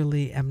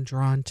particularly am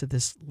drawn to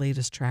this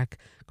latest track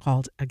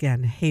called,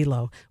 again,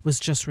 Halo. It was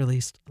just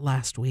released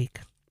last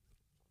week.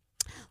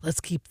 Let's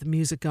keep the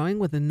music going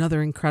with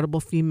another incredible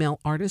female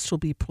artist who'll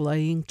be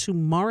playing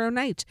tomorrow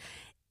night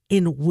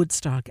in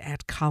Woodstock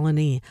at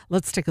Colony.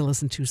 Let's take a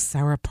listen to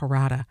Sarah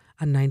Parada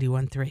on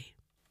 91.3.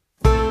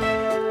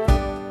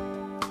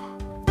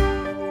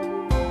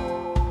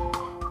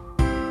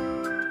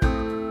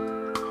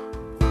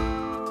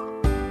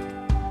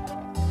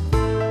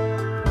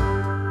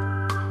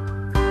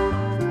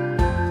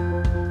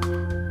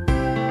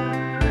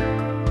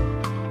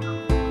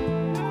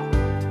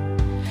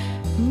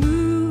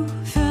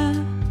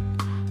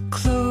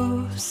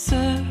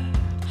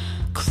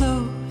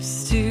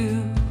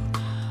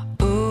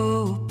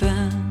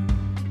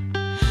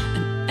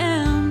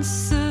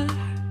 Answer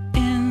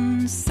in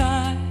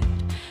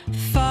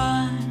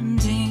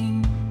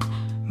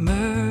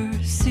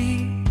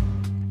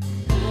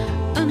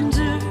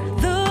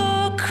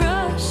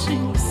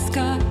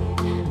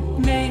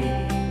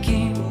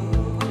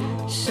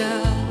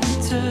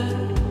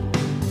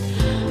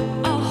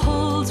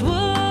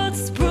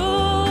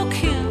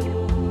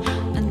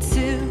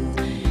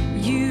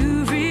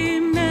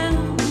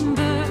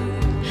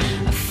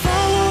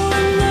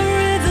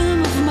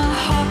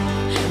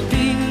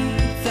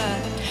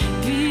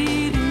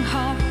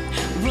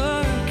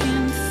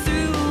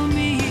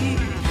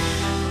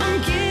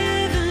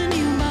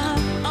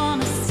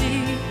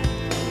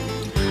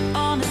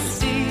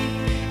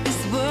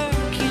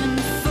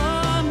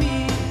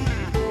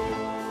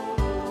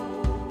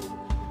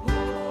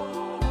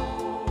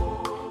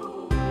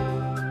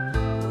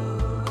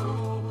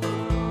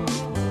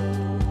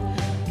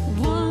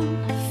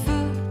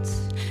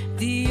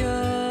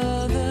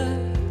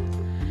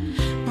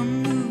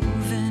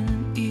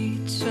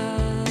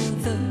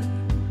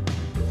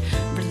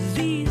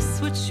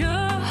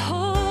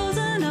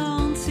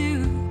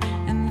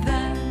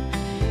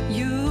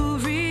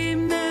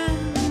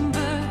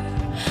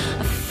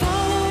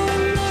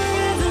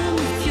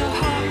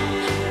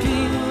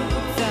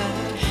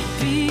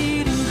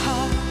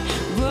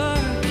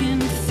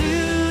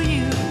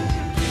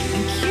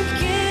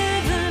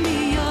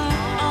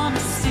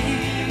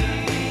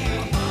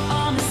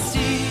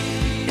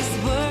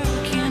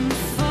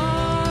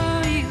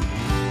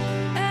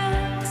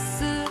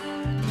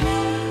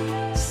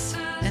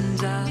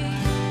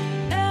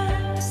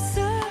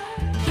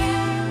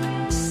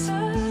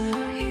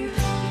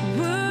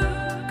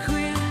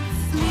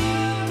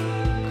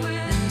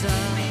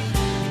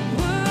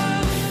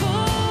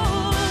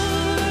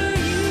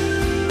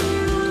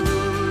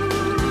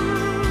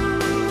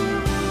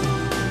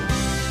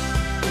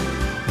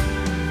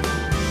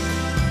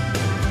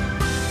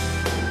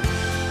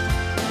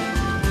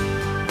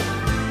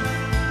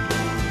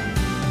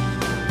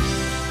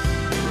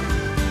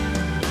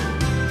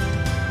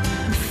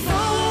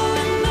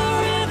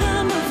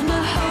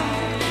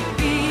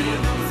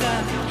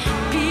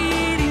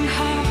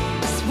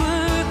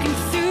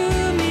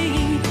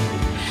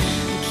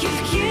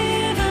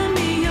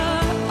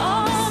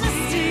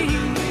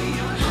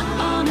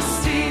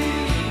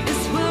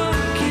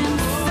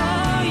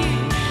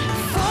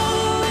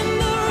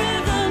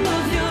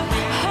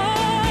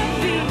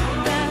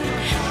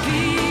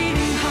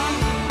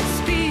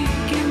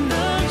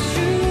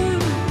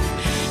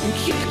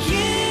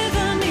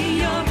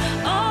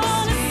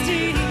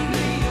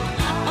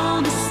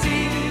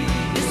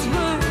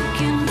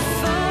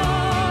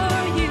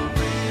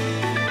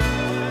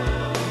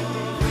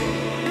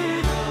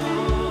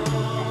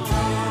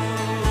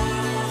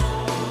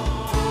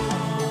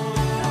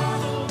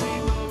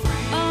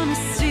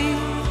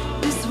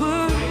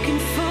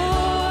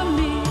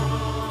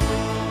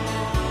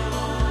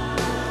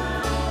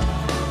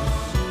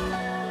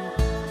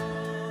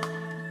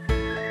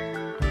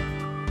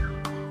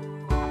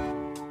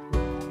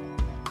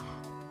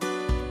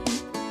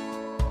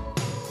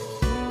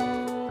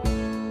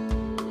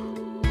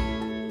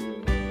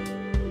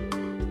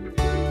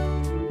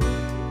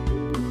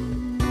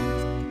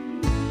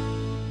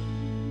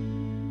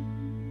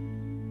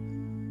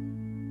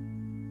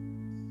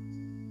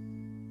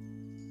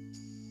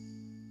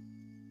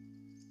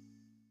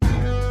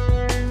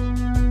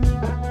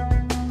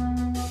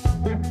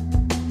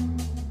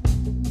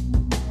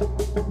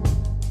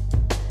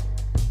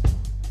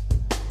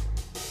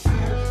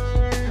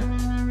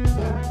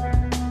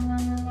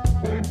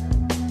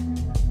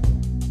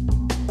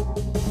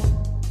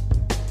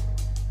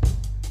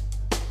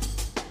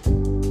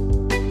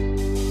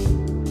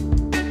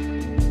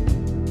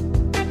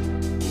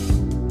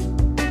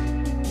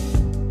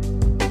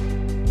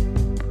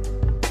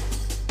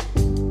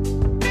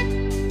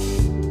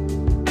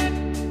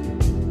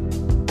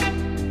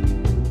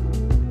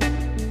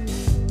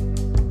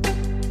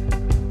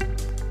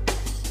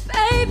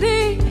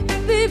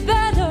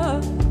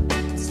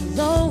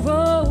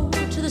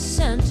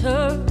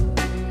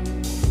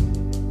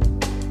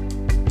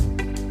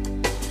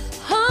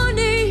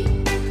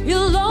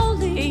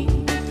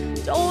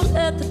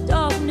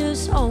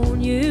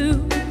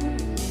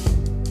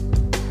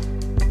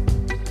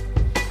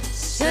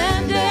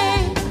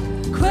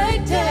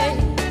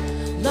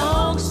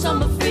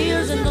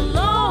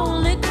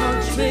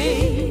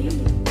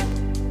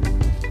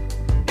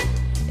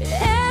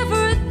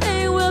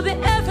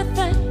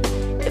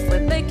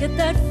make it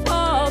that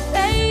far,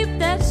 babe,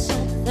 that's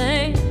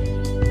something.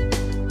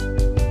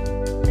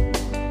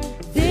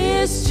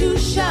 This too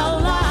shall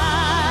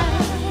lie.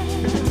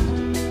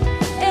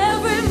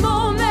 Every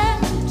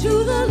moment to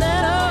the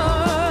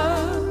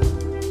letter.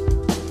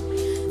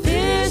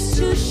 This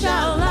too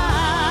shall lie.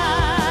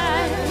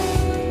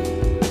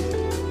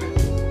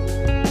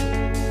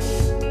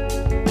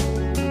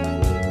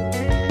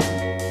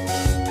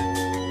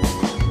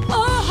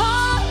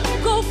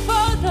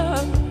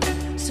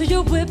 So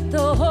you whip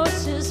the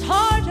horses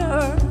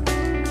harder.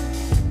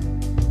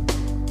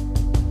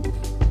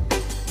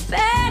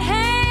 Bad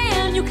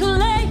hand, you can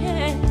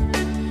lay it.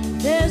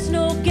 There's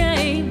no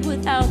game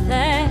without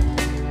that.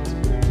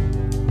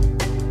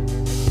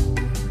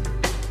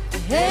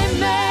 Hey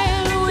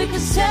man, we can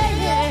say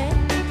it.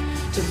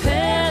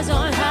 Depends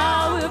on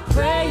how we're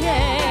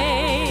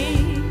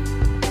praying.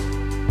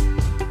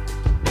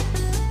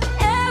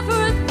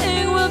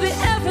 Everything will be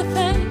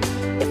everything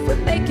if we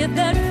make it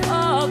that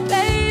far,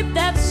 babe,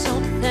 that's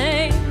something.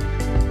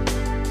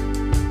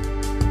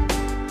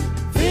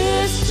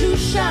 This too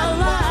shall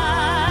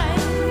lie.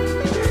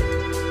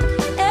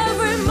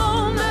 Every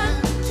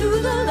moment to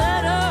the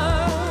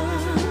letter.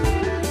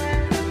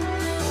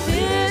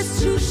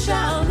 This too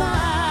shall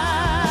lie.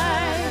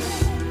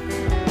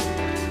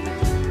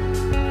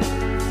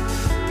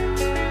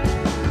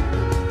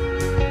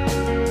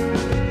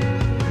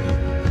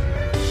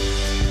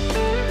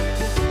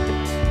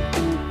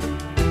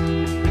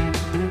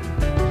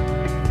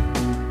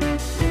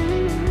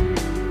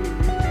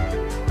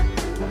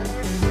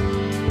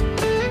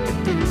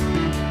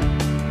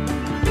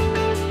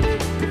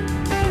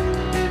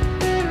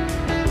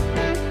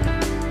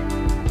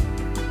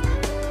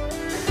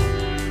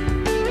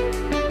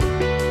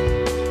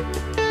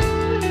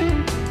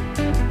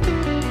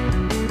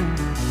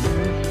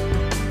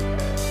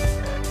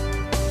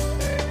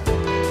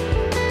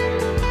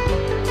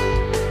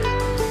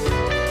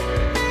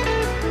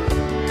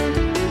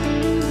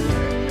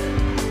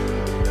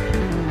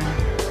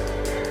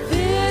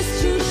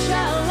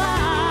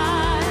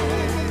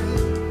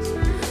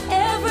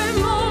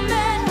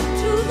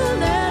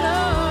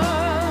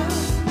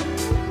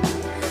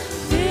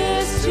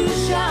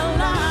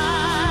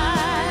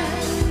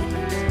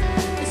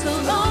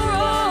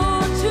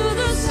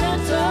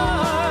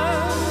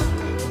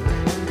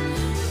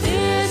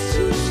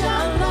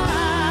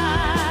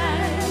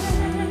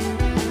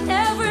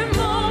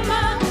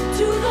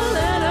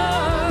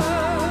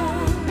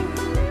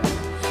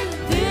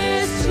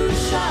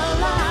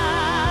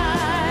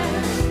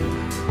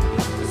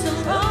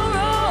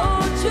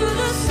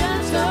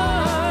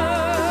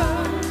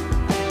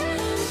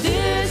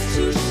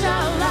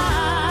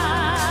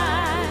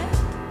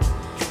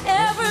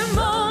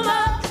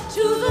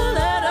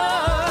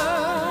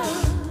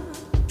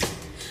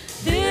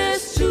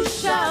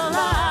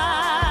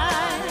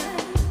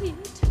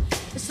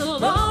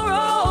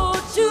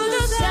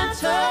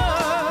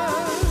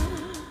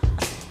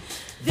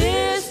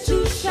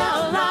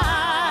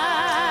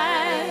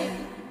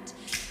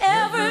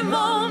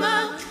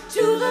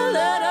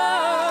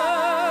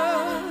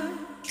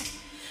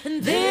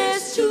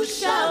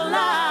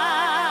 Lie.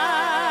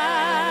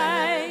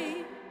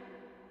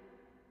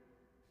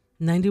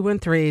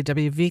 91.3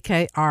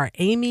 WVKR.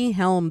 Amy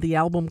Helm, the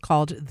album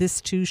called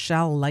This Too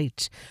Shall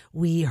Light.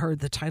 We heard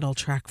the title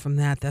track from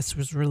that. This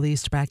was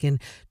released back in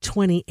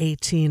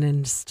 2018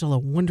 and still a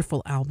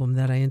wonderful album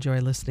that I enjoy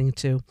listening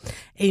to.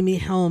 Amy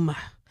Helm,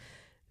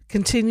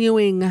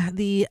 continuing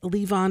the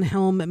Levon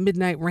Helm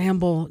Midnight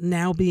Ramble,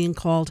 now being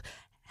called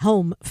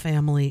Helm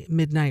Family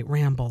Midnight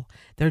Ramble.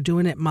 They're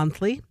doing it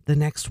monthly. The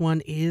next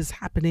one is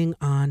happening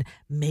on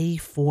May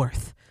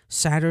 4th,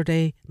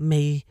 Saturday,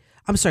 May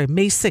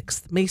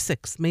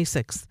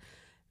 6th.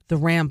 The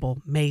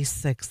Ramble, May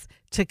 6th.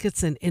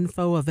 Tickets and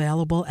info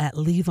available at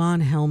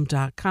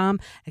levonhelm.com.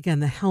 Again,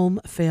 the Helm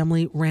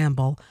Family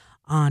Ramble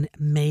on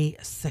May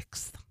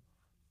 6th.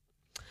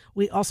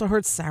 We also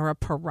heard Sarah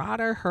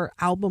Parada, her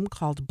album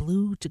called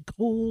Blue to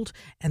Gold,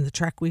 and the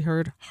track we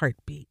heard,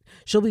 Heartbeat.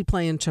 She'll be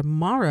playing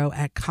tomorrow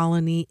at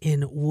Colony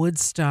in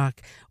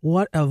Woodstock.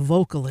 What a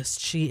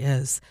vocalist she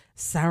is,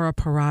 Sarah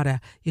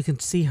Parada. You can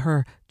see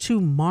her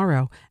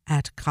tomorrow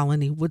at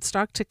Colony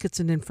Woodstock.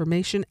 Tickets and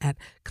information at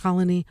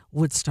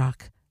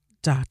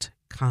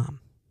colonywoodstock.com.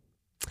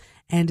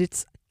 And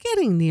it's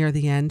getting near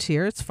the end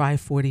here. It's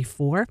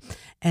 5:44.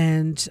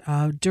 And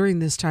during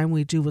this time,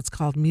 we do what's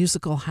called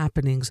musical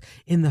happenings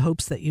in the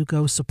hopes that you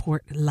go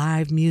support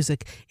live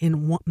music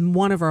in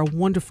one of our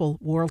wonderful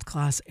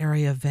world-class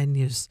area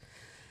venues.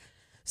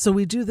 So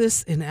we do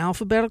this in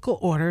alphabetical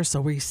order. So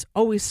we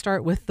always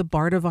start with the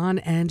Bardavon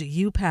and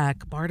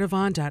UPAC,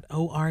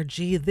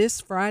 bardavon.org.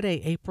 This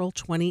Friday, April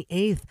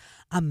 28th,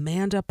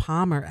 Amanda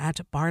Palmer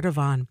at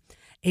Bardavon.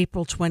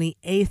 April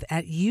 28th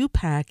at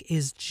UPAC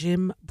is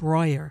Jim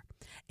Breuer.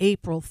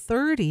 April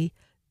 30,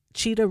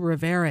 Cheetah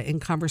Rivera in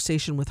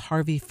conversation with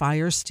Harvey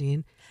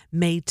Fierstein.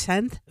 May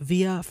 10th,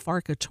 Via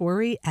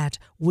Farcatori at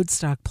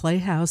Woodstock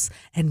Playhouse.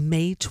 And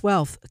May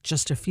 12th,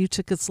 just a few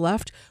tickets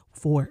left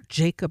for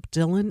Jacob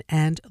Dylan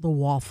and the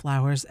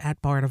Wallflowers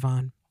at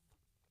Bardavon.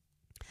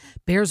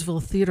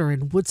 Bearsville Theater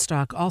in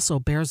Woodstock, also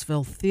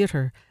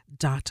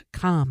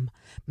bearsvilletheater.com.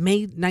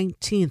 May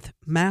 19th,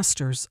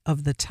 Masters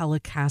of the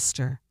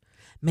Telecaster.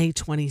 May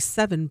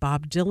 27,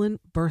 Bob Dylan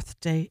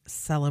Birthday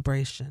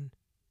Celebration.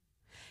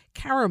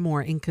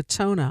 Caramore in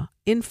Katona,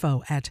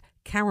 info at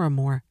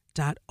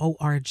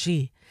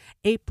caramore.org.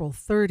 April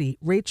 30,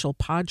 Rachel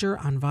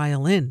Podger on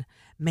violin.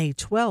 May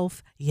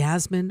 12th,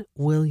 Yasmin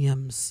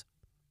Williams.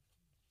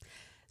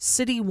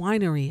 City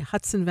Winery,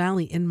 Hudson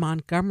Valley in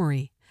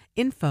Montgomery.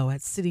 Info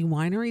at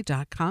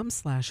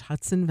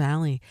citywinery.com/Hudson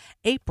Valley.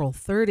 April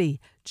 30,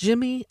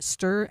 Jimmy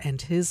Sturr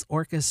and his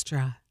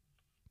orchestra.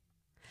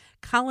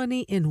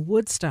 Colony in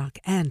Woodstock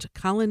and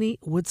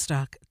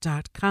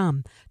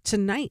colonywoodstock.com.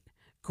 Tonight,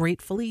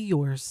 Gratefully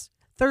Yours.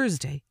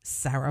 Thursday,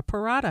 Sarah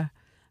Parada.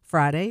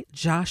 Friday,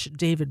 Josh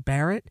David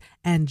Barrett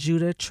and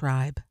Judah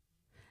Tribe.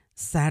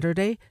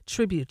 Saturday,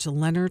 tribute to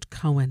Leonard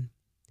Cohen.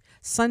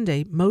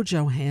 Sunday,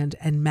 Mojo Hand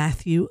and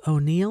Matthew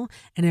O'Neill,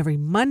 and every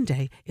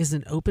Monday is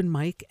an open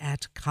mic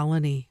at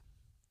Colony.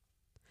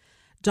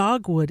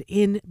 Dogwood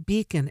in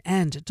Beacon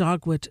and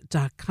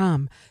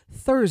dogwood.com.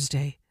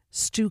 Thursday,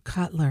 Stu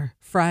Cutler.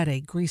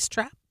 Friday, Grease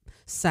Trap.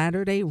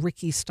 Saturday,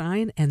 Ricky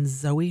Stein and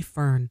Zoe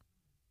Fern.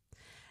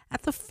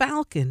 At the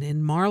Falcon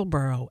in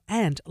Marlborough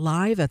and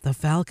live at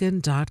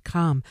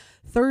thefalcon.com.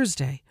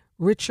 Thursday,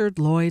 Richard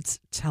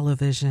Lloyd's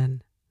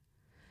Television.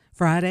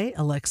 Friday,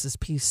 Alexis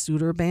P.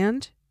 Suter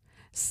Band.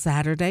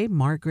 Saturday,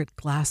 Margaret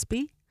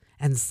Glaspie,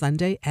 and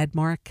Sunday,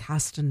 Edmar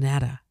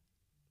Castaneda.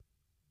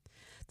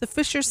 The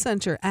Fisher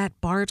Center at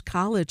Bard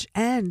College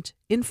and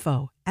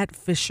info at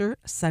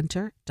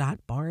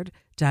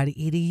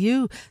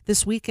fishercenter.bard.edu.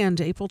 This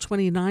weekend, April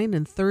 29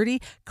 and 30,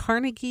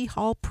 Carnegie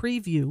Hall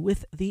preview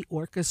with the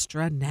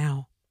orchestra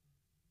now.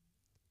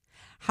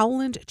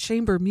 Howland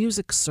Chamber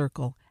Music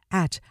Circle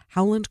at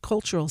Howland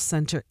Cultural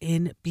Center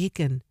in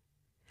Beacon.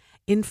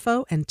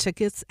 Info and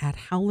tickets at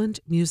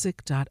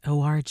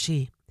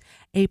howlandmusic.org.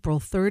 April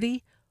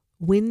 30,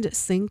 Wind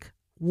Sync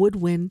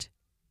Woodwind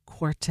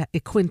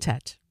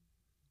Quintet.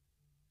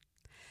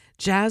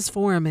 Jazz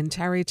Forum in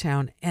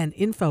Tarrytown and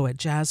info at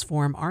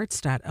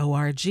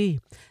jazzforumarts.org.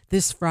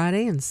 This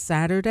Friday and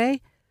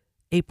Saturday,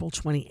 April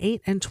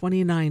 28 and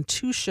 29,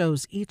 2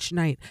 shows each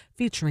night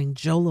featuring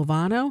Joe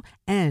Lovano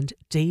and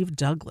Dave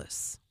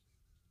Douglas.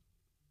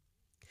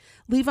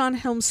 Levon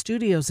Helm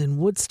Studios in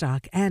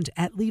Woodstock and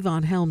at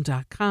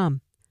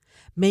levonhelm.com.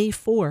 May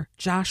 4,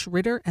 Josh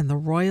Ritter and the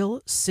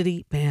Royal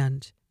City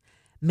Band.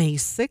 May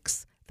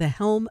 6, the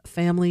Helm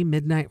Family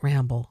Midnight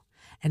Ramble.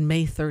 And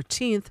May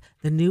 13th,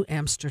 the New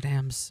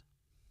Amsterdams.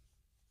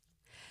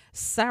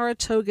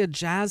 Saratoga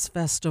Jazz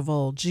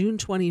Festival, June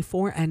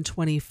 24 and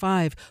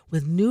 25,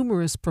 with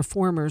numerous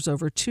performers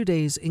over 2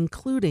 days,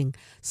 including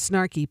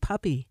Snarky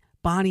Puppy,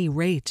 Bonnie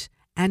Raitt,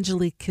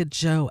 Angelique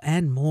Kidjo,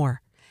 and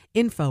more.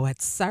 Info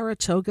at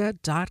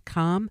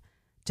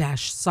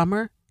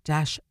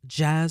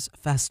saratoga.com/summer-jazz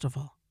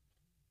festival.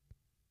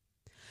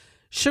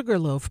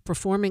 Sugarloaf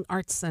Performing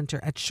Arts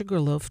Center at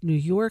Sugarloaf, New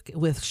York,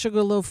 with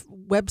Sugarloaf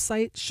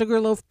website,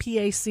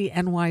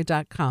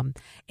 sugarloafpacny.com.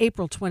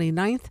 April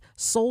 29th,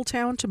 Soul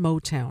Town to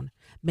Motown.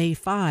 May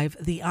 5,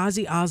 the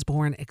Ozzy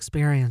Osbourne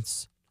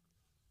Experience.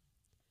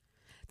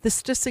 The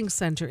Stissing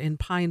Center in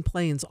Pine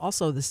Plains,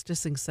 also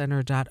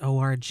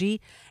thestissingcenter.org.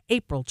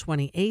 April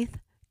 28th,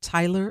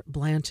 Tyler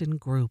Blanton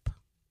Group.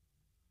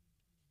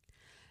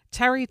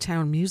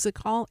 Tarrytown Music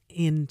Hall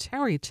in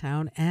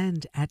Tarrytown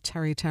and at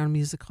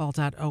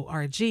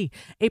tarrytownmusichall.org.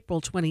 April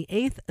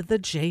 28th, the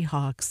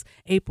Jayhawks.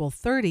 April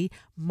 30,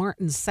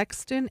 Martin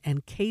Sexton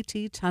and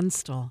Katie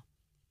Tunstall.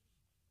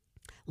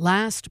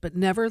 Last but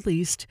never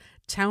least,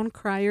 Town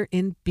Crier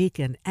in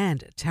Beacon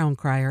and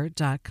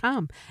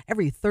towncrier.com.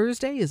 Every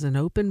Thursday is an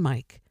open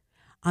mic.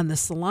 On the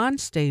Salon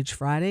Stage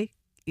Friday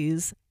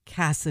is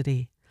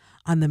Cassidy.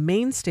 On the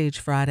Main Stage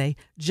Friday,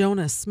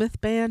 Jonah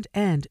Smith Band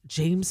and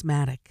James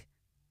Maddock.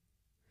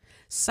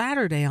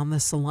 Saturday on the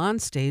Salon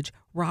Stage,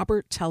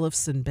 Robert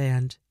Tellefson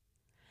Band.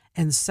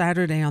 And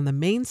Saturday on the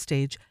Main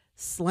Stage,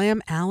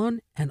 Slam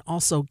Allen and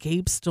also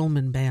Gabe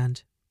Stillman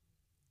Band.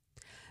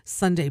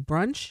 Sunday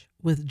brunch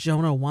with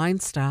Jonah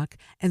Weinstock,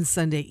 and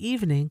Sunday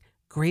evening,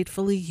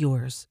 Gratefully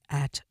Yours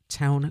at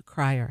Town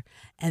Crier.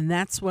 And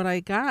that's what I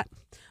got.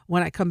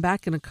 When I come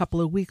back in a couple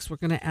of weeks, we're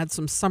going to add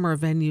some summer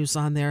venues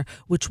on there,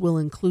 which will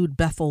include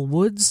Bethel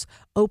Woods,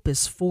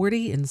 Opus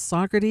 40 in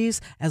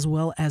Saugerties, as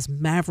well as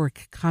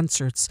Maverick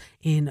Concerts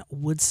in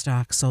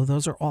Woodstock. So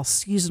those are all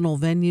seasonal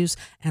venues,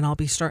 and I'll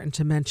be starting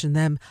to mention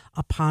them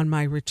upon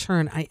my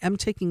return. I am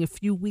taking a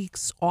few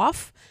weeks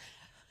off,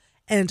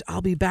 and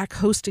I'll be back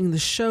hosting the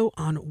show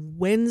on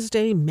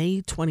Wednesday,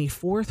 May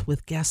 24th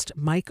with guest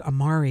Mike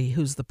Amari,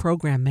 who's the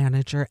program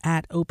manager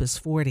at Opus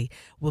 40.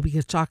 We'll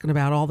be talking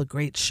about all the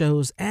great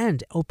shows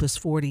and Opus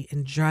 40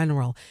 in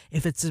general.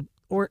 If it's a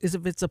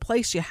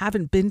place you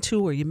haven't been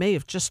to or you may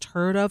have just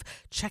heard of,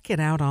 check it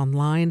out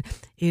online.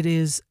 It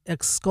is a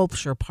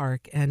sculpture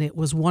park, and it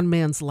was one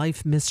man's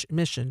life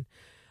mission.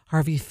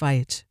 Harvey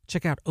Feit.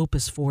 Check out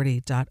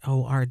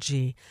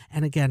opus40.org.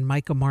 And again,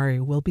 Mike Amari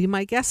will be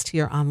my guest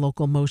here on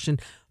Local Motion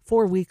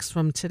 4 weeks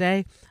from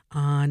today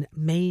on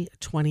May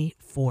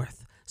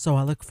 24th. So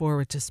I look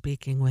forward to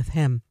speaking with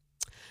him.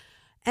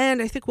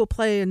 And I think we'll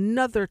play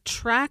another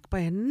track by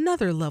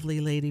another lovely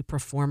lady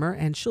performer,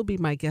 and she'll be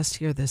my guest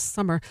here this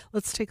summer.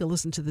 Let's take a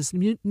listen to this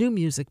new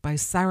music by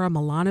Sarah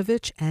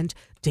Milanovic and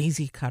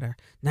Daisy Cutter,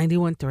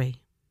 91.3.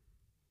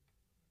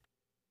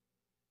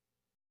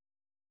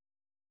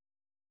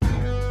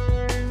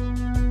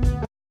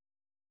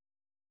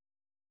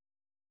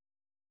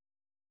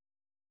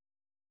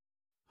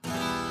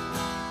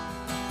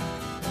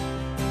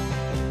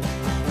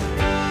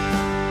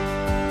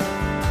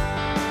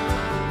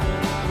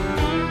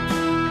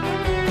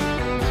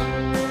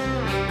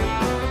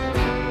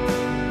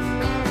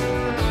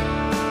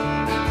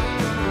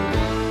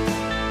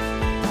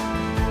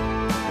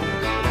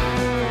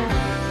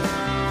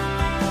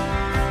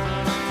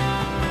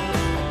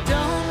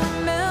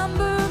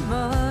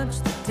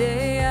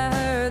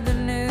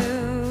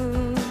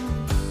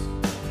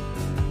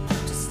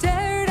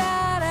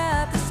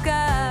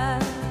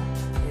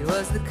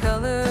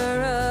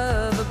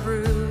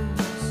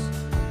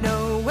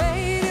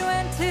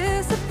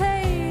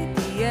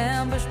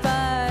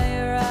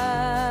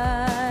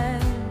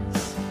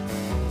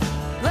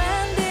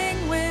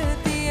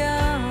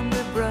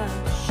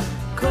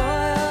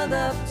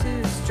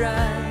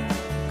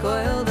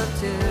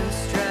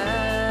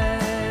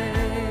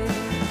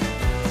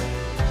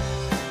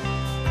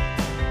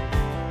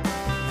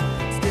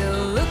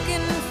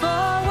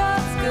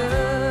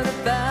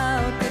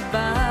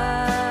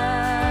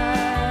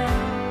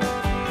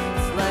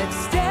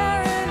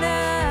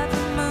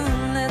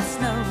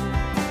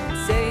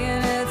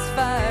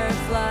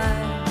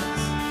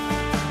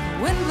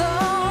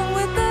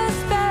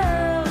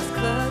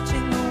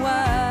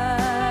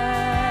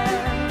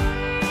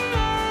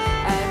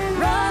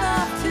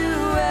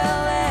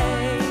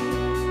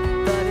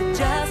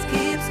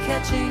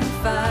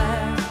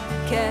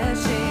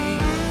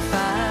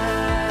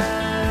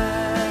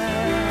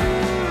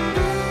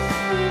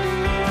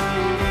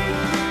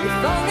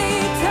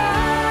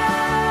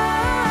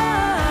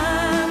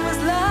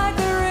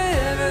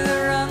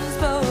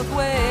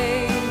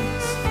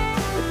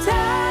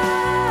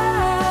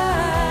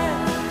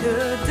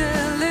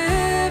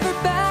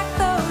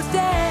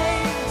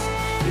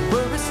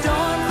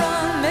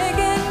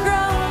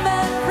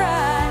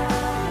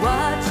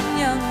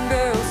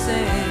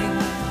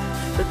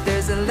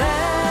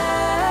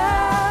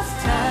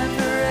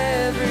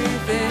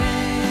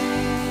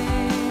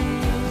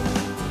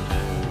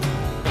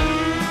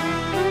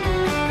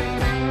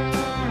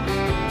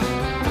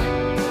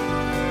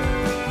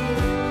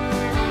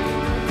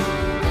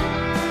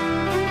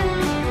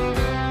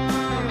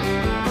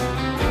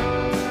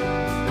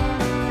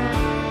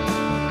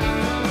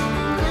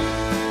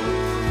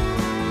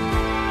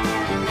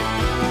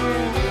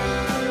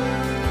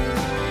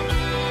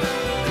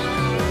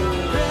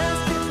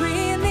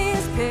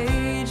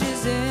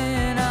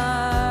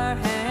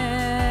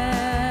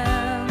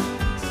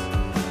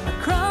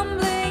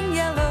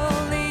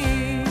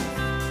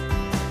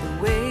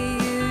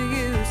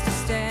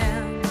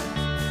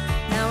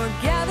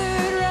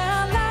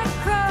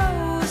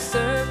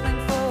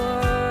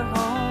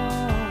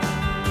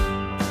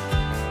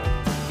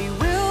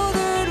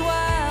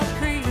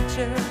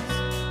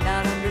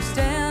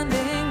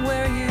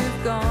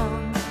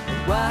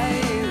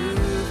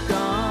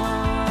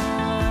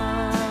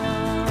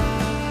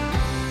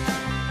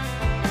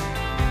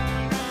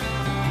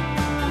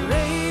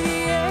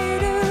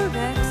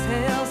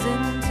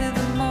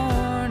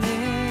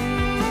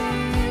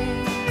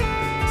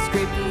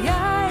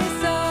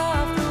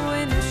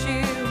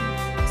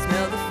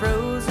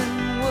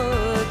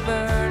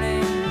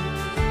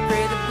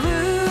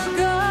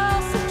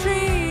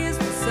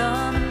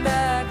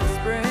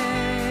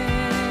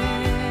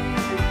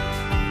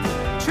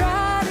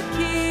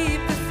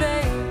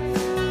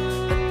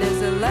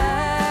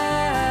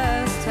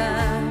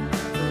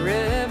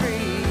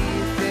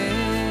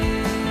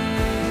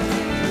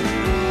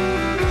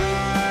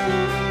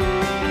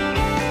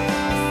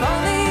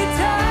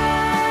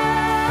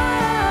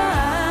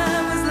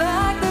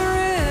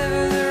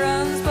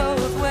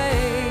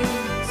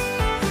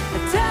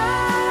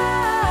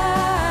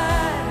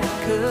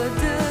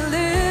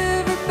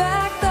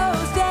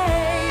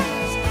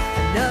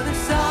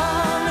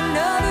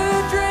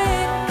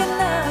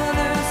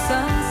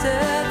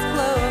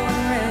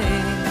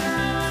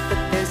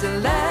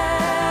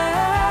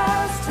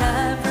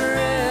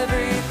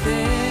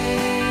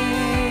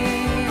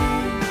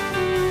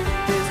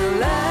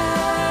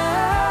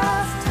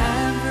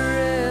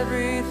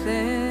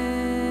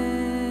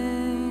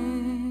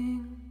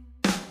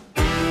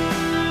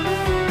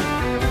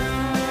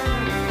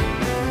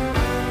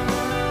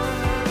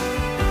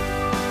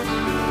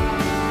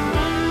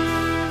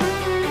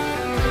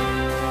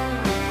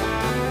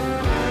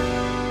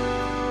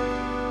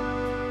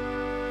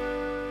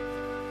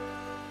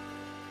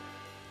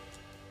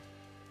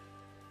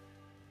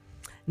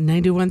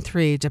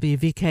 .3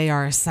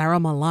 WVKR, Sarah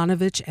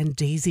Milanovic and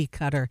Daisy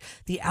Cutter.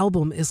 The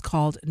album is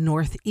called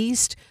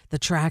Northeast, the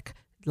track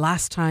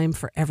Last Time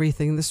for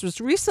Everything. This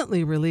was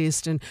recently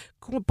released, and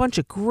a bunch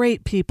of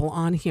great people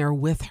on here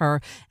with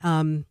her.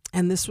 And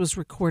this was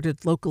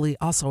recorded locally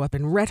also up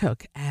in Red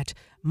Hook at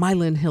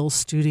Mylan Hill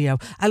Studio.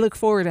 I look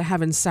forward to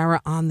having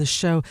Sarah on the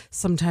show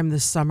sometime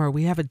this summer.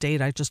 We have a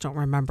date. I just don't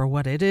remember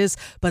what it is,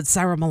 but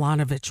Sarah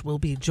Milanovic will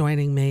be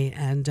joining me,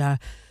 and I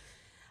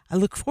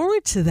look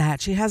forward to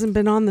that. She hasn't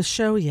been on the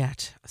show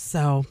yet,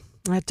 so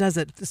that does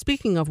it.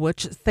 Speaking of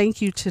which,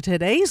 thank you to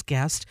today's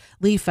guest,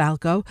 Lee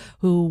Falco,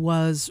 who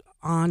was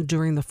on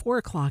during the 4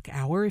 o'clock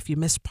hour. If you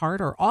missed part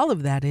or all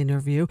of that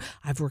interview,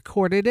 I've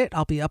recorded it.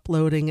 I'll be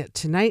uploading it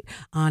tonight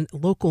on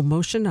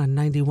LocalMotion on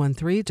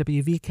 91.3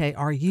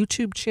 WVKR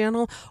YouTube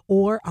channel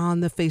or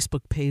on the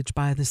Facebook page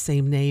by the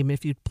same name.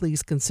 If you'd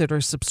please consider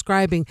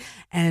subscribing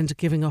and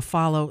giving a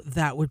follow,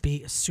 that would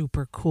be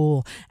super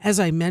cool. As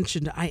I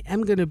mentioned, I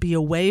am going to be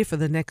away for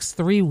the next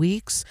 3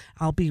 weeks.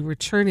 I'll be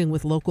returning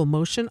with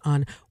LocalMotion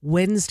on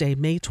Wednesday,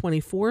 May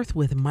 24th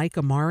with Mike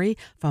Amari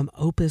from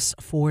Opus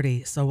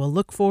 40. So we'll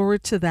look forward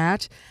to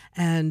that.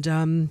 And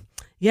I'm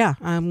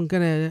going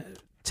to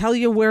tell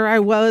you where I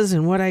was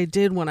and what I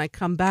did when I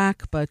come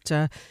back, but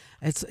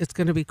it's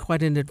going to be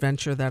quite an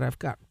adventure that I've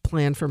got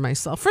planned for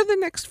myself for the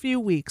next few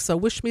weeks. So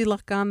wish me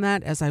luck on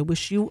that, as I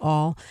wish you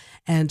all.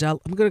 And I'm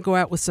going to go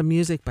out with some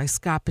music by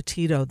Scott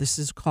Petito. This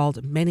is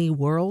called Many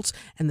Worlds,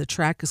 and the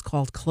track is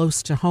called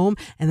Close to Home.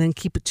 And then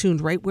keep it tuned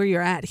right where you're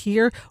at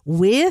here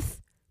with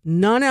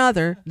none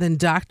other than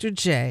Dr.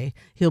 J.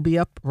 He'll be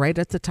up right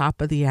at the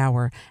top of the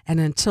hour. And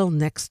until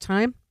next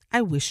time,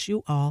 I wish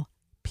you all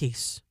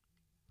peace.